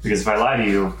 Because if I lie to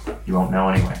you, you won't know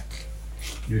anyway.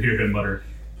 You hear him mutter,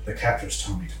 "The captors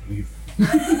tell me to believe them."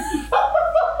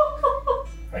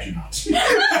 I do not.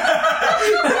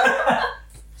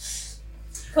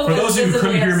 For those of you who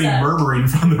couldn't hear me murmuring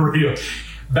from the radio,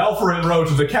 Balforin wrote,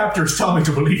 "The captors tell me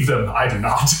to believe them. I do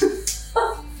not."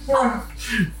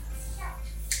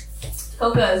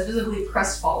 Coca is visibly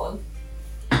crestfallen.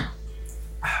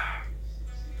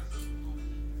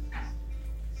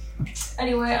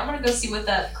 Anyway, I'm gonna go see what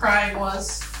that crying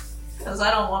was, because I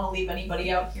don't want to leave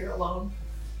anybody out here alone.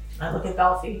 I look at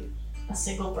Balfi. A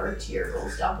single bird tear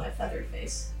rolls down my feathered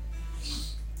face.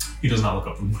 He does not look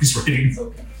up from what he's writing. It's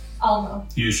okay. I'll know.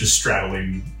 He is just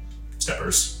straddling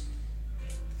steppers.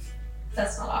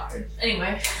 That's not awkward.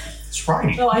 Anyway. It's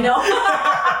writing. No, I know.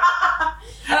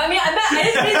 I mean, I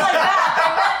didn't mean like that.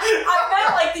 I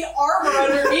meant like the armor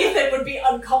underneath it would be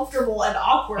uncomfortable and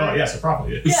awkward. Oh, yes, it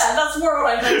probably is. Yeah, that's more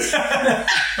what I meant.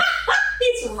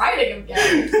 He's writing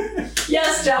again.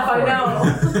 Yes, Jeff, I know.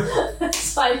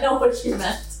 I know what you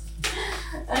meant.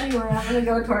 Anyway, I'm gonna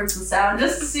go towards the sound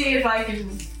just to see if I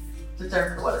can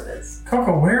determine what it is.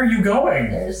 Coco, where are you going?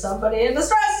 There's somebody in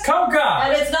distress, Coca!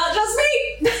 and it's not just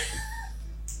me.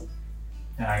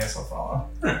 Yeah, I guess I'll follow.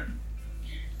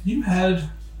 You had...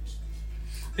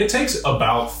 It takes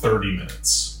about 30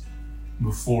 minutes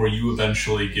before you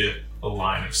eventually get a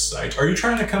line of sight. Are you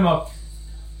trying to come up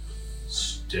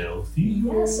stealthy?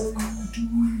 Yes, or of course.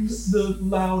 doing the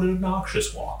loud,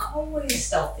 obnoxious walk? Always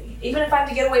stealthy. Even if I have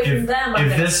to get away from them, I'm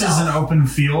If gonna this is stealth. an open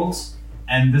field,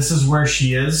 and this is where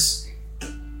she is,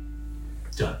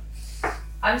 Done.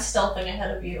 I'm stealthing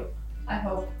ahead of you. I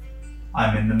hope.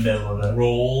 I'm in the middle of it.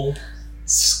 Roll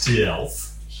stealth.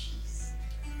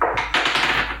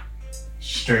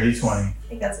 Dirty 20. I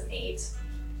think that's an 8.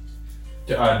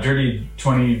 Dirty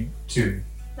 22.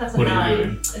 That's a What are 9. you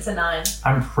doing? It's a 9.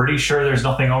 I'm pretty sure there's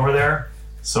nothing over there,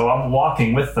 so I'm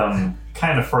walking with them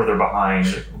kind of further behind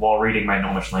while reading my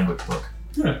Gnomish language book.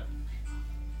 Yeah.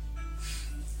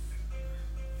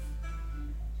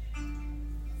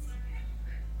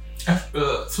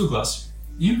 Fluglass,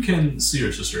 you can see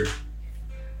your sister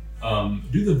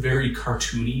do the very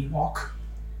cartoony walk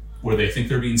where they think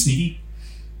they're being sneaky.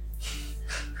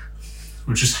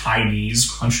 With just high knees,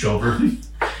 hunched over. And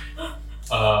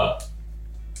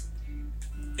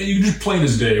you can just plain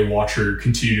as day watch her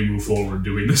continue to move forward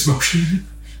doing this motion.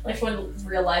 Like when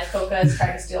real life Coca is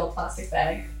trying to steal a plastic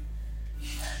bag.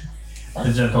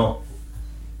 The gentle.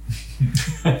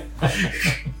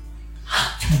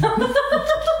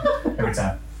 Every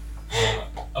time.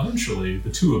 Eventually, the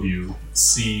 2 of you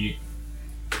see...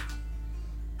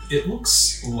 It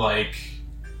looks like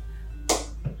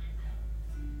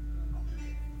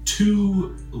 2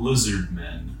 2 lizard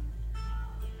men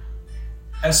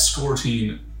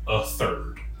escorting a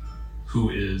third who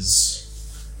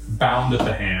is bound at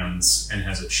the hands and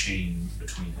has a chain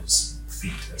between his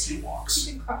feet as he walks.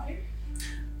 He's crying.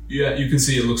 Yeah, you can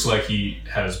see it looks like he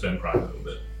has been crying a little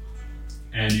bit.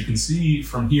 And you can see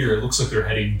from here, it looks like they're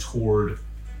heading toward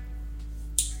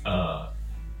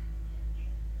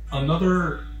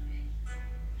another...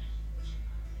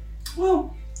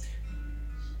 Well,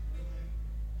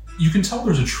 you can tell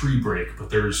there's a tree break, but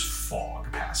there's fog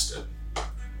past it.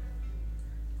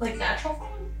 Like natural fog?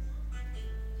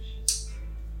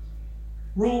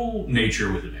 Roll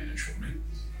nature with advantage for me.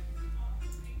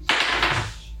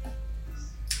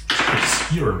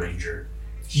 You're a ranger.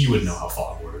 You would know how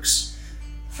fog works.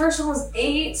 First one was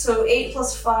 8, so 8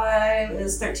 plus 5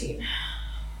 is 13. You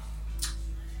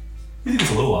think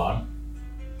it's a little odd.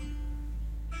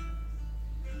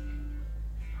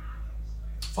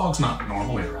 Fog's not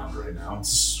normally around right now.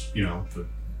 It's,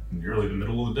 nearly the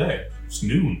middle of the day. It's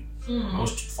noon.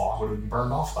 Most fog would have been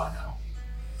burned off by now.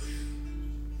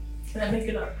 Can I make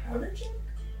it a powder check?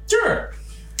 Sure.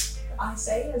 I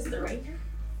say as the ranger.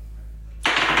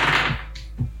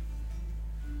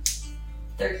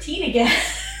 13 again.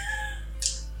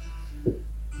 You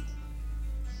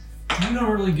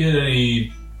don't really get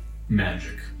any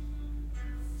magic.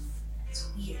 It's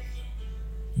weird.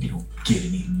 You don't get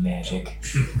any magic.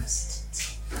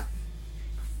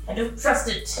 I don't trust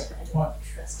it. I don't What?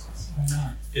 trust it. Why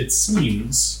not? It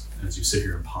seems, as you sit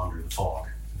here and ponder the fog,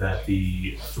 that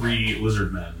the 3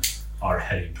 lizard men are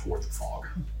heading toward the fog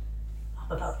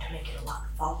I'm about to make it a lot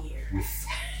foggier. with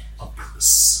a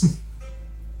purpose.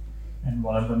 And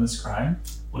one of them is crying.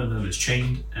 One of them is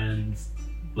chained and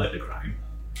lightly crying.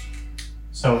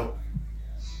 So,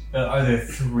 are there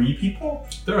 3 people?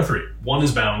 There are 3. 1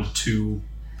 is bound, 2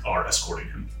 are escorting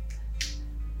him.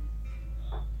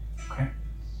 Okay.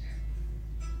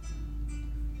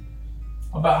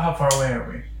 About how far away are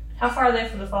we? How far are they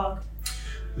from the fog?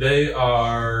 They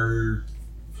are,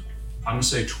 I'm going to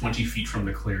say 20 feet from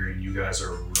the clearing. You guys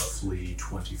are roughly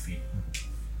 20 feet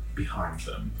behind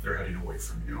them. They're heading away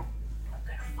from you. I'm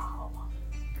gonna follow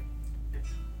them.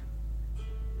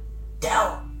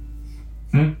 Dell!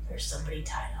 There's somebody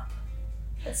tied up.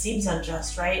 That seems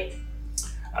unjust, right?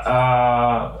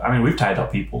 We've tied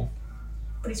up people.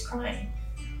 But he's crying.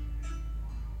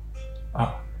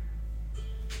 Oh.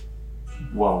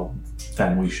 Well,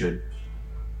 then we should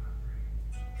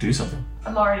do something.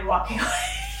 I'm already walking away.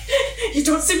 You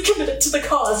don't seem committed to the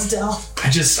cause, Dell.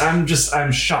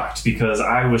 I'm shocked because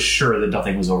I was sure that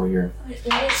nothing was over here.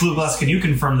 Fluglass, can you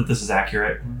confirm that this is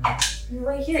accurate? You're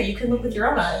right here. You can look with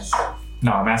your own eyes.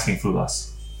 No, I'm asking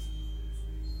Fluglass.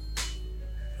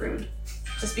 Rude.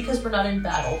 Just because we're not in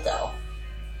battle, Dell.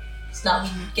 It's not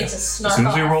mean you get to snark As soon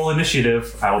as we off. roll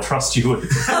initiative, I will trust you.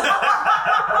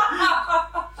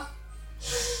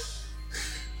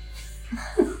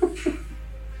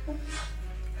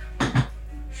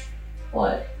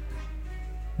 What?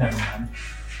 Never mind.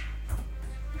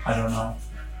 I don't know.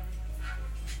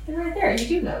 They're right there. You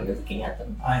do know. You're looking at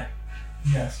them.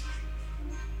 Yes.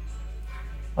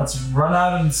 Let's run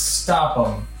out and stop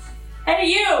them. Hey,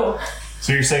 you!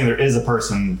 So you're saying there is a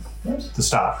person to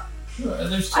stop?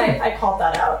 There's 2. I called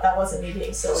that out. That wasn't me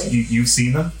being silly. You've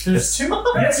seen them? There's 2.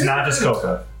 It's not just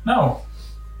Coca. No.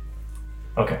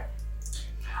 Okay.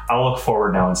 I'll look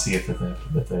forward now and see if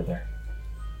they're there.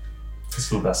 As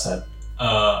Fluglass said.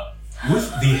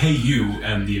 With the hey you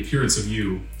and the appearance of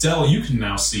you, Dell, you can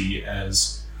now see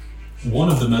as one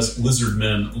of the lizard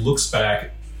men looks back,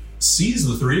 sees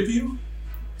the 3 of you,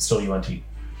 Still UNT.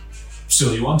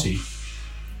 still UNT,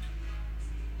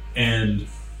 and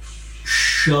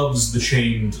shoves the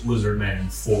chained lizard man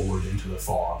forward into the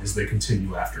fog as they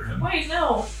continue after him. Wait,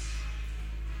 no.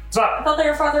 Stop! I thought they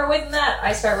were farther away than that.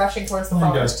 I start rushing towards the Well,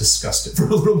 fog. you guys discussed it for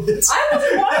a little bit. I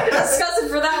wasn't wanting to discuss it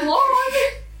for that long.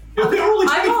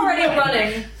 I'm already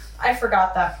running. I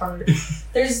forgot that part.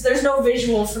 There's no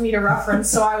visual for me to reference,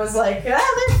 so I was like, they're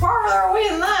farther away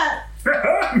than that.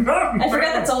 I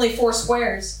forgot that's only 4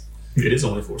 squares. It is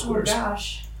only 4 Oh squares.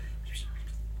 gosh.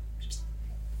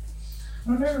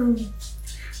 Oh no.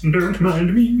 Don't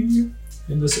mind me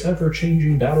in this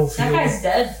ever-changing battlefield. That guy's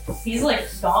dead. He's like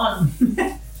gone.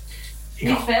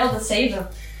 We failed to save him.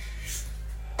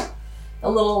 A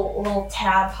little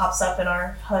tab pops up in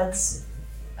our HUD's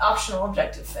optional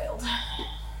objective failed.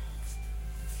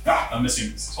 I'm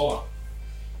missing this. Hold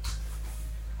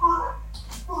on.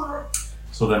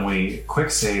 So then we quick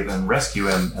save and rescue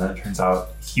him, and it turns out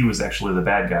he was actually the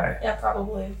bad guy. Yeah,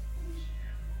 probably.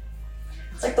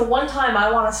 It's like the one time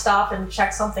I want to stop and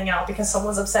check something out because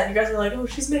someone's upset. You guys are like, oh,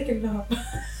 she's making it up.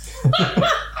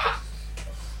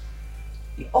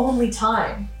 The only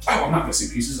time. Oh, I'm not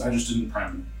missing pieces. I just didn't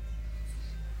prime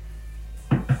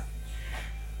them.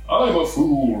 I'm a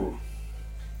fool.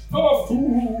 A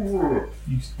fool.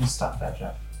 You stop that,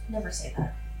 Jeff. Never say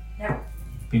that. Never.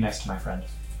 Be nice to my friend.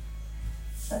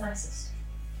 The nicest.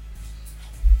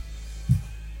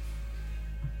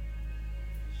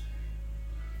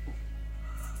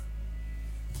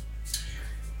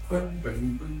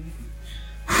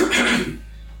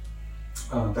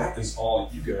 That is all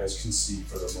you guys can see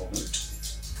for the moment.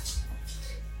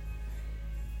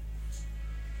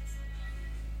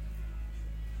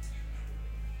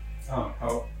 Oh,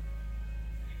 how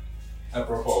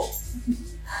apropos.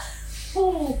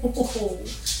 Oh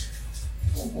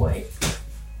boy.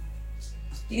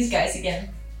 These guys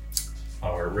again.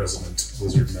 Our resident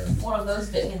wizard men. One of those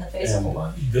bit me in the face. And Hold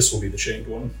on. this will be the chained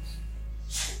one.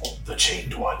 The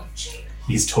chained one.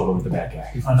 He's totally the bad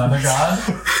guy. Another god?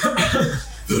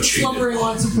 The chained Slumbering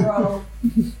one. once a bro.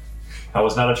 That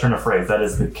was not a turn of phrase. That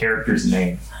is the character's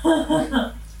name.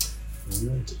 Alright.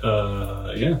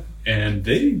 Yeah. And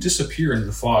they disappear into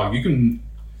the fog. You can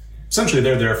essentially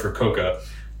they're there for Coca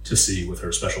to see with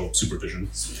her special supervision.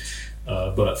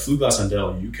 But Fluglass and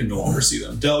Dell, you can no longer see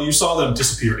them. Dell, you saw them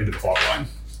disappear into the fog line,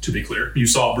 to be clear. You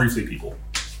saw briefly people.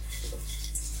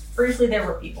 Briefly, there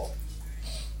were people.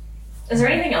 Is there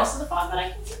anything else in the fog that I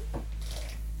can see?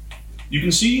 You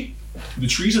can see the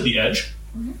trees at the edge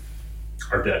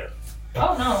are dead,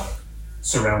 Oh no.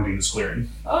 surrounding this clearing.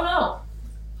 Oh no.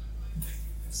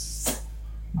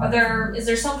 Is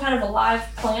there some kind of a live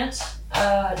plant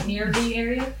near the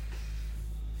area?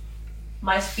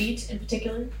 My feet in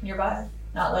particular, nearby,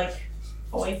 not like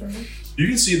away from me. You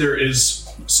can see there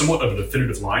is somewhat of a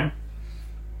definitive line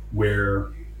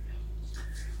where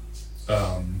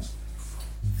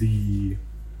the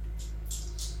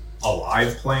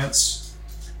alive plants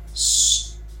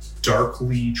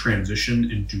starkly transition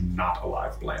into not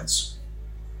alive plants.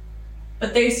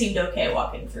 But they seemed okay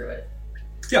walking through it.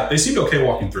 Yeah, they seemed okay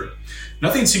walking through.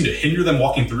 Nothing seemed to hinder them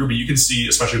walking through, but you can see,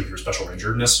 especially with your special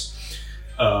rangeredness,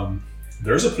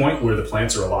 there's a point where the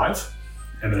plants are alive,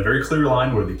 and then a very clear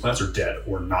line where the plants are dead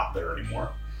or not there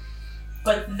anymore.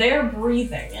 But they're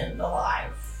breathing and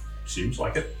alive. Seems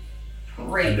like it.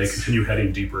 Great. And they continue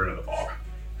heading deeper into the fog.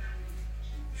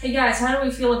 Hey guys, how do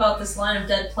we feel about this line of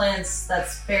dead plants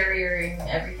that's barriering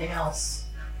everything else?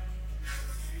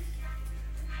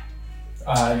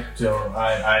 I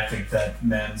think that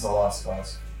man's a lost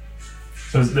cause.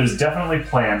 So there's definitely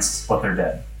plants, but they're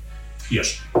dead.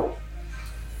 Yes.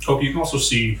 Oh, you can also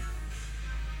see,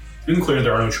 in the clearing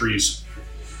there are no trees.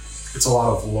 It's a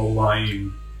lot of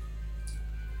low-lying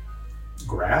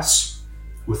grass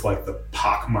with like the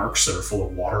pock marks that are full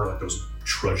of water, like those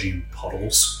trudging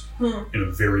puddles in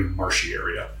a very marshy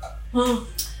area. I'm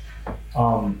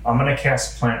gonna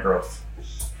cast plant growth.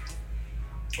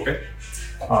 Okay.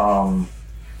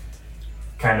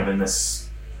 Kind of in this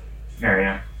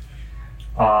area.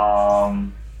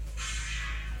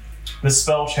 This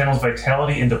spell channels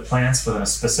vitality into plants within a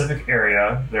specific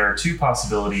area. There are two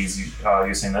possibilities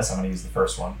using this. I'm going to use the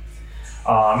first one.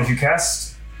 If you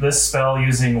cast this spell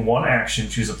using one action,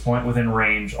 choose a point within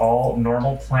range. All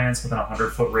normal plants within a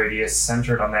 100-foot radius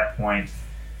centered on that point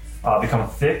become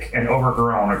thick and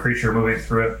overgrown. A creature moving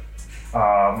through it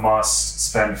must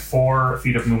spend 4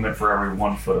 feet of movement for every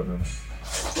 1 foot of movement.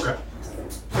 Okay.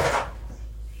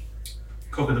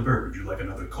 Coca the bird, would you like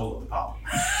another cola the pop?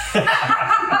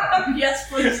 Yes,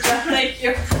 please, Jeff, thank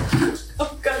you.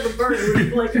 Oh god, the bird would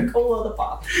be like a cola the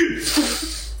pop.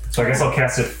 So I guess I'll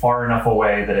cast it far enough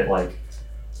away that it like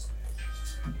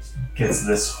gets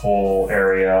this whole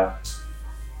area.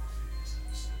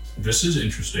 This is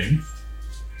interesting.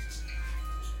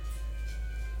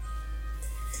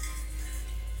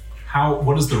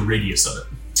 What is the radius of it?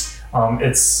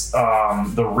 It's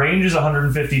the range is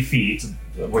 150 feet,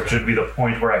 which would be the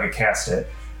point where I could cast it.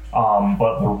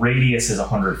 But the radius is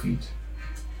 100 feet.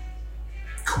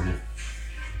 Cool.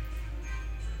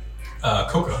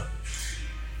 Coca,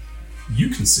 you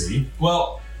can see.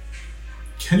 Well,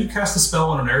 can you cast a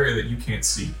spell in an area that you can't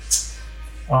see?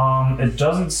 It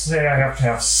doesn't say I have to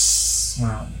have.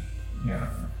 Yeah,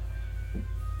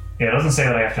 it doesn't say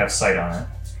that I have to have sight on it.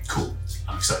 Cool.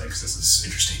 I'm excited because this is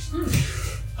interesting.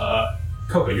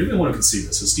 Coca, you're the one who can see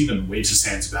this. As Stephen waves his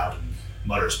hands about and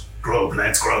mutters, "Grow,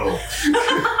 plants, grow."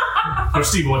 Or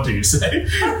Steve, what do you say?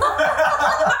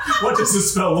 What does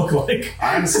this spell look like?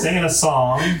 I'm singing a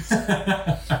song.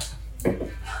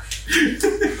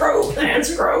 Grow,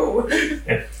 plants, grow.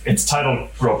 It's titled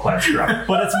 "Grow Plants Grow,"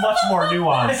 but it's much more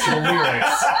nuanced in the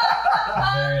lyrics.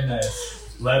 Very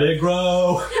nice. Let it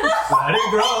grow. Let it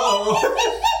grow.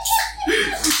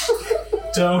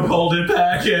 Don't hold it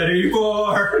back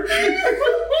anymore.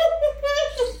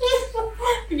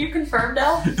 Can you confirm,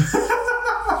 Dell?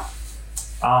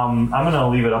 I'm gonna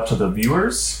leave it up to the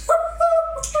viewers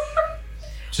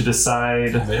to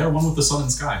decide. They are one with the sun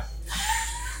and sky.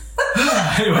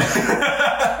 Anyway.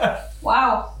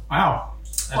 Wow. Wow.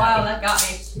 Wow, that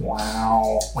got me.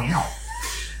 Wow.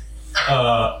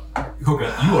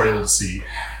 Koka, you are able to see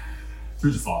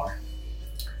through the fog.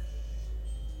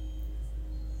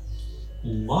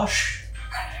 Lush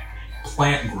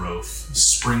plant growth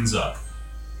springs up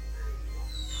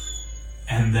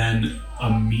and then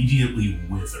immediately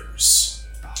withers.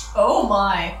 Oh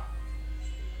my.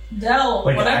 Dell,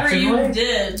 Like whatever you actively?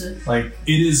 did. Like,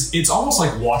 It's almost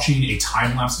like watching a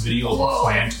time-lapse video of a Whoa.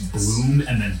 plant bloom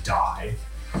and then die.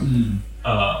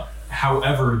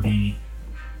 However, the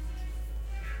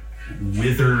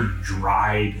withered,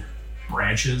 dried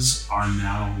branches are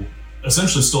now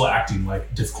essentially still acting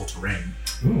like difficult terrain.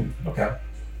 Ooh, okay.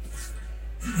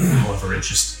 However, it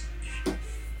is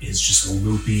just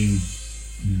looping,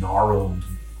 gnarled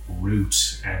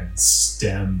root and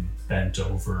stem bent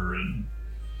over, and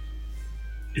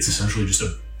it's essentially just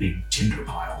a big tinder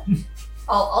pile.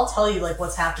 I'll tell you like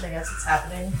what's happening as it's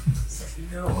happening. So you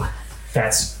know.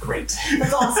 That's great.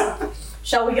 That's awesome.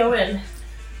 Shall we go in?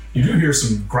 You do hear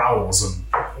some growls and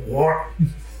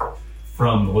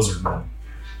from the lizard men.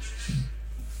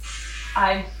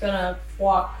 I'm gonna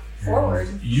walk forward.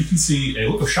 And you can see a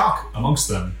look of shock amongst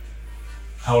them.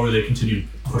 However, they continue to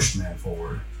push the man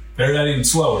forward. They're heading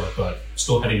slower, but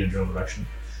still heading in a general direction.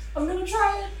 I'm gonna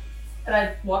try it. And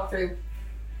I walk through.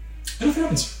 And nothing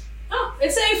happens. Oh,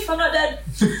 it's safe. I'm not dead.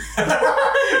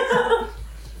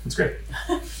 It's great.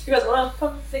 You guys wanna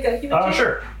come make a human change?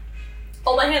 Sure.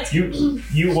 Hold my hands. You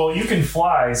can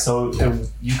fly, so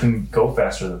you can go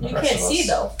faster than the You rest can't of us. see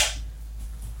though.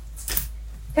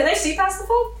 Can they see past the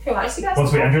fog? Can I see past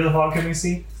Once the we fog? enter the fog, can we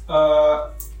see?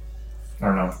 I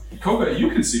don't know. Koka, you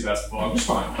can see past the fog just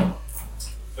fine.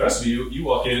 The rest of you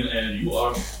walk in and you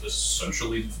are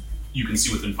essentially, you can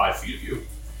see within 5 feet of you.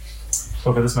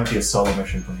 Okay, this might be a solo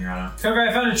mission from here on out. Koga,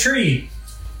 I found a tree.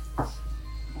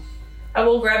 I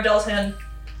will grab Dell's hand.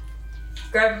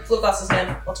 Grab Flucas's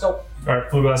hand. Let's go. Alright,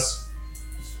 Fluglass.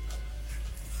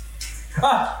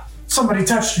 Ah! Somebody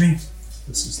touched me.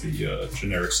 This is the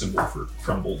generic symbol for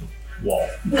crumbled wall.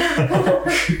 I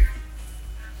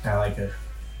like it.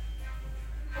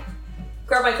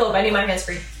 Grab my cloak. I need my hands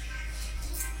free.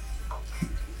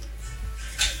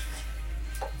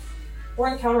 We're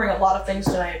encountering a lot of things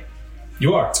tonight.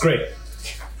 You are. It's great.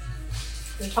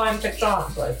 The time ticks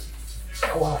on, but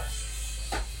a lot.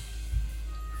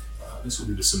 This will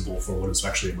be the symbol for what is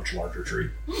actually a much larger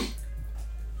tree.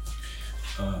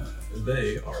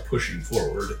 They are pushing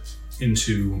forward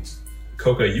into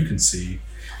Koka. You can see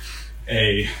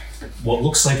what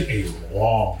looks like a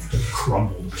long,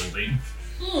 crumbled building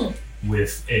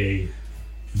with a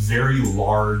very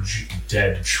large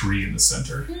dead tree in the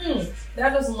center.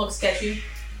 That doesn't look sketchy.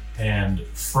 And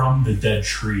from the dead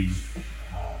tree,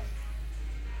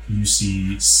 you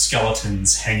see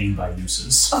skeletons hanging by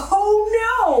nooses.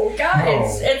 Oh no,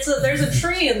 guys! No. There's a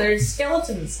tree and there's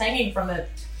skeletons hanging from it.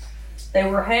 They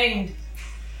were hanged.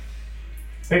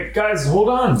 Hey, guys, hold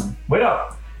on. Wait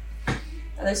up.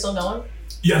 Are they still going?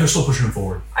 Yeah, they're still pushing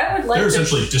forward. I would like They're to.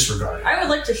 essentially disregarding. I would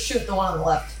like to shoot the one on the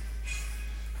left.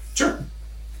 Sure.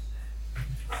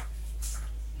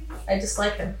 I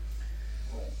dislike him.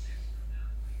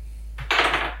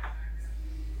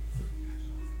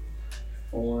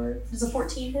 Does a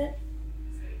 14 hit?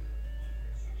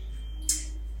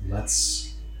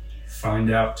 Let's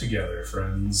find out together,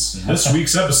 friends. In this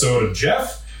week's episode of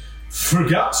Jeff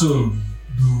forgot to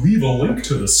leave a link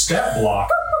to the stat block.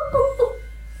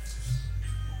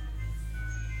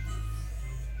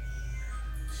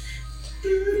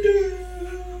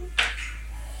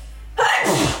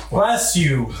 Bless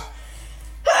you.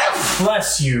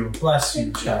 Bless you. Bless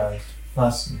you, child.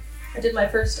 Bless you. I did my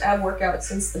first ab workout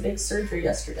since the big surgery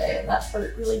yesterday, and that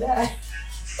hurt really bad.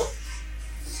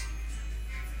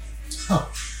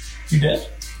 You did?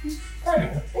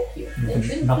 Thank you. It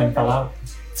didn't Nothing feel fell great. out.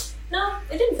 No,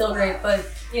 it didn't feel great, but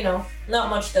not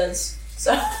much does.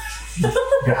 So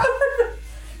Yeah.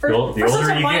 for The such older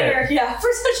a you minor, get. yeah, for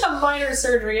such a minor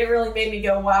surgery, it really made me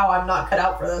go, "Wow, I'm not cut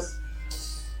out for this."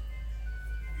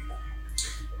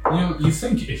 You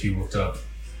think if you looked up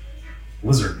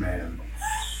Lizard Man,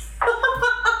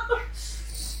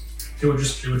 it would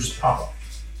just pop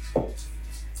up.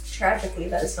 Tragically,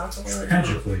 that is not the word.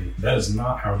 Tragically, that is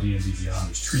not how D&D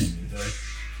Beyond is treating me today.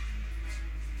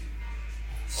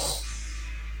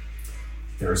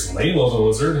 There's Layla the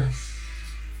Lizard.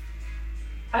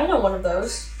 I know one of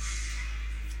those.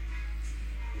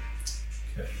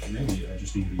 maybe I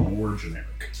just need to be more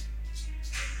generic.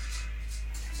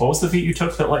 What was the feat you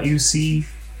took that let you see?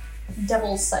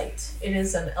 Devil's Sight. It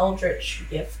is an eldritch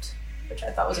gift, which I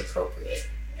thought was appropriate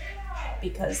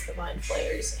because the mind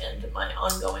flayers and my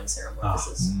ongoing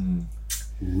ceremonies.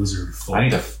 Lizard folk. I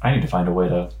need to find a way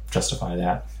to justify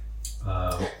that.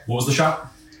 What was the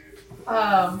shot?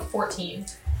 14.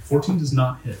 14 does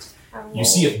not hit. You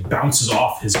see it bounces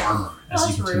off his armor as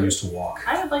he continues to walk.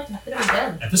 I would like to hit him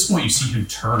again. At this point, you see him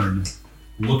turn,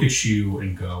 look at you,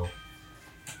 and go.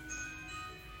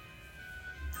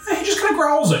 He just kind of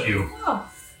growls at you. Oh.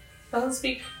 Doesn't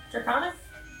speak Draconic?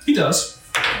 He does.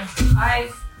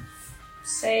 I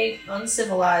say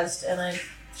uncivilized and I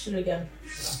shoot again.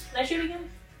 Can I shoot again?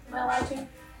 Am I allowed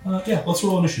to? Yeah, let's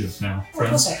roll initiative now,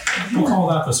 friends. Okay. We'll call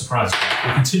that the surprise.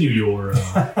 We'll continue your...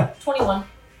 21.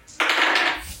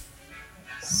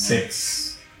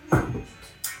 6.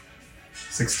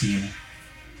 16.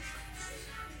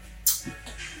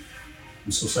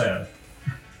 I'm so sad.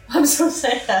 I'm so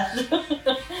sad.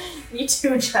 Me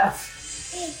too, Jeff.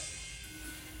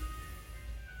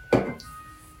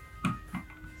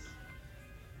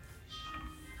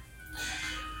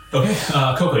 Okay,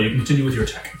 Coco, you can continue with your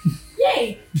attack.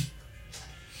 Yay!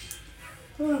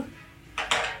 Oh,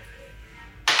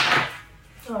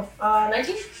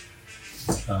 19?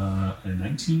 A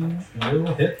 19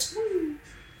 will hit.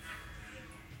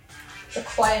 The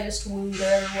quietest woo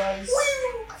there ever was.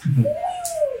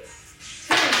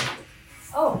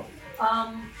 Oh,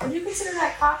 would you consider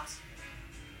that cocked?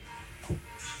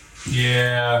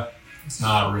 Yeah, it's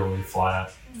not really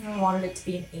flat. I wanted it to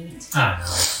be an 8. I know,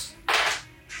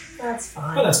 That's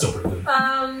fine. but that's still pretty good.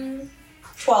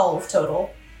 12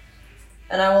 total.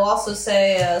 And I will also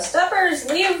say, Steppers,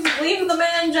 leave the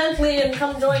man gently and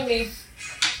come join me.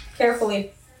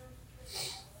 Carefully.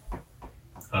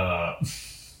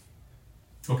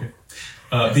 Okay.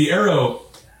 The arrow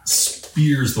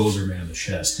spears the lizard man in the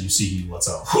chest. You see he lets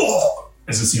out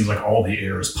as it seems like all the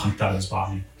air is pumped out of his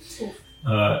body.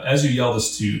 As you yell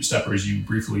this to Steppers, you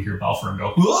briefly hear Balfour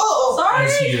go, "Whoa!" Sorry!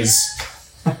 As he is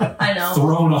I know.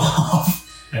 thrown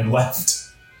off and left.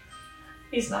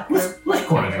 He's not gonna Like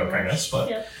corner joke, I guess, but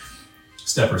yeah.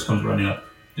 Steppers comes running up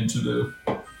into the...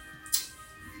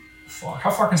 Fuck.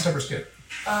 How far can Steppers get?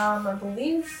 I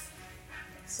believe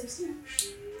 60?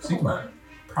 So he can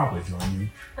probably join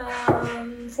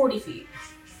you. 40 feet.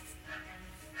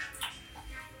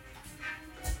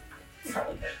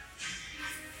 Probably good.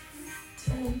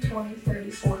 10, 20,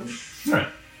 30, 40. Alright.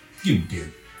 You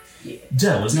did. Yeah.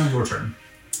 Dell, it's now your turn.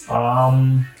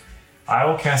 I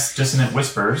will cast Dissonant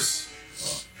Whispers,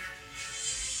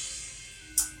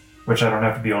 which I don't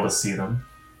have to be able to see them.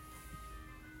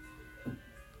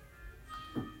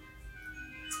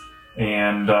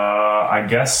 And I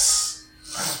guess,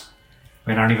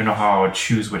 I don't even know how I would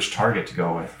choose which target to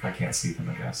go with if I can't see them,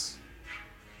 I guess.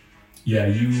 Yeah,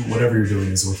 whatever you're doing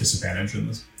is with disadvantage in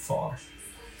this fog.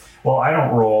 Well, I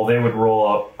don't roll. They would roll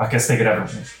up. I guess they could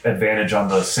have an advantage on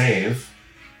the save.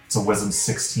 It's a Wisdom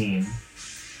 16.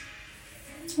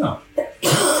 Oh.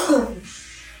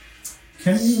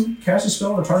 Can you cast a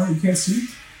spell on a target you can't see?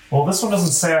 Well, this one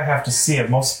doesn't say I have to see it.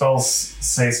 Most spells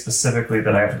say specifically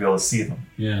that I have to be able to see them.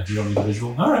 Yeah, you don't need a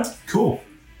visual. Alright, cool.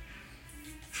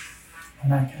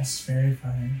 And I cast Fairy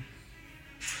Fire.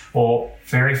 Well,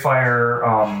 Fairy Fire,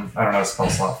 I don't have a spell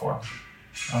slot for it.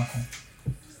 Okay.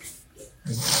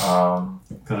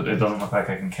 Because it doesn't look like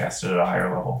I can cast it at a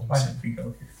higher level. Why did we go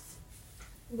here?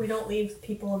 We don't leave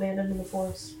people abandoned in the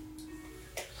forest.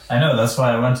 I know, that's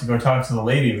why I went to go talk to the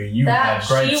lady, but you had She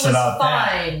gripes was about that.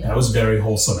 fine. That was very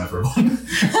wholesome, everyone.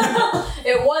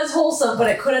 It was wholesome, but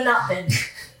it could have not been.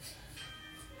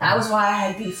 That was why I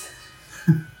had beef.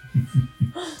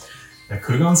 That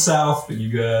could have gone south, but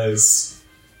you guys...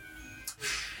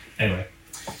 Anyway.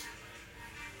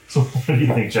 So what do you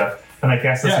think, Jeff? Can I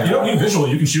cast this? Yeah, you don't need visual,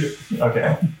 you can shoot it.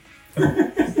 Okay.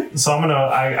 So I'm gonna,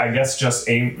 I guess, just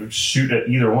shoot at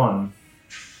either one.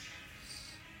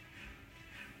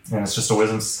 And it's just a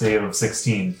Wisdom save of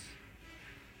 16.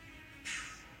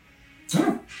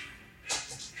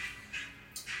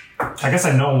 I guess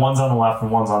I know one's on the left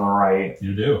and one's on the right.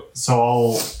 You do. So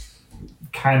I'll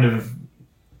kind of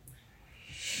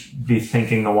be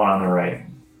thinking the one on the right.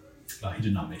 He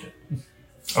did not make it.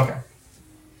 Okay.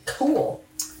 Cool.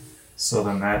 So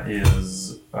then that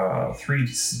is 3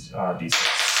 d6.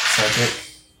 Psychic,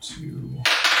 2,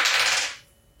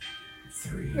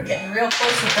 3. We're getting real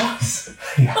close with those.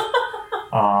 Yeah.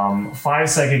 5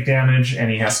 psychic damage, and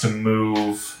he has to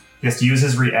move. He has to use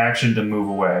his reaction to move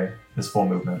away. His full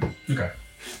movement. Okay.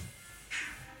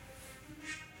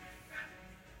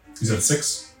 He's at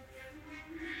 6.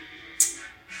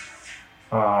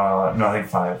 No, I think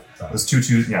 5. It was 2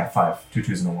 2s. Yeah, 5. 2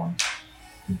 2s and a 1.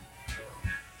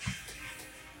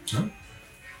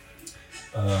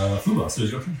 Fubas, it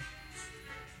is your turn.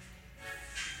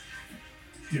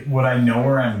 Would I know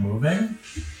where I'm moving?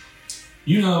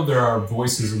 You know there are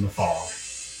voices in the fog.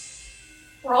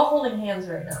 We're all holding hands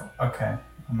right now. Okay.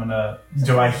 I'm gonna...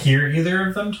 Do I hear either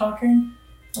of them talking?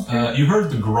 Okay. You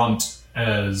heard the grunt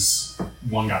as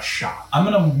one got shot. I'm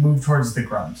gonna move towards the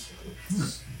grunt.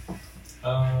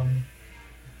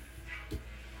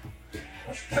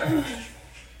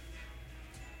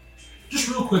 Just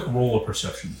real quick, roll a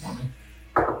perception for me.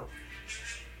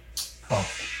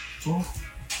 12.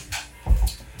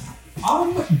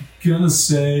 I'm gonna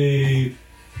say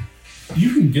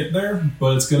you can get there,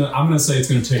 but I'm gonna say it's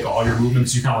gonna take all your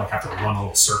movements. You kind of like have to run a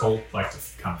little circle, like to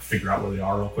kind of figure out where they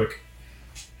are real quick.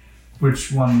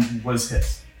 Which one was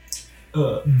hit?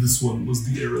 This one was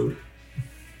the arrowed.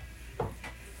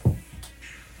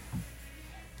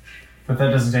 But that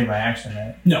doesn't take my action,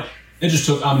 right? No, it just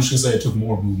took. I'm just gonna say it took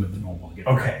more movement than normal to get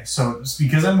there. Okay, so it's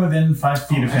because I'm within 5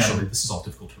 feet of Actually, him. this is all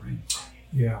difficult terrain.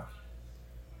 Yeah.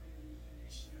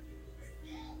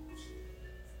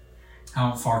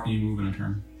 How far can you move in a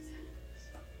turn?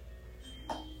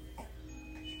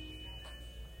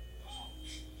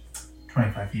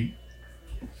 $25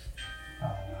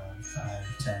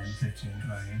 5, 10, 15,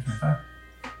 20, 25.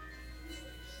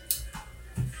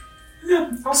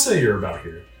 Yeah, I'll say you're about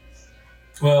here.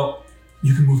 Well,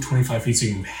 you can move 25 feet, so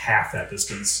you can move half that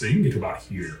distance, so you can get to about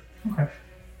here. Okay.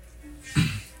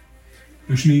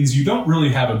 Which means you don't really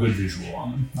have a good visual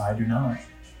on them. I do not.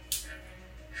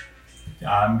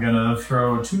 I'm gonna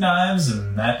throw 2 knives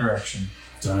in that direction.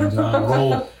 Dun, dun,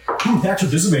 roll. Ooh, that's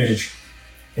with disadvantage.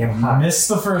 Missed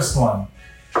the first one.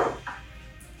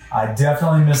 I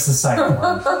definitely missed the second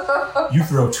one. You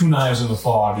throw 2 knives in the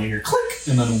fog, and you hear click,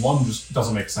 and then one just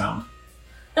doesn't make a sound.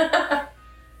 Dang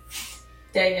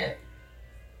it.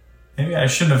 Maybe I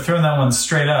shouldn't have thrown that one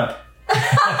straight up.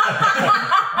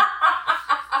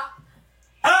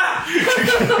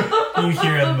 You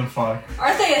hear it in the fog.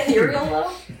 Aren't they ethereal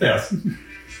though? Yes.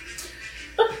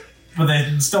 But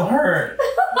they still hurt.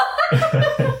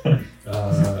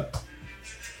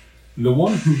 The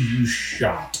one who you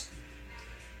shot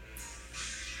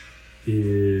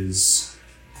is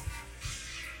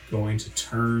going to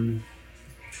turn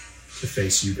to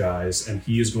face you guys, and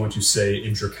he is going to say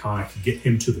in Draconic, get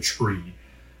him to the tree.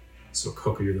 So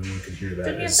Coco, you're the one who can hear that.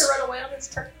 Didn't he have to run away on his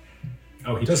turn?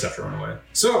 Oh, he does have to run away.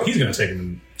 So he's going to take him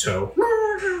in tow.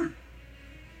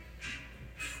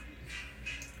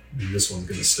 And this one's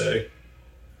going to stay.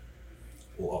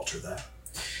 We'll alter that.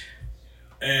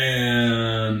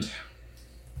 And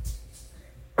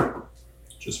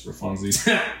just for funsies,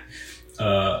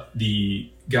 the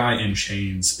guy in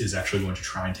chains is actually going to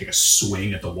try and take a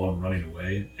swing at the one running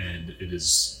away, and it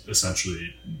is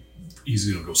essentially, he's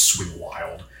going to go swing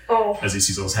wild. Oh. As he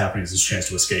sees what's happening, it's his chance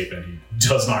to escape, and he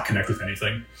does not connect with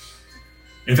anything.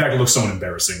 In fact, it looks somewhat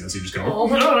embarrassing as he just goes, I'll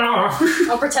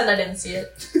pretend I didn't see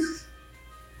it. It's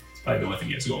probably the only thing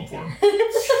he has going for him.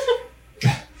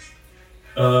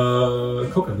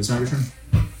 Coca, this is now your turn.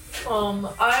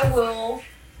 I will...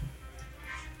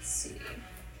 Let's see.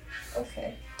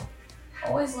 Okay.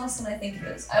 Always less than I think it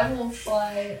is. I will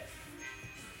fly...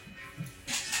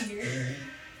 here.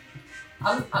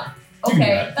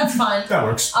 Okay, that's fine. That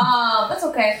works. That's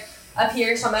okay. Up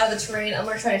here, so I'm out of the terrain. I'm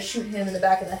gonna try to shoot him in the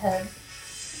back of the head.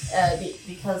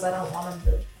 Because I don't want him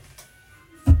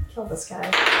to kill this guy.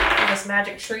 This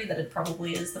magic tree that it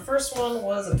probably is. The first one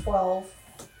was a 12.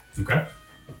 Okay.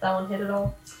 That one hit it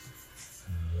all?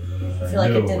 I feel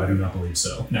like no, it didn't. I do not believe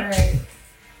so. No. Alright.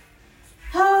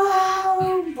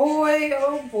 Oh boy,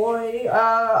 oh boy.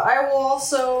 I will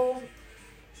also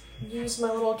use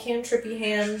my little cantrippy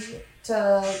hand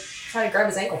to try to grab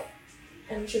his ankle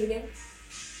and shoot again.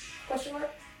 Question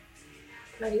mark?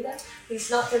 Can I do that? He's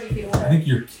not 30 feet away. I think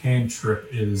your cantrip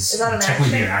is that an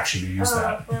technically action? an action to use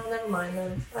that. Well, never mind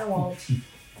then. I won't.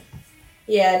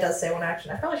 Yeah, it does say one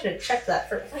action. I probably should have checked that.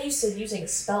 I'm not used to using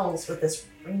spells with this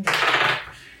ranger.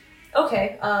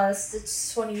 Okay,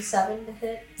 it's 27 to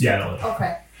hit. Yeah, no.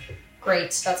 Okay,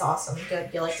 great. That's awesome.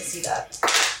 Good. You like to see that.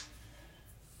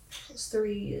 Plus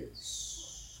 3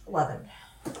 is 11.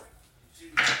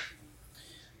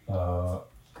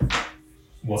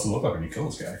 What's it look like when you kill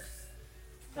this guy?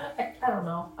 I don't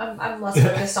know. I'm less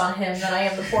focused on him than I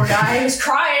am the poor guy who's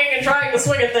crying and trying to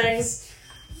swing at things.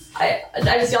 I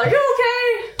just yell, "Are you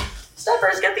okay?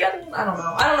 Steppers, get the other one." I don't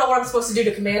know. I don't know what I'm supposed to do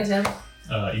to command him.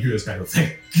 You hear this guy go,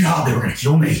 "Thank God they were going to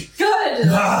kill me." Good.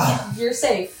 You're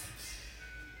safe.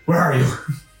 Where are you?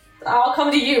 I'll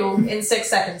come to you in 6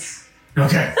 seconds.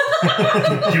 Okay.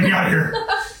 Get me out of here.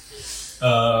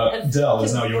 Dell,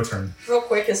 it's now your turn. Real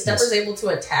quick, is Stepper's able to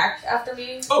attack after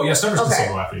me? Oh, yeah, Stepper's can Okay.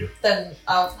 still go after you. Then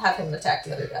I'll have him attack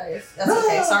the other guy. If that's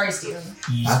okay. Sorry, Steven.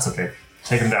 That's okay.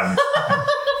 Take him down.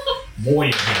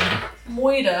 Boy,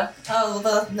 Moida.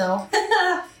 Oh, no.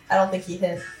 I don't think he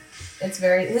hit. It's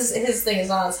very... His thing is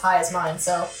not as high as mine,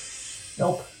 so...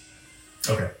 Nope.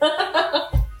 Okay.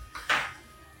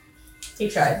 He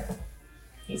tried.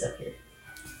 He's up here.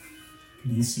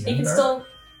 Can you see He him can there? still...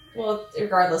 Well,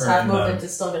 regardless, Or half in the- movement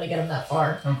is still going to get him that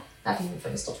far. Oh. Half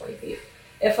movement is still 20 feet.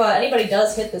 If anybody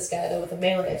does hit this guy, though, with a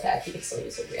melee attack, he can still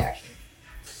use his reaction.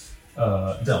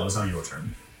 Dell, it's now your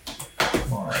turn.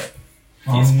 Alright.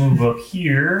 I'll move up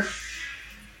here.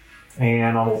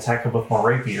 And I'll attack him with my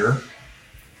rapier.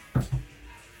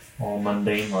 All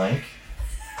mundane like.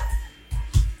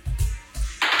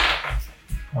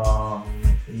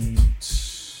 8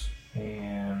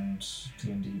 and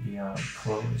D&D Beyond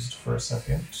closed for a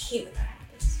second. Hate when that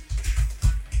happens.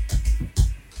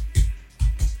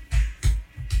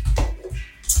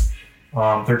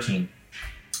 13.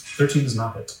 13 does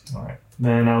not hit. Alright.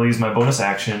 Then I'll use my bonus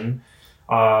action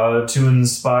to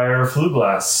inspire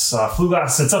Fluglass.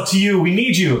 Fluglass, it's up to you. We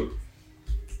need you.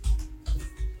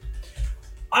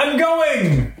 I'm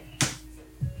going!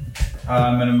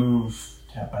 I'm gonna move,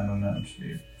 tap my movement, which should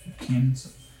be 15, so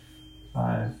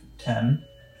 5, 10.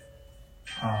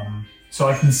 So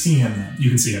I can see him then. You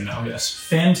can see him now, yes.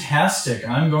 Fantastic.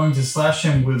 I'm going to slash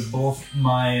him with both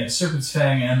my Serpent's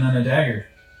Fang and then a dagger.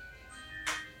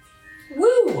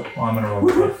 Woo! Well, I'm gonna roll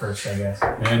the hit first, I guess.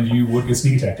 And you would get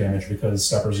sneak attack damage because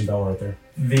Steppers and Bell are right there.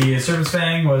 The Serpent's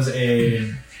Fang was a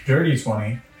dirty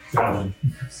 20. Got it.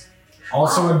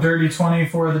 Also a dirty 20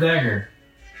 for the dagger.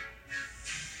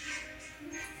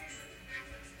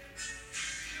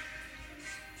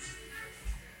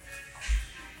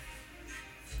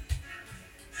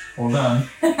 Hold on.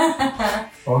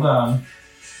 Hold on.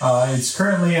 It's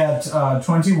currently at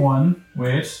 21.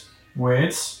 Wait.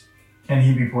 Can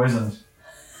he be poisoned?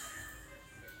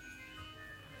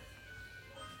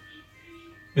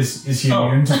 Is he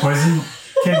immune to poison?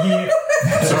 Can he...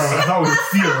 Sorry, I thought we were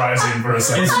theorizing for a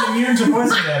second. Is he immune to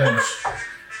poison damage?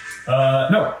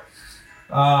 No.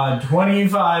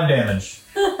 25 damage.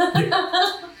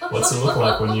 What's it look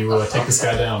like when you take this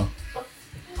guy down?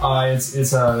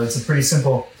 It's a pretty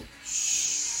simple...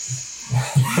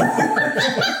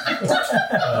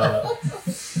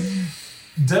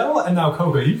 Dell and now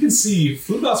Koga, you can see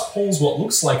Flugas pulls what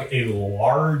looks like a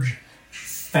large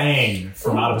fang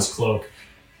from out of his cloak,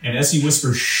 and as he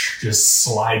whispers shh, just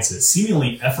slides it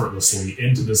seemingly effortlessly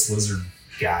into this lizard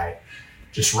guy,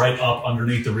 just right up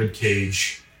underneath the rib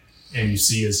cage, and you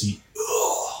see as he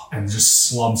and just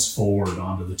slumps forward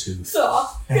onto the tooth.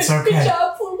 Oh, It's good, okay. Good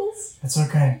job, Flugels. It's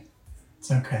okay.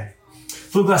 It's okay.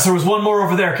 Fluglass, there was one more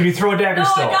over there. Can you throw a dagger No,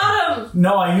 still? I got him!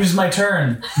 No, I used my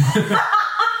turn.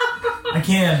 I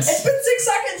can't. It's been 6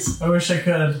 seconds! I wish I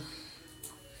could.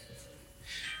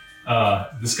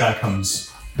 This guy comes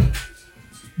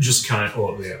just kind of,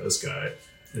 oh yeah, this guy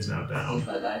is now down.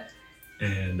 Bye-bye.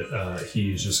 And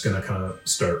he's just gonna kind of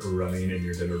start running in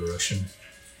your dinner direction.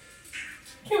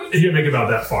 Can He'll make it about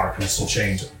that far, can still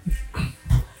change it.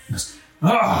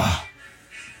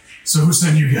 So who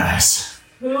sent you guys?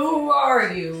 Who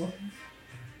are you?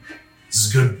 This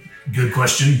is a good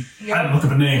question. Yeah. I didn't look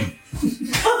up a name.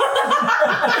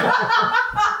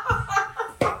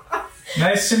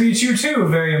 Nice to meet you too,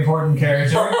 very important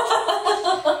character.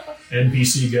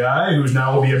 NPC guy, who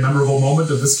now will be a memorable moment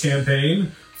of this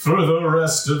campaign for the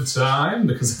rest of time,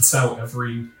 because that's how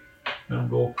every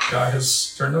memorable guy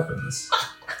has turned up in this.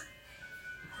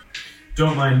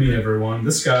 Don't mind me, everyone.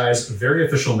 This guy's very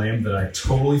official name that I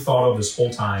totally thought of this whole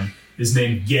time is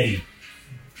named Getty.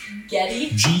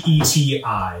 Getty?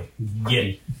 G-E-T-I.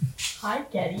 Getty. Hi,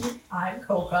 Getty. I'm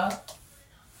Coca.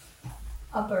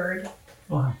 A bird.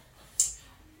 Wow.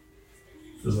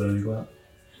 Does that any go out?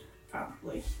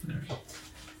 Probably. There.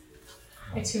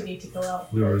 I too need to go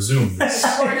out. We will resume this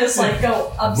Or just like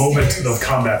go upstairs. moment of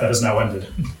combat that is now ended.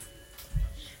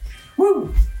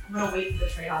 Woo! I'm gonna wait for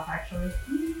the trade-off, actually.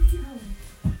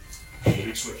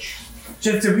 Switch.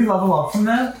 Jeff, did we level up from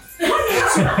that?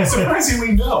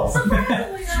 Surprisingly, no.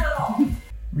 Surprisingly not at all.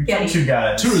 We killed you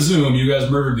guys. To resume, you guys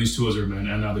murdered these two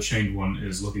lizardmen, and now the chained one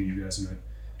is looking at you guys and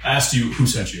asked you who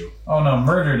sent you. Oh no,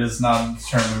 murdered is not the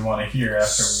term we want to hear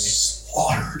after we...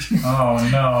 Slaughtered. Oh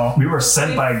no. We were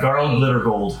sent by Garl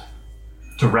Glittergold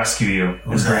to rescue you.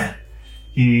 Who's that?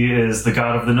 He is the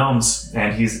god of the gnomes,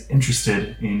 and he's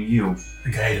interested in you.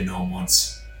 The guy ate a gnome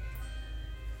once.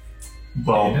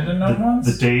 Well, Ate a gnome once?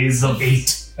 the days of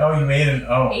Ate. Oh, you made it.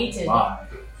 Oh, Hated. my.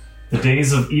 The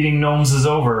days of eating gnomes is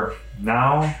over.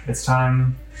 Now it's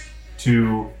time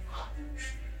to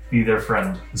be their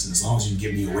friend. Listen, as long as you can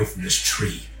get me away from this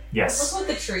tree. Yes. What's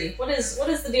with the tree? What is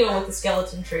the deal with the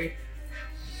skeleton tree?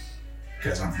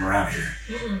 Because I'm from around here.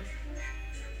 Mm-mm.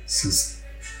 This is...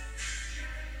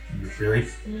 Really?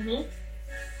 Mm-hmm.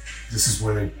 This is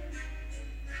where they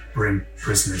bring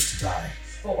prisoners to die.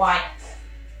 But why?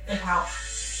 And how?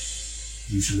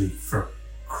 Usually for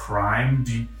crime.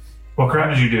 Do you What crime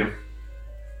did you do?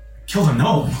 kill a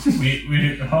gnome?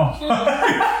 We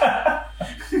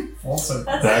also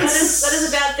That is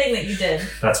a bad thing that you did.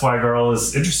 That's why Garl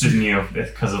is interested in you,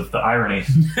 because of the irony.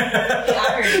 The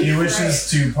irony. he wishes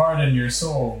to pardon your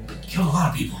soul. Killed a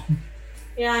lot of people.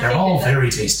 Yeah, I They're think all that- very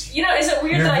tasty. You know, is it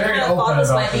weird You're that I very kind of thought open this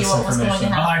about might be this what was going to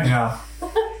information. happen? Yeah.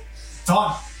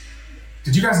 Thought.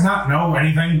 Did you guys not know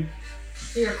anything?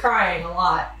 You were crying a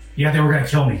lot. Yeah, they were gonna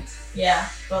kill me. Yeah,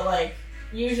 but like,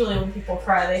 usually when people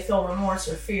cry, they feel remorse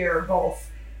or fear or both.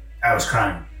 I was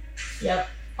crying. Yep,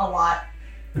 a lot.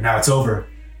 But now it's over,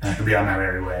 and I can be on my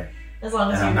merry way. As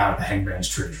long as And I'm you... not at the hangman's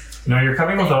tree. No, you're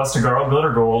coming with us to Garl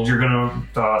Glittergold. You're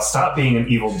gonna stop being an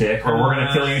evil dick, or we're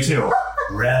gonna kill you too.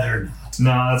 Rather not.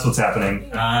 No, that's what's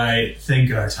happening. I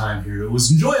think our time here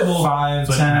was enjoyable. 5,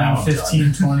 But now 10, I'm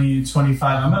 15, 20,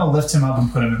 25. I'm going to lift him up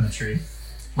and put him in the tree.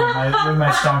 With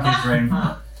my donkey's ring.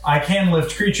 I can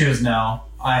lift creatures now.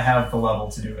 I have the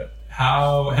level to do it.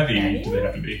 How heavy do they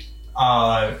have to be?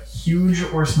 Huge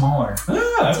or smaller.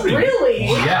 Ah, that's pretty Really?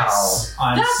 Yes.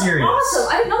 I'm That's serious. awesome.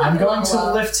 I didn't know that I'm could going to level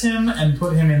up. lift him and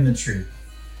put him in the tree.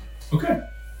 Okay.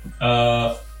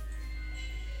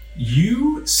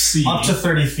 You see... Up to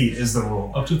 30 feet is the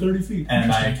rule. Up to 30 feet.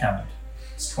 And I counted.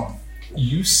 It's 20.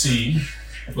 You see...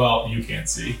 Well, you can't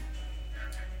see.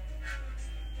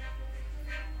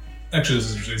 Actually, this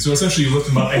is interesting. So essentially you lift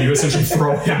him up and you essentially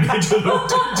throw him into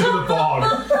the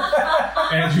bog.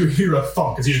 And you hear a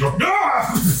thunk as he just goes...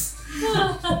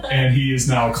 "Ah!" And he is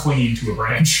now clinging to a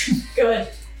branch. Good.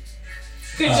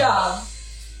 Good job.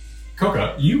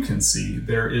 Coca, you can see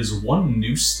there is one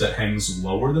noose that hangs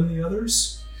lower than the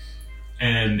others,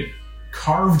 and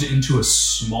carved into a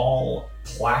small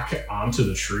plaque onto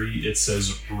the tree, it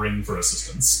says "Ring for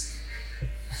assistance."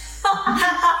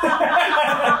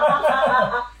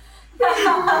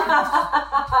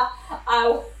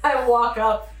 I walk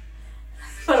up.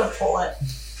 I'm gonna pull it.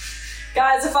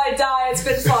 Guys, if I die, it's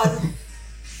been fun.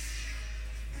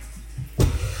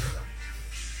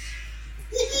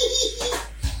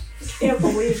 I can't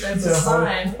believe that's a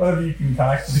sign. What have you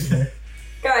concocted here?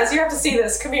 Guys, you have to see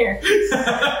this. Come here.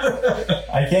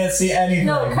 I can't see anything.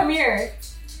 No, come here.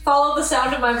 Follow the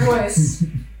sound of my voice.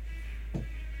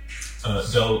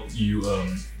 Dell, you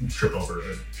trip over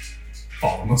and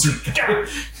fall almost.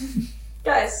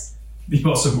 Guys. You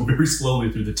also move very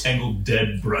slowly through the tangled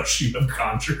dead brush you have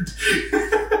conjured.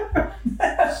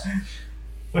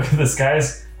 Look at this,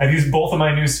 guys. I've used both of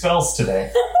my new spells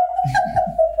today.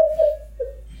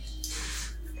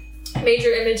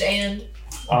 Major image and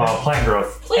Plant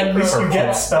growth. plant At least growth. you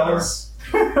get spells.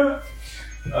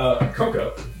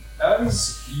 Coco,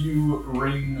 as you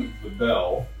ring the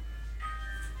bell,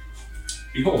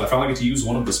 behold, I finally get to use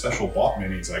one of the special bot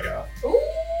minis I got. Ooh.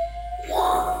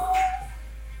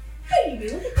 Baby,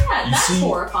 look at that. You That's see-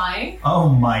 horrifying. Oh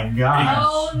my god.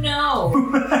 Oh no.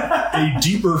 A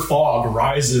deeper fog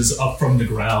rises up from the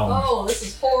ground Oh, this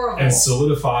is horrible. and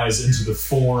solidifies into the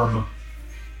form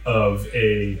of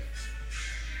a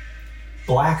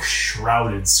black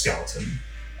shrouded skeleton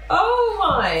Oh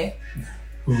my.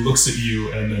 who looks at you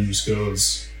and then just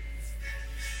goes,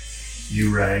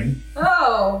 "You rang?"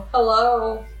 Oh,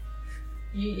 hello.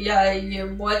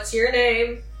 What's your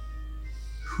name?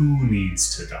 Who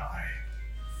needs to die?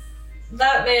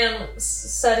 That man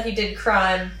said he did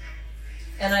crime,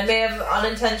 and I may have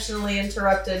unintentionally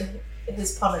interrupted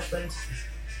his punishment.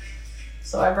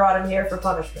 So I brought him here for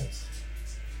punishment.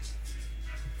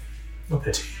 A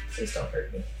pity. Please don't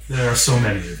hurt me. There are so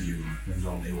many of you and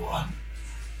only one.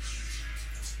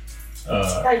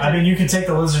 I mean, you can take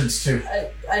the lizards too.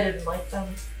 I didn't like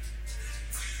them.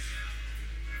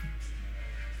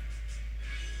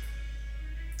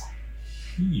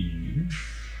 He...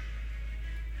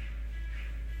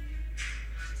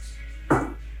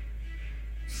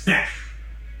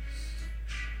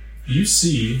 You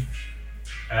see,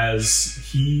 as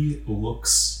he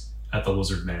looks at the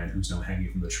lizard man who's now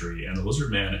hanging from the tree, and the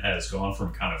lizard man has gone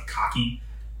from kind of cocky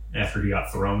after he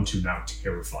got thrown to now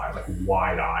terrified, like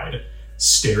wide-eyed,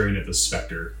 staring at the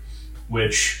specter,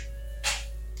 which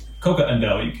Coca and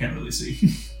Dell you can't really see.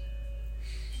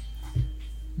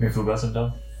 Maybe Fugas and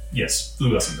Dell? Yes,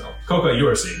 Fugas and Dell. Coca, you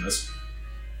are seeing this.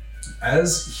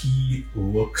 As he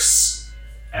looks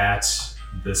at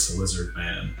this lizard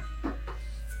man.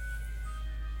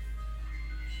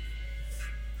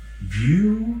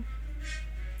 You,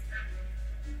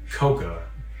 Coca,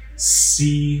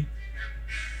 see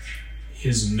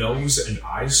his nose and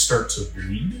eyes start to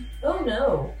bleed, Oh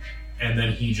no. and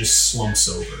then he just slumps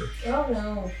over. Oh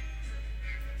no.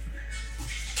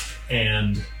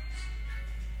 And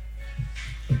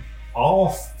all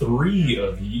three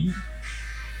of you,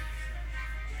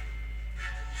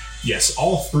 yes,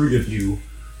 all three of you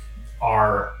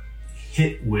are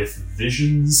hit with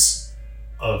visions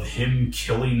of him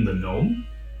killing the gnome.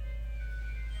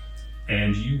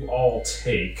 And you all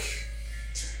take...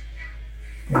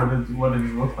 What did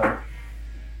it look like?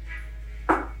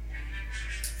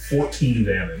 14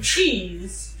 damage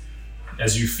Jeez.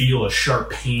 as you feel a sharp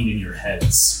pain in your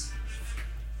heads.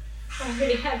 I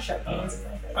already had sharp pains in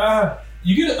my head.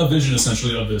 You get a vision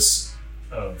essentially of this,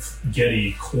 of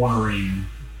Getty cornering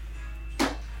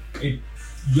a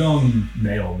young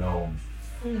male gnome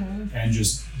and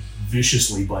just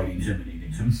viciously biting him and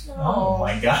eating him. Oh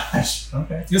my gosh.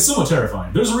 Okay. It's somewhat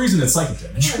terrifying. There's a reason it's psychic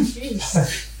damage. Oh,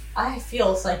 jeez. I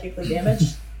feel psychically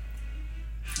damaged.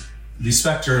 The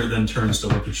specter then turns to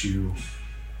look at you.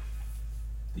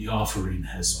 The offering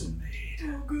has been made.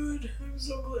 Oh, good. I'm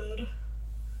so glad.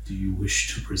 Do you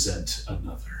wish to present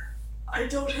another? I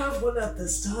don't have one at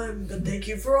this time, but thank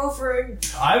you for offering.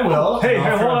 I will. Hey, I'll hey,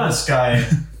 offer hold on. This guy.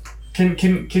 Can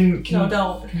No,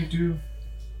 don't. Can you do?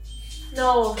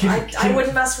 No, I Can-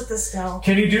 wouldn't mess with this now.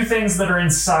 Can you do things that are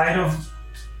inside of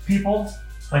people,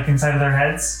 like inside of their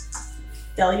heads?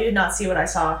 Dell, you did not see what I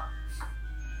saw.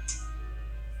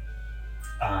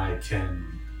 I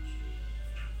can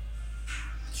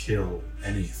kill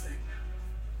anything.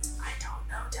 I don't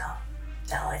know, Dell.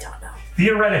 Dell, I don't know.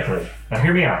 Theoretically, now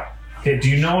hear me out. Okay, do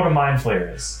you know what a mind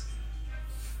flayer is?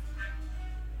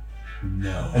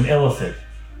 No. An illithid.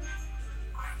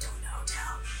 I don't know,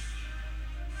 Dell.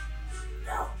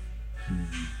 Dell.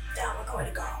 Dell, we're going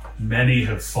to go. Many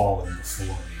have fallen before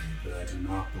me, but I do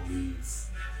not believe.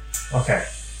 Okay,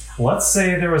 let's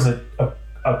say there was a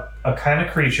kind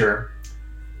of creature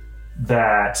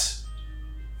that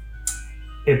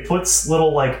it puts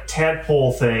little like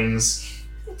tadpole things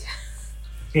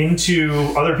into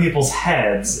other people's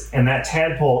heads, and that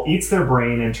tadpole eats their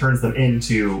brain and turns them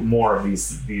into more of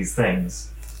these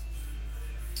things.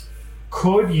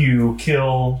 Could you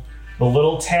kill the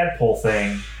little tadpole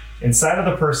thing inside of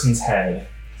the person's head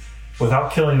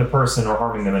without killing the person or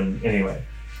harming them in any way?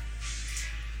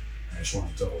 I just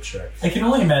want to double check. I can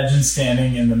only imagine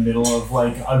standing in the middle of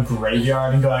like a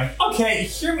graveyard and going, "Okay,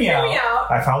 hear me out."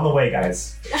 out. I found the way,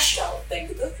 guys. I don't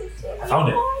think this is what I found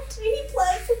it. want. He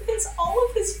bled from all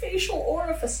of his facial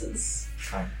orifices.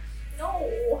 Fine.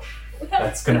 No. We have,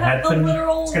 That's gonna we have happen- The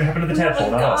literal, it's gonna happen to the we have tadpole,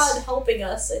 a not God us. helping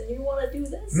us, and you want to do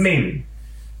this? Maybe.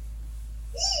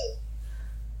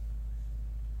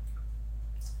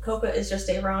 Coca is just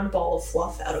a round ball of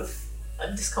fluff out of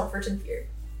discomfort and fear.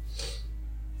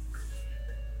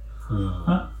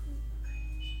 Huh?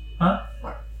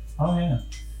 Oh yeah.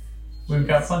 We've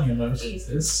got plenty of those. Jeez.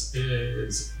 This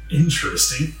is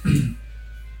interesting.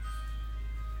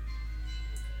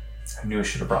 I knew I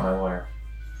should have brought my lawyer.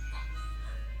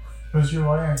 Who's your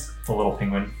lawyer? The little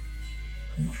penguin.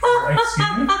 Excuse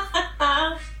me?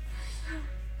 I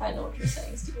know what you're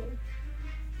saying, Steven.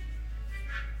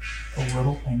 The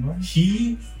little penguin?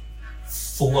 He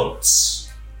floats.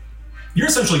 You're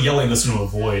essentially yelling this into a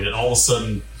void, and all of a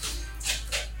sudden,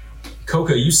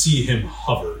 Coca, you see him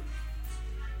hover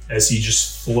as he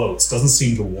just floats, doesn't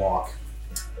seem to walk.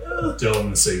 Dell, I'm going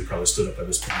to say you probably stood up by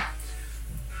this point.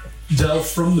 Dell,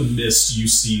 from the mist, you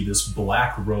see this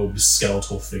black-robed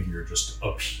skeletal figure just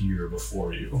appear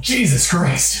before you. Jesus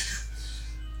Christ!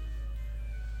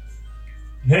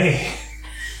 Hey!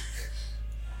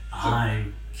 I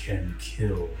can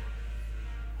kill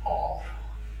all.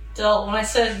 Dell, when I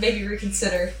said maybe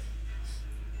reconsider,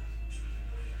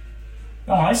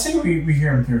 No, I say we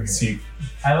hear him through here. So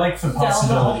I like the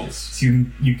possibilities. so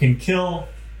you can kill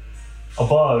a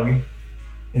bug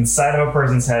inside of a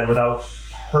person's head without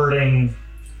hurting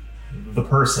the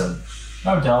person.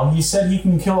 No, Dell, he said he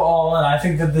can kill all, and I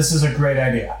think that this is a great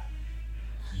idea.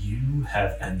 You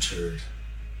have entered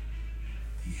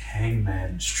the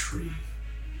Hangman's Tree.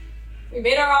 we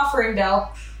made our offering,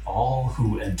 Dell. All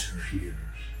who enter here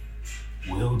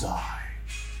will die.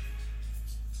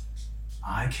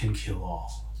 I can kill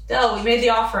all. Dell, we made the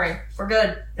offering. We're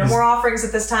good. No more offerings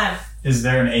at this time. Is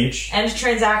there an H? End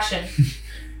transaction.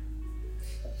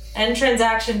 End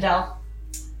transaction, Dell.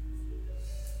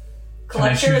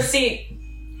 Collect Can I your choose- receipt.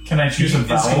 Can I choose a He is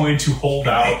vowel? going to hold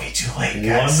out Might be too late,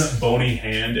 guys. one bony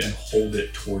hand and hold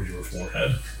it toward your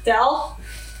forehead. Dell?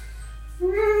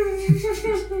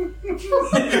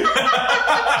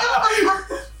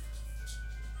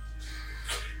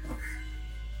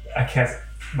 I can't.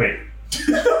 Wait.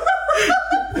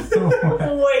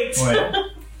 Wait. Wait.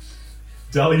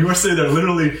 Dell, you are saying that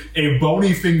literally a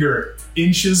bony finger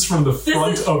inches from the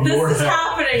front of your This is head.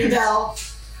 happening, Dell.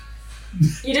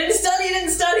 You didn't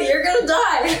study, you're gonna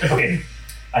die. Okay.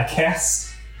 I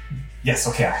cast. Yes,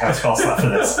 okay, I have a spell slot for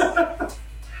this.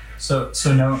 So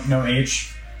no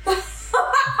H.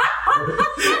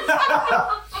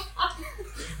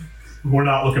 We're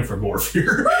not looking for more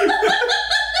fear.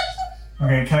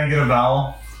 Okay, can I get a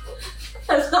vowel?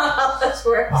 That's not how this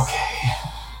works. Okay.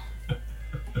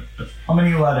 How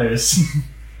many letters?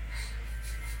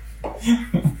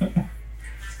 Okay,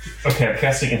 I'm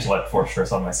casting Intellect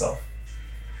Fortress on myself.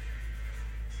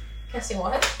 Casting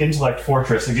what? Intellect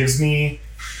Fortress. It gives me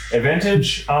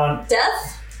advantage on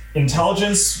Death?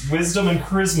 intelligence, wisdom, and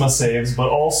charisma saves, but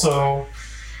also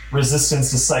resistance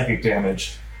to psychic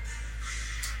damage.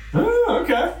 Oh,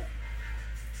 okay.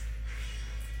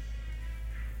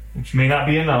 Which may not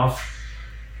be enough.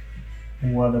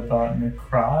 What about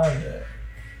necrotic?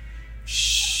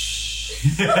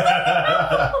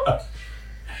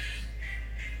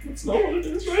 That's not what it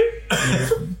is, right?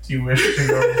 Do you wish to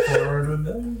go forward with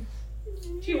that?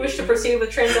 Do you wish to proceed with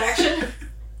transaction?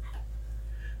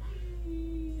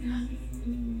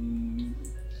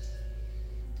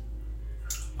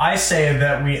 I say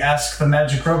that we ask the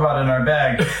magic robot in our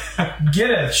bag,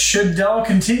 Giddith, should Dell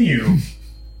continue?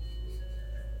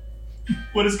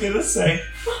 What is gonna say?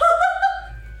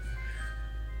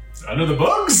 Under the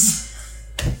bugs?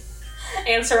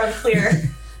 Answer unclear.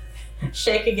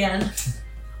 Shake again.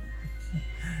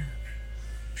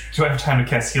 Do I have time to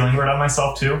cast Healing Word on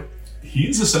myself too?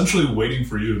 He's essentially waiting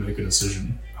for you to make a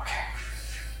decision. Okay.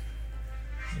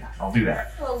 Yeah, I'll do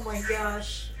that. Oh my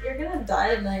gosh. You're gonna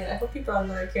die tonight. I hope you brought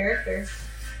another character.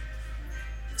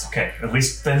 It's okay. At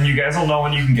least then you guys will know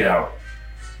when you can get out.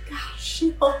 Gosh,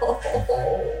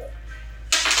 no.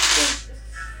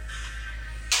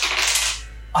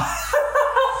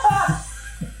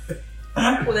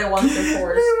 Were they ones or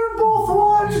fours? They were both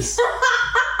ones.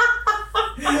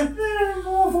 They were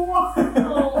both ones.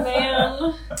 Oh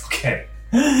man. Okay.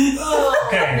 Oh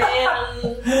Okay. man.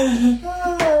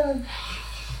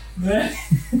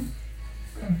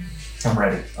 I'm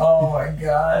ready. Oh my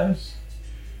gosh.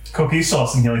 Cookie, you still have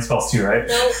some healing spells too, right?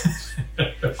 Nope.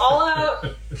 All out.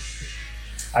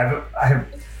 I have.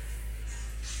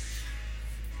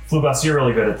 Flubus, you're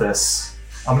really good at this.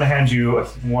 I'm gonna hand you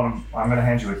I'm gonna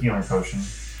hand you a healing potion,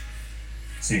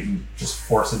 so you can just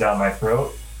force it down my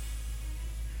throat,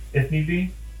 if need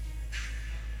be.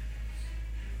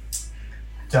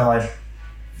 Dell, I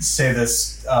say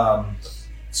this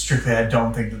strictly, I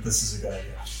don't think that this is a good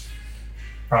idea.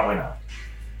 Probably not.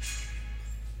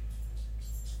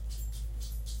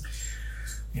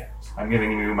 Yeah, I'm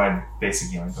giving you my basic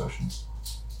healing potion.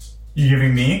 You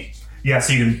giving me? Yeah,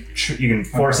 so you can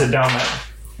force it down that.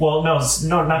 Well, no,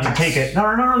 not to take it. No,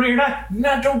 you're not.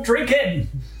 No, don't drink it.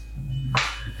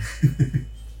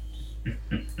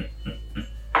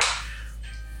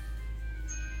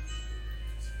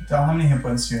 Dell, how many hit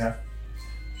points do you have?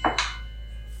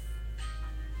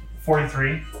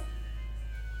 43.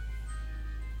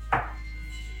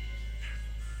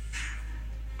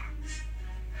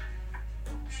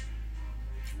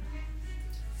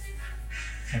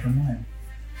 Never mind.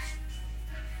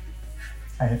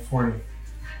 I hit 40.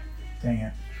 Dang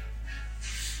it.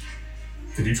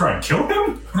 Did you try and kill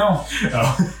him? No.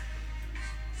 Oh.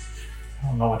 I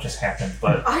don't know what just happened,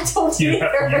 but I don't You-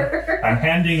 either. I'm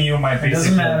handing you my It basic.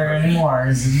 doesn't matter anymore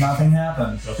because nothing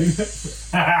happened.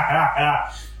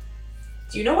 I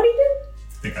Do you know what he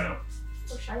did? think I know.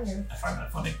 Wish I knew. I find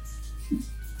that funny.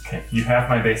 Okay, you have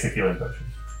my basic healing potion.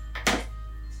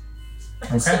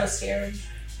 I'm so scared.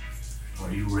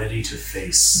 Are you ready to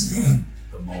face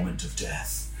the moment of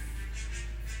death?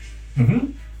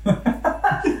 Mm-hmm.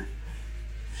 I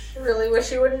really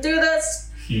wish you wouldn't do this.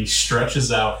 He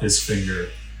stretches out his finger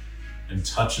and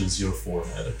touches your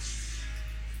forehead.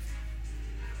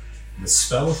 The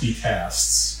spell he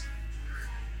casts,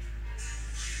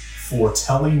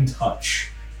 Foretelling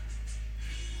Touch.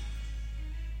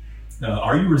 Now,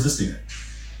 are you resisting it?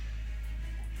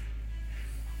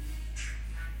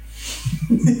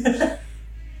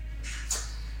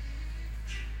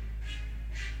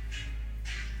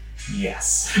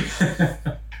 Yes.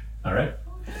 All right.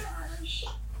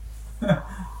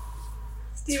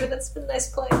 Steven, it's been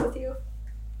nice playing with you.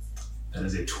 That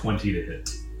is a 20 to hit.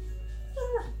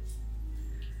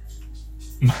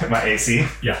 My AC.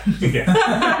 Yeah.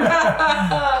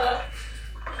 Yeah.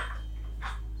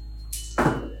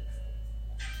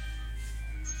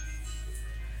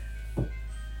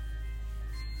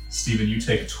 Steven, you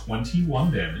take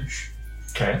 21 damage.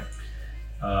 Okay.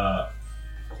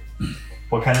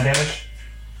 What kind of damage?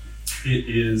 It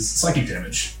is psychic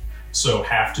damage, so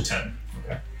half to 10.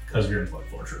 Okay. Because you're in Blood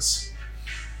Fortress.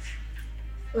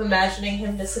 I'm imagining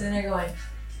him just sitting there going,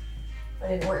 I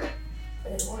didn't work. I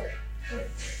didn't work.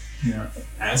 Yeah.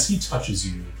 As he touches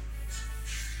you,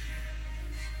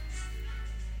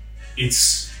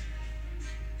 it's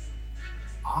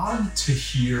odd to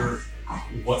hear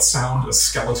what sound a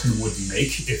skeleton would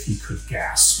make if he could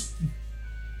gasp.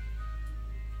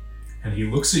 And he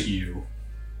looks at you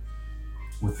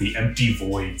with the empty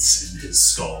voids in his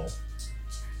skull.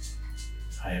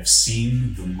 I have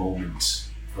seen the moment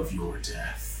of your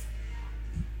death,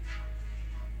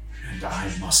 and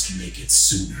I must make it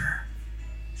sooner.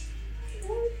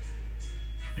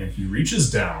 And he reaches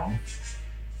down,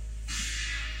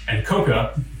 and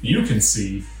Coca, you can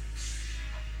see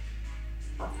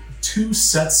 2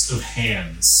 sets of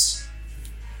hands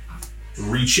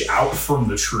reach out from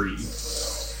the tree.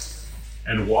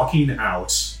 And walking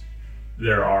out,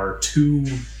 there are 2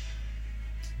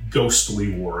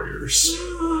 ghostly warriors.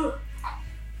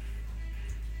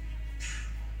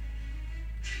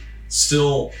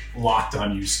 Still locked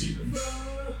on you, Stephen.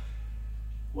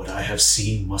 What I have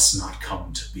seen must not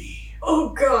come to be. Oh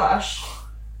gosh.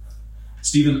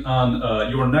 Stephen, on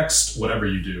your next whatever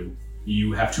you do,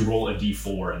 you have to roll a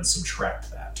d4 and subtract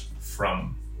that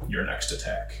from your next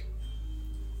attack.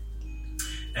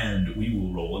 And we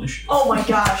will roll initiative. Oh my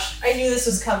gosh. I knew this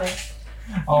was coming.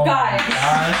 Oh Guys. my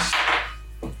gosh.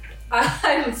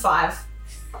 I'm 5.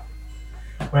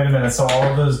 Wait a minute, so all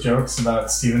of those jokes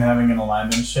about Steven having an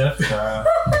alignment shift,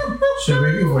 should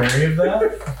we be wary of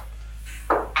that?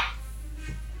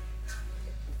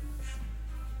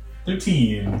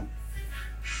 13.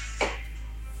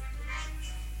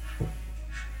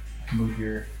 Move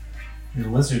your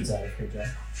lizards out of here, Jack.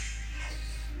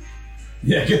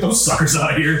 Yeah, get those suckers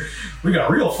out of here. We got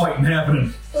real fighting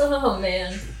happening. Oh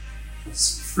man.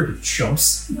 These freaking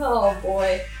chumps. Oh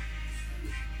boy.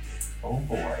 Oh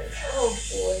boy. Oh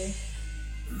boy.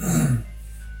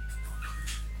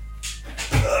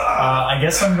 I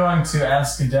guess I'm going to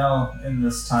ask Dell in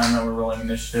this time that we're rolling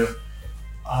initiative.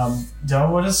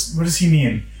 Dell, what does he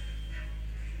mean?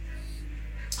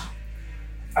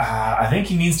 I think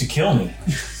he means to kill me.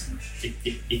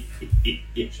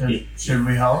 Should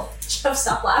we help? Jeff,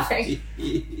 stop laughing.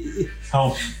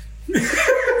 Help.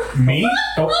 Me?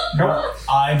 Nope.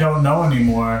 I don't know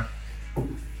anymore.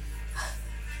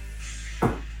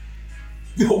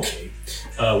 Okay.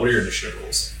 What are your initiative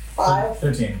rolls? 5.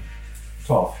 13.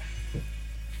 12.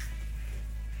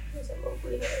 There's a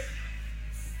lovely head.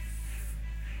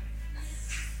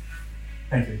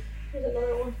 Thank you. There's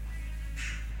another one.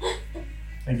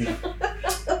 Thank you.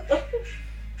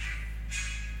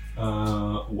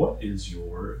 What is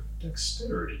your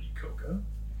dexterity, Coca?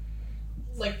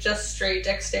 Like just straight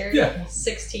dexterity? Yeah.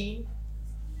 16.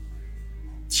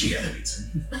 Yeah, that beats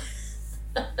him.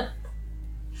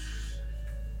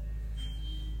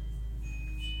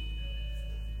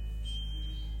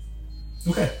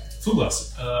 Okay,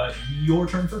 Fluglass, your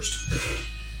turn first.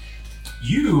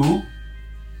 You,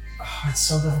 It's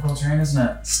so difficult terrain, isn't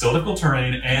it? still difficult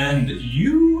terrain, and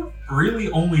you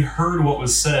really only heard what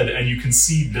was said, and you can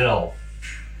see Dell.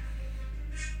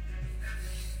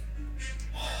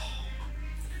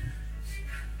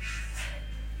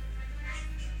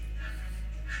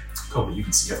 Kobe, you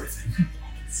can see everything.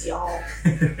 It's y'all.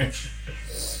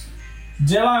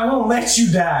 Dell, I won't let you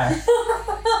die.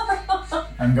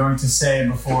 I'm going to say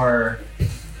before,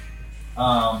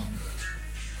 I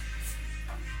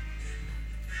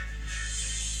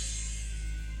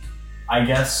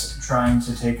guess trying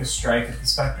to take a strike at the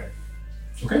Spectre.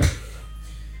 Okay.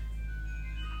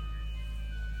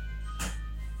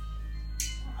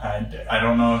 I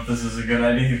don't know if this is a good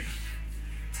idea.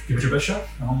 Give it your best shot.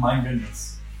 Oh my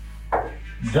goodness.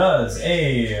 Does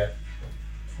a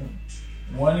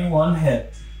 21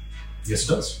 hit? Yes, it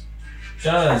does.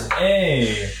 Does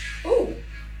a Ooh.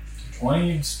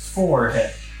 24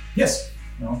 hit? Yes.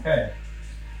 Okay.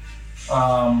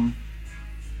 Hold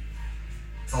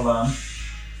on.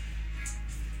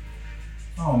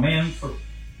 Oh man,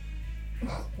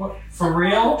 what? For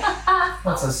real?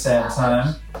 That's a sad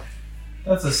time.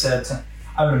 That's a sad time.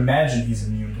 I would imagine he's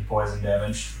immune to poison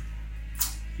damage.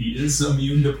 He is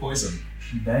immune to poison.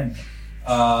 Dang.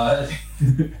 I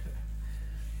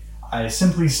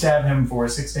simply stab him for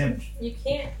 6 damage. You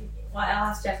can't. Well, I'll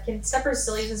ask Jeff. Can Steppers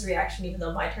still use his reaction even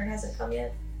though my turn hasn't come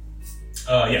yet?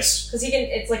 Yes. Because he can.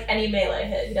 It's like any melee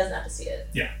hit. He doesn't have to see it.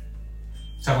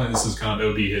 Technically, this is it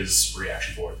would be his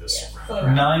reaction for this Yeah, round. for the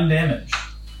round. 9 damage.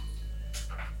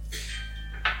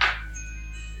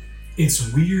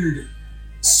 It's weird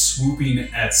swooping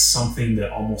at something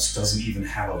that almost doesn't even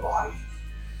have a body.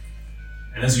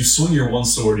 And as you swing your one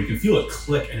sword, you can feel it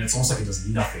click, and it's almost like it does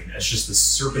nothing. It's just this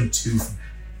serpent tooth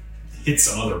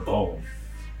hits another bone.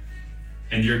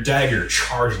 And your dagger,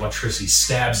 charged electricity,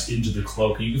 stabs into the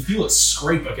cloak, and you can feel it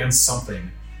scrape against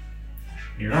something.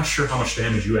 And you're not sure how much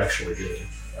damage you actually did.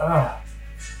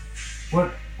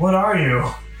 What are you?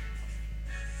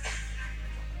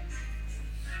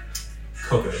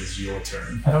 Coca, it's your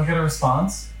turn. I don't get a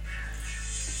response?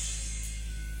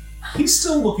 He's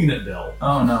still looking at Dell.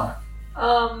 Oh no.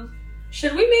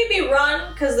 Should we maybe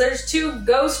run? Because there's 2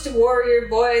 ghost warrior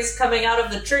boys coming out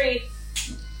of the tree.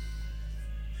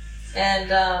 And,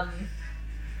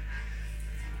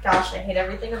 gosh, I hate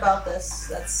everything about this.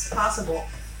 That's possible.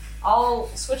 I'll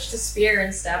switch to spear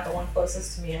and stab the one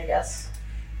closest to me, I guess.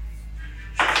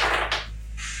 That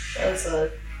was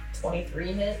a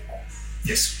 23 hit.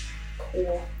 Yes.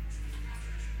 Cool.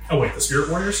 Oh wait, the Spirit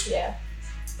Warriors? Yeah.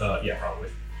 Yeah, probably.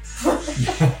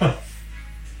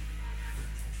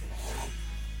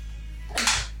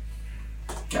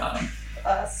 Got him.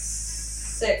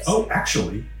 6. Oh,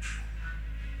 actually,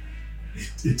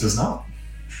 it does not.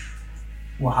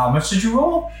 Well, how much did you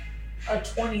roll? A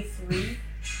 23.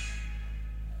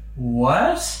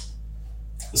 What?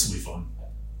 This will be fun.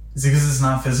 Is it because it's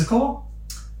not physical?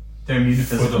 They're immune to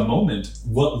For physical? the moment,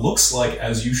 what looks like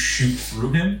as you shoot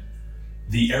through him,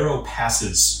 the arrow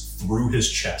passes through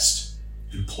his chest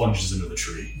and plunges into the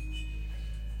tree.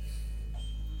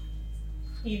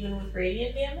 Even with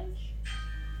radiant damage?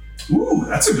 Ooh,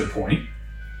 that's a good point.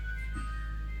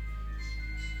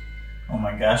 Oh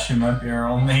my gosh, you might be our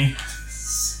only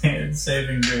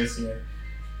saving grace here.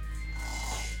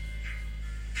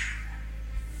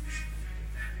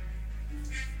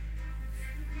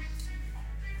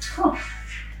 Huh.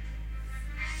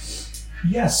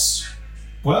 Yes.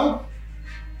 Well,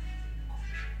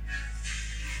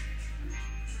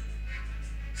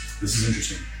 this is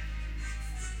interesting.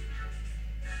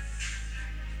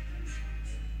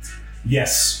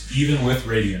 Yes, even with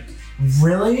Radiant.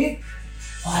 Really?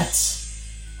 What?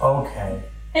 Okay.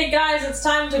 Hey guys, it's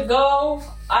time to go.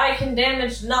 I can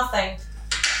damage nothing.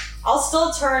 I'll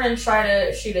still turn and try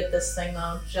to shoot at this thing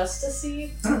though, just to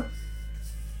see. Huh.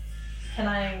 Can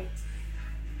I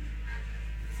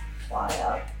fly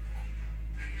up?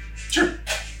 Sure.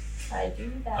 Can I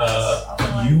do that?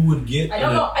 Although You would get. I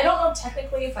don't know. I don't know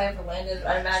technically if I ever landed.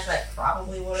 I imagine I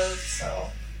probably would have. So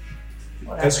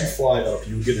whatever. As you fly up,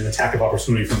 you get an attack of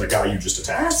opportunity from the guy you just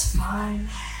attacked. That's fine.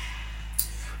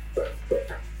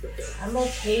 I'm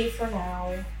okay for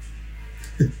now.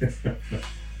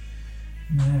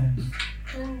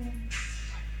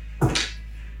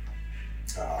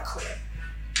 Ah, crap.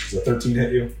 Does a 13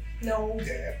 hit you? No.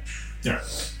 Yeah. Yeah.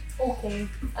 Okay.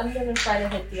 I'm gonna try to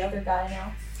hit the other guy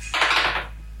now.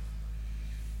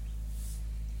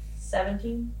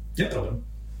 17. Yep, that'll do.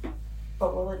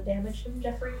 But will it damage him,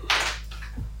 Jeffrey?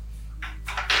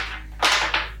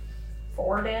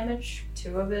 4 damage.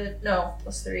 2 of it. No,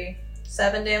 plus 3.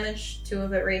 7 damage. 2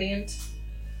 of it radiant.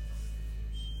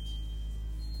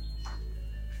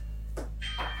 Oh,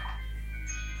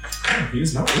 he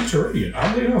is not weak to Radiant,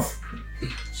 oddly enough.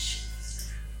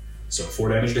 So 4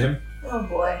 damage to him? Oh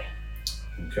boy.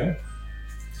 Okay.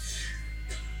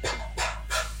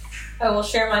 I will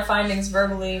share my findings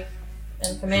verbally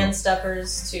and command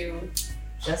steppers to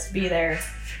just be there.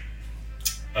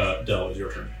 Dell, it's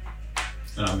your turn.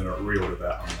 And I'm going to reorder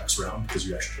that on the next round because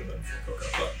you actually should have been for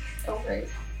Coco. But Oh, great.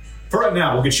 for right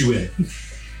now, we'll get you in.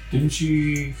 Didn't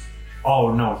she?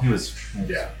 Oh no, he was.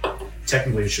 Yeah.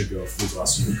 Technically, it should go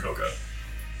Fluglass and Coca.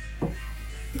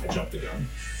 I jumped the gun.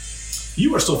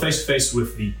 You are still face to face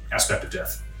with the aspect of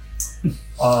death.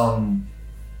 All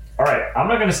right, I'm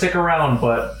not gonna stick around,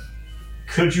 but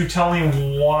could you tell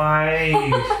me why?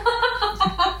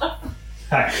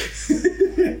 Heck.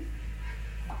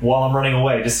 While I'm running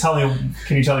away, just tell me.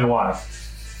 Can you tell me why?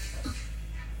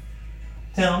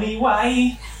 Tell me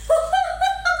why.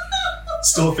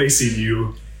 Still facing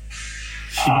you,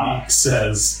 he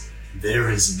says, "There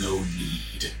is no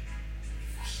need."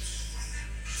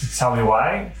 Tell me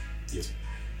why? Yes.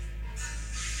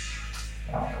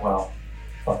 Alright, well.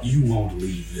 You won't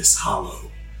leave this hollow.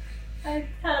 I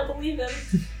kind of believe him.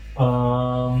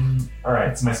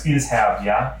 Alright, so my speed is halved,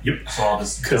 yeah? Yep. So I'll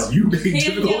just. Because you make You can get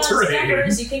difficult on terrain.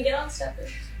 steppers. You can get on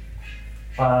steppers.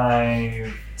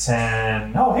 5,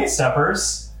 10. Oh, hey,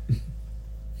 steppers.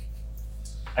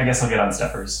 I guess I'll get on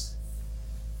Steppers.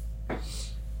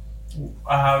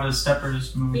 How does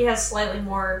Steppers move? He has slightly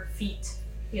more feet.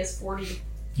 He has 40.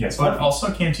 Yes, But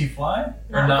also, can't he fly?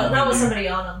 Not with moving? somebody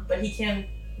on him, but he can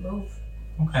move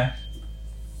Okay.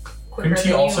 quicker Couldn't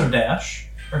he than also you. dash?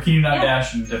 Or can you not Yeah.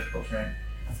 dash in difficult terrain?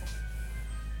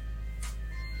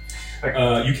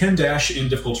 You can dash in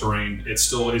difficult terrain. It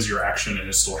still is your action, and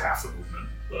it's still half the movement.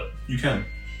 But you can.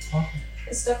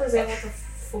 Is Steppers able to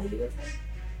flee with him?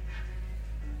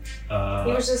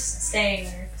 He was just staying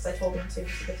there because I told him to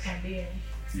for the time being.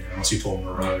 Yeah, unless you told him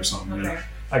to run or something. Okay. Yeah.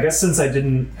 I guess since I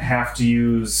didn't have to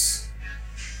use,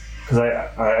 because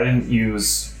I didn't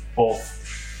use both,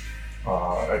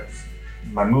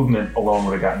 my movement alone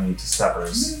would have gotten me to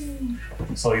Steppers.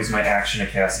 So I'll use my action to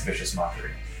cast Vicious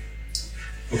Mockery.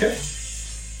 Okay.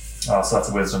 So that's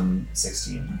a Wisdom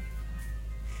 16.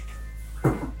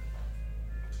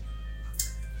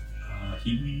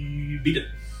 He beat it.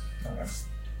 Okay.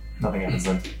 Nothing happens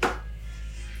then.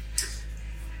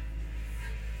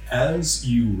 As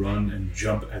you run and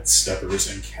jump at Steppers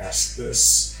and cast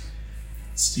this,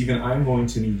 Stephen, I'm going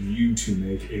to need you to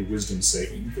make a Wisdom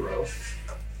saving throw.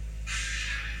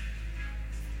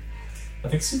 I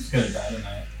think Steve's gonna die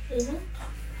tonight. Mm-hmm.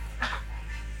 I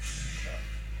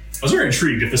was very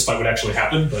intrigued if this fight would actually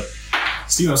happen, but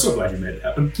Stephen, I'm so glad you made it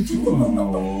happen.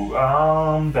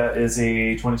 Ooh, that is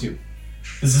a 22.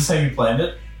 Is this how you planned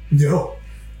it? No.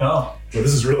 Oh. Well,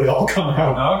 this is really all coming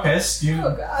out. Okay, so,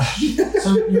 Oh gosh.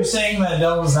 so you're saying that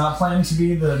Dell was not planning to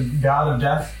be the god of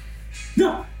death?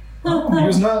 No. He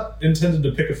was not intended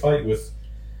to pick a fight with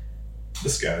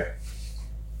this guy.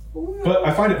 But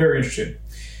I find it very interesting.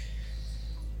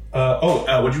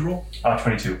 What'd you roll? 22.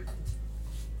 Oh, you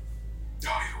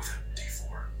go with a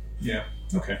D4. Yeah,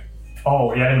 okay.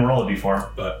 Oh, yeah, I didn't roll a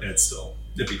d4. But it's still,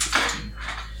 it'd be 15.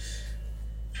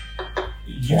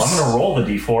 Well, I'm going to roll the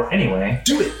d4 anyway.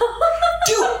 Do it!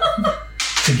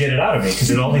 To get it out of me, because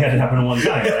it only had to happen one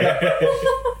time, right?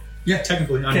 Yeah,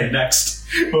 technically, on your next.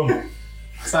 Boom.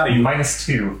 It's out of you.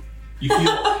 -2.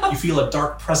 You feel a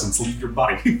dark presence leave your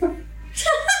body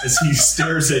as he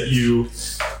stares at you.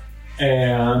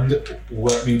 And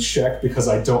let me check, because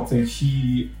I don't think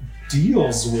he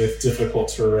deals with difficult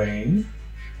terrain.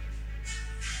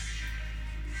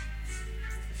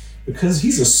 Because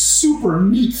he's a super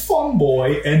neat fun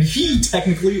boy, and he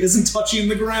technically isn't touching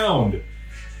the ground.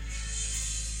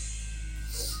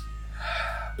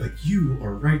 But you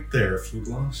are right there,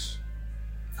 Fluglass.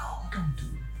 No, don't do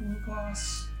it,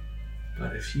 Fluglass.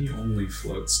 But if he only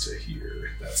floats to here,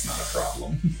 that's not a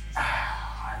problem.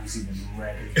 I was even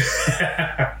ready.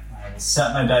 I will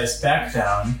set my dice back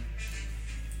down.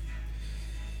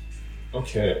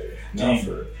 Okay, now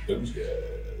for those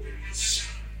guys.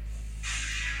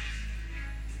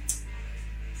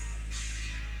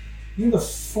 Yeah, the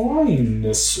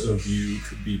flyingness of you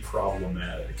could be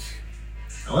problematic.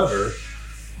 However,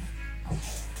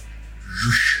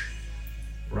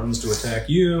 runs to attack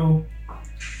you,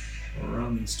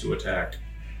 runs to attack.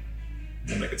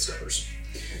 We'll make it Steppers.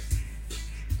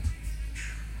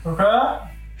 Okay.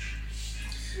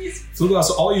 Fluglass,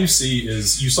 all you see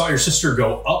is you saw your sister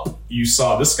go up, you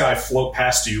saw this guy float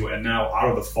past you, and now out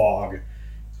of the fog,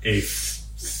 a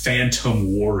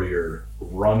phantom warrior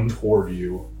run toward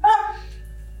you.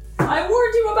 I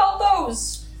warned you about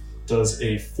those. Does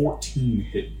a 14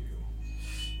 hit you?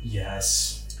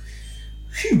 Yes.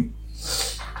 Phew.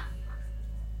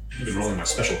 I've been rolling my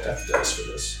special death dice for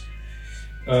this.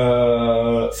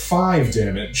 5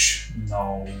 damage.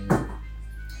 No.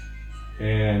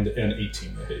 And an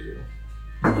 18 to hit you.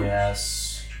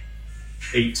 Yes.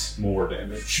 8 more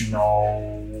damage.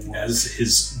 No. As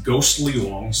his ghostly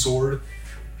longsword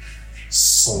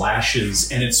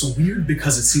slashes, and it's weird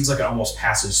because it seems like it almost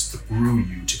passes through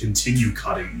you to continue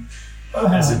cutting.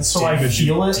 As it's so I damaging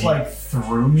feel it deep. like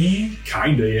through me?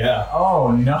 Kinda, yeah.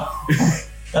 Oh no.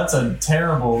 That's a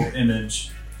terrible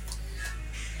image.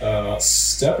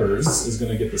 Steppers is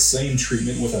going to get the same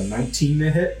treatment with a 19 to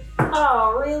hit.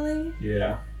 Oh, really?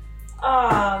 Yeah.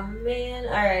 Oh, man.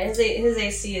 Alright, his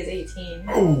AC is 18.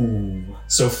 Oh.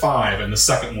 So 5, and the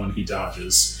second one he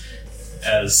dodges.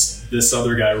 As this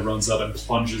other guy runs up and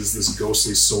plunges this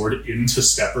ghostly sword into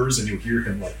Steppers, and you hear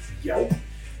him like yelp.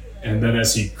 And then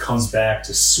as he comes back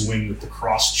to swing with the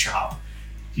cross chop,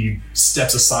 he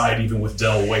steps aside even with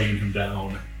Dell weighing him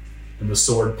down. And the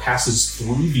sword passes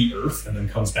through the earth and then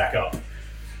comes back up.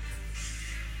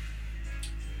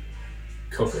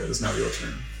 Coca, it is now your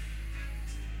turn.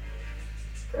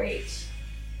 Great.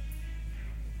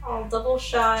 I'll double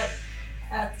shot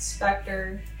at the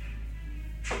Spectre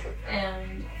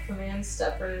and command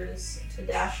Steppers to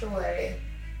dash away.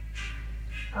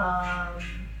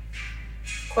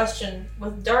 Question: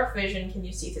 with dark vision, can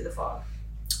you see through the fog?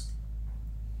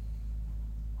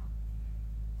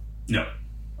 No.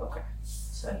 Okay.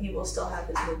 So he will still have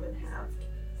his movement halved.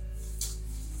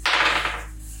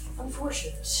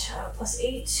 Unfortunate.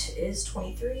 +8 is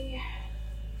 23.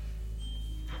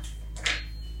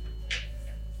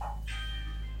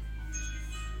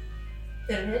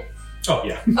 Did it hit? Oh,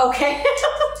 yeah. Okay.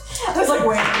 I was like,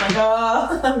 wait,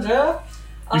 I'm like,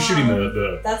 You're shooting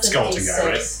the that's skeleton a D6, guy,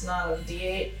 right? not a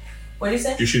D8. What did you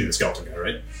say? You're shooting the skeleton guy,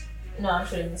 right? No, I'm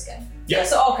shooting this guy. Yeah.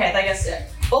 So, okay, I guess, yeah.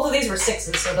 Both of these were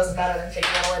 6s, so it doesn't matter. I'm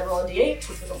taking that away to roll a D8,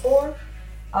 which was a 4.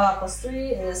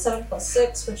 +3 is 7 +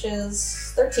 6, which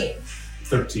is 13.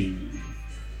 13.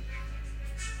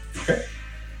 Okay.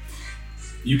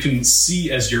 You can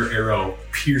see as your arrow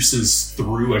pierces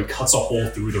through and cuts a hole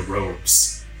through the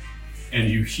robes. And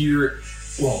you hear,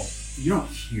 well, you don't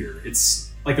hear.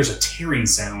 It's like there's a tearing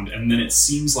sound, and then it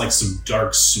seems like some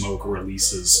dark smoke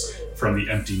releases from the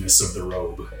emptiness of the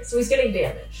robe. Okay, so he's getting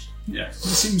damaged. Yeah, he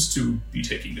seems to be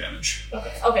taking damage.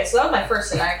 Okay, so that was my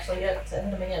first hit. I actually hit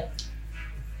him again.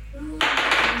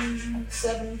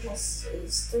 7 plus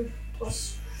is 3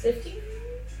 plus 15?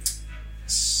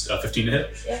 15 to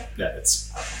hit? Yeah. Yeah,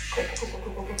 it's... Okay,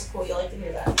 cool. You like to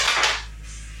hear that.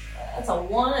 That's a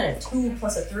 1 and a 2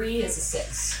 plus a 3 is a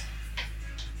 6.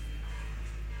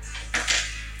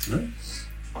 Right.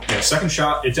 Yeah, second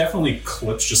shot, it definitely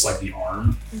clips just like the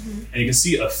arm. Mm-hmm. And you can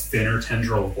see a thinner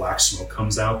tendril of black smoke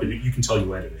comes out, but you can tell you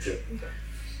landed a hit. Okay.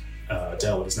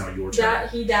 Dell, it is now your turn.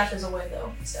 He dashes away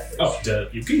though. Steppers. Oh,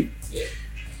 you can. Yeah.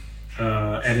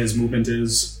 And his movement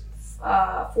is?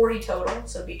 40 total,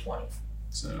 so it'd be 20.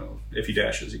 So if he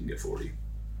dashes, he can get 40.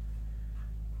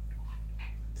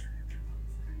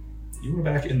 You are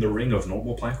back in the ring of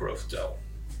normal plant growth, Dell.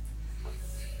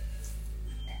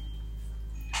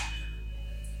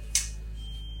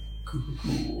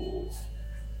 Cool.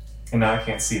 And now I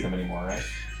can't see them anymore, right?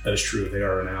 That is true. They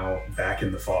are now back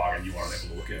in the fog, and you aren't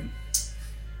able to look in.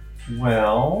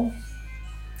 Well,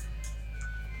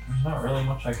 there's not really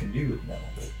much I can do with that.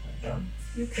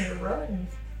 You can run.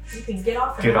 You can get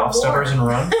off. And Get run off, more. steppers, and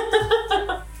run.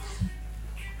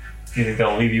 You think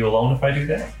they'll leave you alone if I do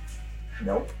that?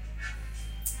 Nope.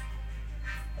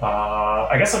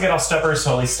 I guess I'll get off steppers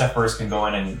so at least steppers can go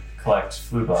in and collect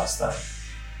food blast then.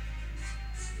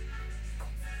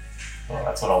 Well,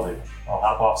 that's what I'll do. I'll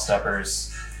hop off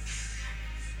steppers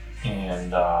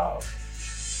and I'll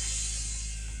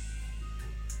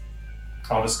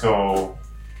just go.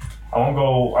 I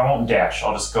won't dash.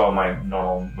 I'll just go my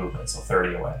normal movement, so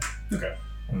 30 away. Okay.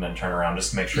 And then turn around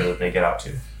just to make sure that they get out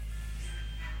too.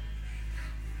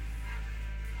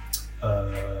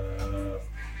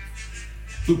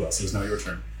 Blue Bus is now your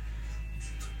turn.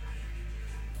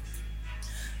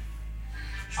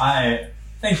 I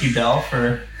thank you, Dell,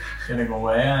 for getting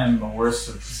away. I'm the worst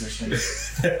of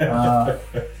positions.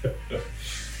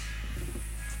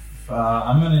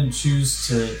 I'm going to choose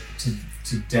to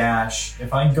dash.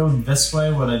 If I go this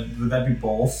way, would that be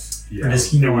both? Yeah, or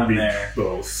does he it know would I'm be there?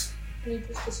 Both. Need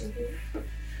this to see here.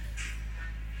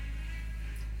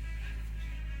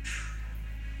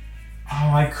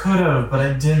 Oh, I could have, but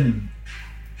I didn't.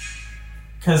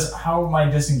 Because how my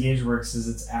disengage works is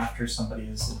it's after somebody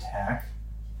is attacked.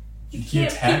 You He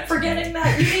can't attacked keep forgetting me.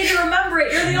 that. You need to remember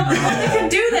it. You're the only one that can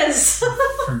do this.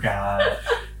 Forgot.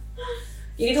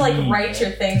 You need to like write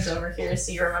your things over here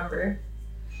so you remember.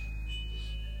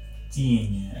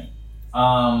 Dang it.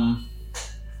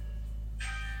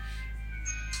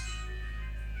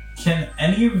 Can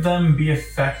any of them be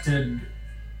affected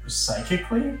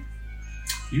psychically?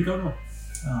 You don't know.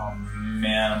 Oh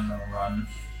man, I'm gonna run.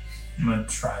 I'm gonna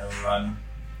try to run.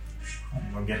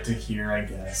 I'm gonna get to here, I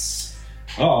guess.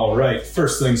 All right.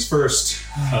 First things first.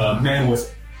 Man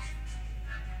with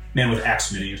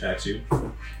axe mini attacks you.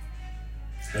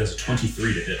 That is a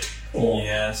 23 to hit.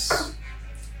 Yes.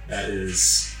 That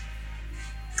is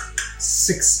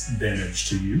 6 damage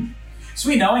to you.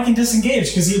 Sweet, now I can disengage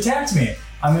because he attacked me.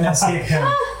 I'm gonna escape him.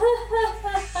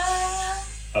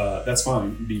 That's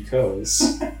fine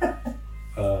because he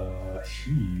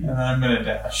And then I'm gonna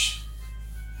dash.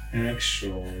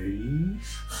 actually.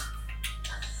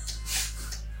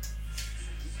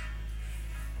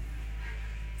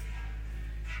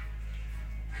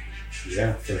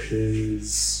 Yeah, for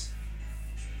his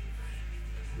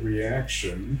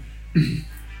reaction.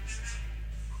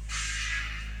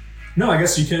 No, I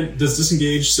guess you can. Does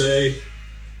disengage say?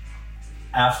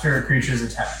 After a creature's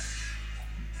attack,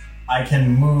 I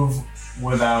can move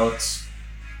without.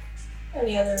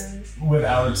 Any other?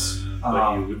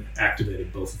 But you would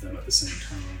activated both of them at the same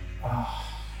time.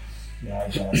 Yeah, I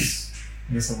guess.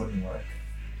 I guess it wouldn't work.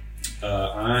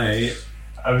 I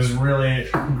I was really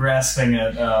grasping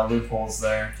at loopholes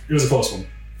there. It was a close one.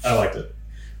 I liked it.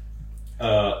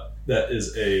 That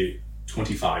is a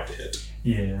 25 to hit.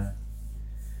 Yeah.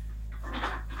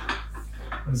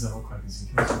 What does that look like?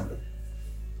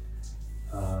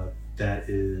 That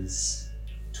is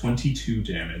 22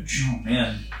 damage. Oh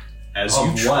man. As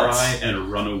Of you try what?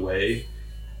 and run away,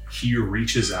 he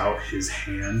reaches out his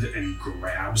hand and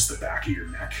grabs the back of your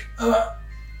neck.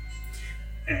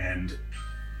 And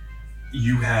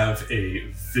you have a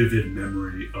vivid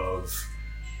memory of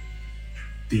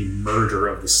the murder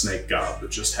of the snake god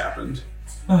that just happened.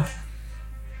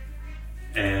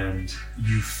 And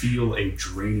you feel a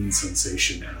draining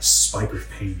sensation and a spike of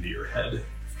pain to your head.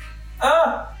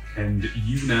 And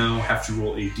you now have to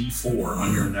roll a d4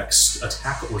 on your next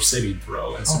attack or saving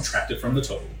throw and subtract it from the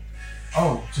total.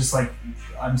 Oh, just like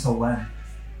until when?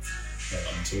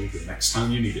 Until the next time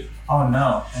you need it. Oh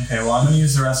no. Okay, well I'm going to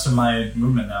use the rest of my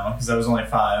movement now, because that was only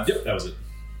 5. Yep, that was it.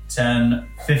 10,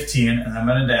 15, and I'm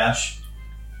going to dash.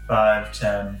 5,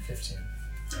 10, 15.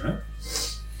 Alright.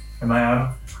 Am I out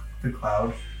of the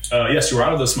cloud? Yes, you were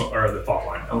out of the smoke or the fog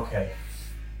line. Okay.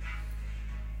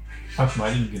 How come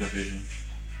I didn't get a vision?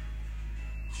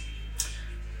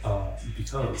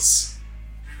 Because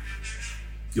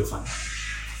you'll find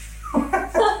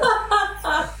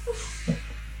out.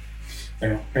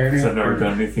 Because I've never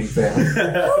done anything bad.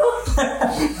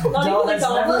 Not Dell even has like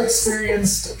all never of us.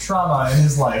 experienced trauma in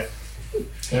his life.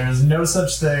 There is no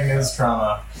such thing as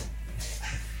trauma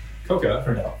Coca,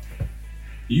 for Dell.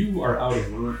 you are out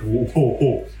of room.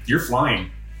 Whoa. You're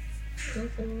flying.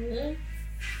 I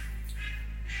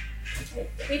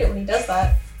hate it when he does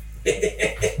that.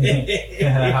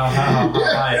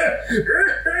 Hi.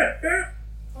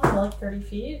 Oh, like 30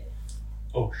 feet.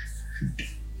 Oh, shoot.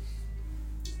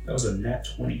 That was a nat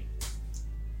 20.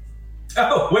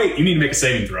 Oh, wait, you need to make a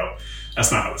saving throw.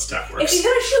 That's not how this attack If works. he's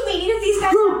gonna shoot me, neither of these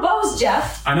guys have bows,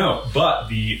 Jeff. I know, but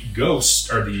the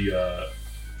ghost, or the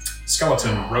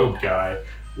skeleton robed guy,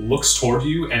 looks toward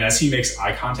you, and as he makes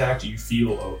eye contact, you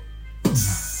feel a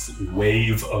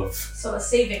wave of So a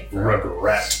saving throw.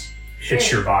 regret hits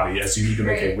Great. your body as you need to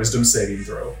make a Great. wisdom saving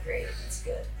throw. Great, that's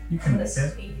good. You I'm can gonna make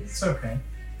it. sneeze. It's okay.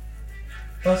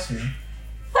 Bless you.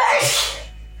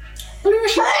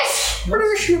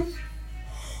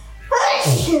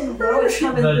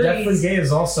 The Deathly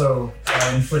Gaze also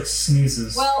inflicts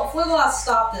sneezes. Well, Fluglass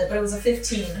stopped it, but it was a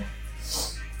 15.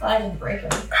 I didn't break him.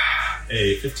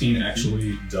 A 15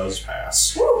 actually does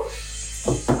pass. Woo!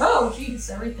 Oh, jeez,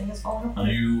 everything is falling apart.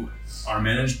 You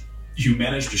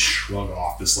manage to shrug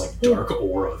off this like dark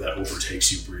aura that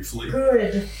overtakes you briefly,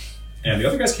 Good. and the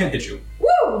other guys can't hit you.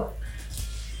 Woo!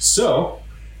 So,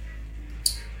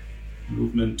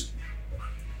 movement.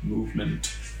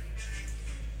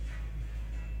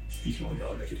 You can only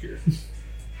barely make it here.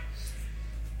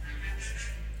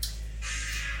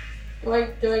 Do I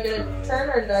get a turn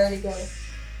or did I already go?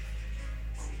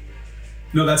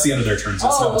 No, that's the end of their turns. It's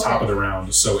not the top okay. of the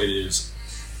round, so it is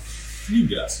you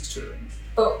guys' turn.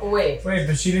 Oh, wait. Wait,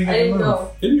 but she didn't I get to didn't move.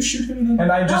 go. Didn't you shoot him in the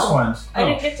And I just No. went. I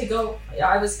didn't get to go.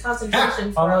 I was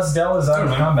concentration. for Unless Dell is out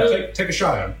of combat. Take a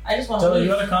shot at him. I just want to Dell, are leave.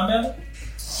 you out of combat?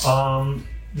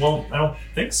 Well, I don't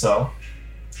think so.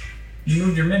 You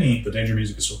moved your mini. The danger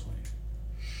music is still playing.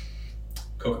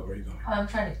 Coco, where are you going? I'm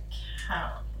trying to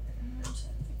count.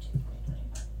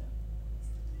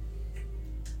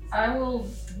 I will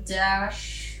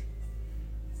dash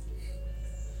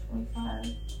 25,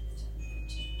 25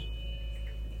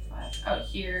 out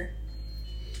here.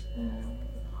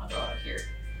 I'll go out here.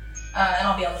 And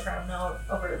I'll be on the ground now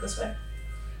over this way.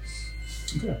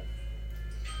 Okay.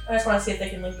 I just want to see if they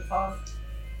can leave the fog.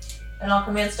 And I'll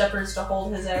command Steppers to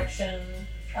hold his action.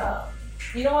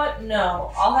 You know what?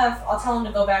 No. I'll tell him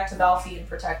to go back to Balfi and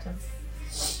protect him.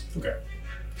 Okay.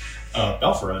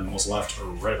 Balforin was left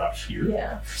right about here.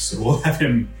 Yeah. So we'll have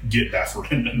him get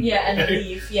Balforin. And Yeah, and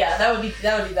leave. Yeah, that would be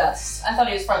best. I thought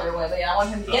he was farther away, but yeah, I want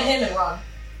him to get him and run.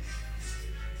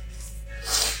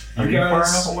 Are You you far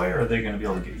guys- enough away, or are they going to be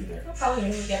able to get you there? He'll probably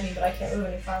even get me, but I can't move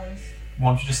any farther. Why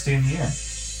don't you just stay in the air?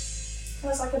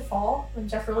 Unless I could fall, and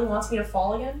Jeff really wants me to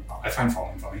fall again. I find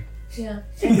falling funny. Yeah.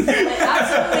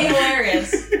 Absolutely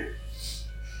hilarious.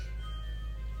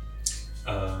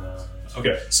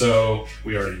 Okay, so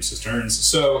we already used his turns.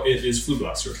 So it is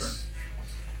Fluglass, your turn.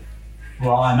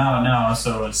 Well, I'm out now,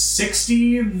 so it's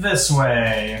 60 this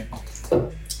way.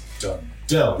 Done.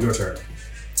 Dell, your turn.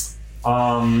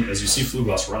 As you see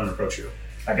Fluglass run and approach you.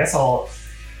 I guess I'll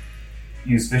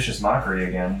use Vicious Mockery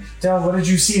again. Dell, what did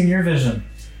you see in your vision?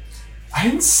 I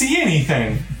didn't see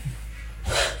anything.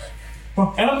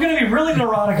 And I'm going to be really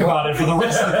neurotic about it for the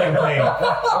rest of the campaign.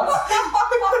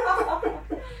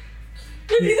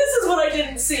 Maybe this is what I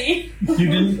didn't see.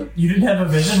 You didn't have a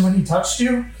vision when he touched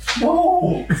you?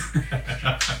 No.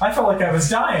 I felt like I was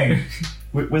dying.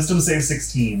 Wisdom save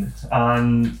 16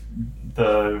 on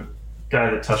the guy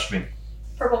that touched me.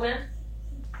 Purple man.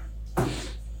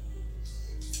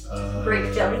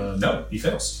 Grape jelly. No, he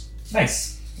fails.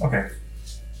 Nice. Okay.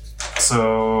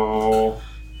 So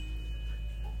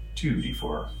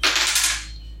 2d4.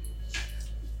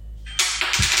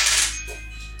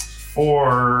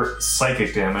 4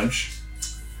 psychic damage.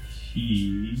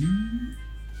 He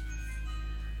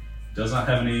does not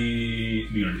have any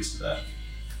immunities to that.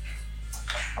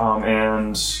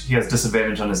 And he has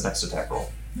disadvantage on his next attack roll.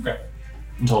 Okay.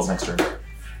 Until his next turn.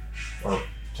 Or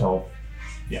till,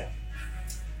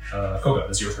 Koga,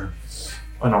 it's your turn.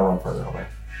 and I'll run further away.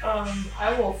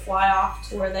 I will fly off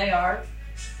to where they are.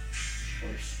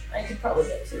 Which I could probably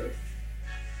get to.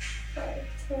 5,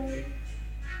 10,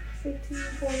 15,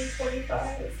 20,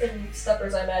 25. And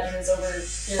Steppers, I imagine, is over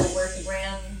here where he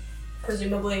ran,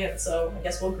 presumably, and so I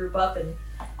guess we'll group up and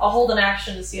I'll hold an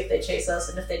action to see if they chase us,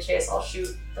 and if they chase, I'll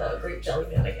shoot the grape jelly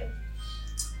mannequin.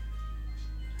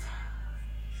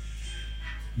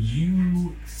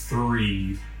 You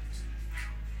 3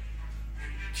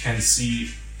 can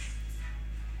see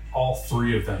all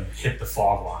 3 of them hit the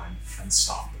fog line and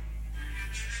stop.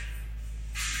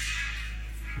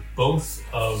 Both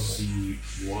of the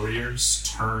warriors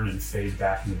turn and fade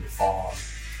back into the fog,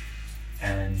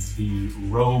 and the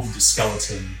robed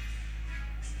skeleton,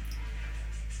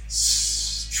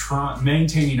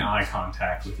 maintaining eye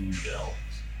contact with you, Dell,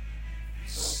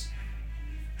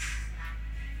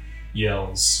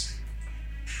 yells,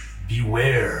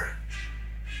 "Beware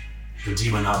the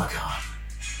Demonomicon,"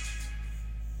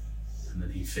 and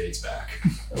then he fades back.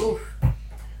 Oof.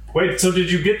 Wait, so did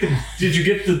you get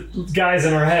the guys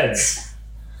in our heads?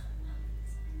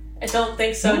 I don't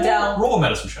think so, Dell. Roll a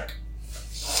medicine check.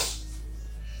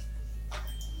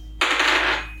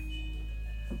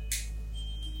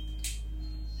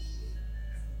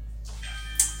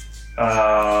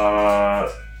 Uh,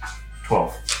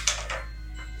 12.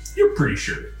 You're pretty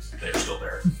sure they're still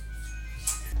there.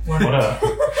 What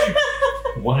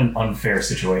an unfair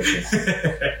situation.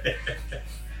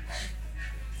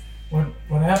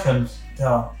 What happened?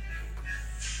 Dell?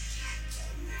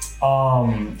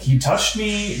 He touched me,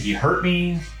 he hurt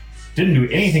me, didn't do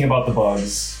anything about the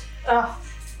bugs. Ugh.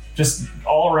 Just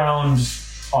all around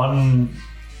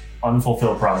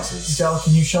unfulfilled promises. Dell,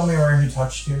 can you show me where he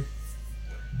touched you?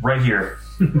 Right here.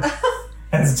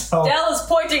 As Dell. Dell is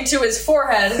pointing to his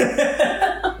forehead.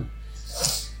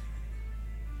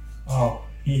 Oh,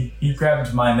 he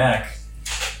grabbed my neck.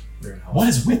 What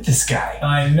is with this guy?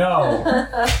 I know.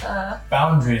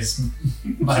 Boundaries,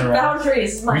 my right.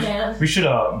 Boundaries, my man. We should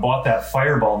have bought that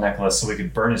fireball necklace so we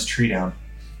could burn his tree down.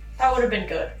 That would have been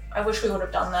good. I wish we would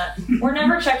have done that. We're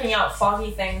never checking out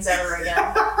foggy things ever again.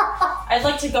 I'd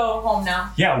like to go home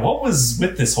now. Yeah, what was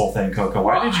with this whole thing, Coco?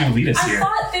 Why did you lead us here? I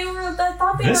thought they were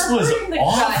This was hurting the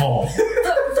awful.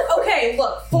 guy. Okay,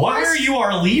 look. Why are you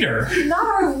our leader? Not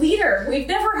our leader. We've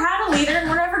never had a leader and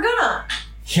we're never gonna.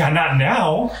 Yeah, not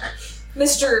now.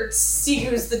 Mr.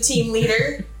 Sigu's the team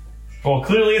leader. Well,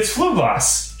 clearly it's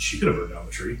Fluglass. She could have burned down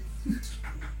the tree.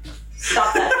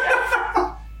 Stop that,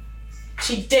 Jeff.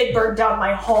 She did burn down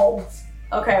my home.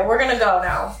 Okay, we're gonna go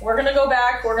now. We're gonna go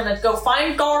back, we're gonna go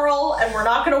find Garl, and we're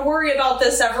not gonna worry about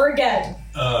this ever again.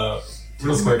 Real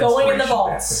quick, Going in the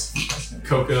vaults.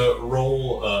 Coca,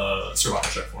 roll a survival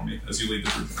check for me as you lead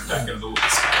the group back into the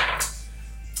woods.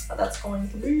 That's going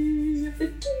to be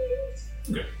 15.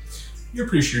 Okay. You're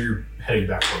pretty sure you're heading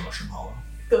back toward Mushroom Hollow.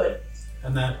 Good.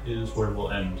 And that is where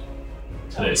we'll end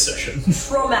today's session.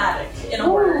 Traumatic, in a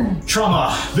word.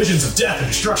 Trauma, visions of death and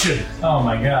destruction. Oh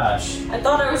my gosh. I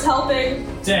thought I was helping,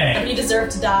 and Dang. he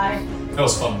deserved to die. That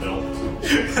was fun, Bill.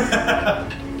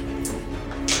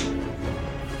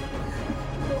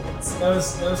 That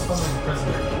was fun with the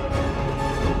prisoner.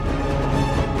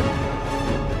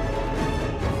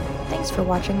 Thanks for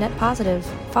watching Net Positive.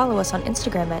 Follow us on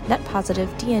Instagram at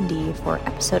NetPositiveDND for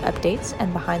episode updates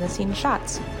and behind-the-scenes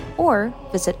shots. Or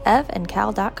visit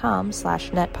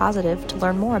evandcal.com/netpositive to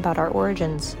learn more about our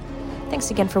origins.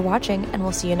 Thanks again for watching, and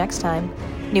we'll see you next time.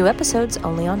 New episodes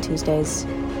only on Tuesdays.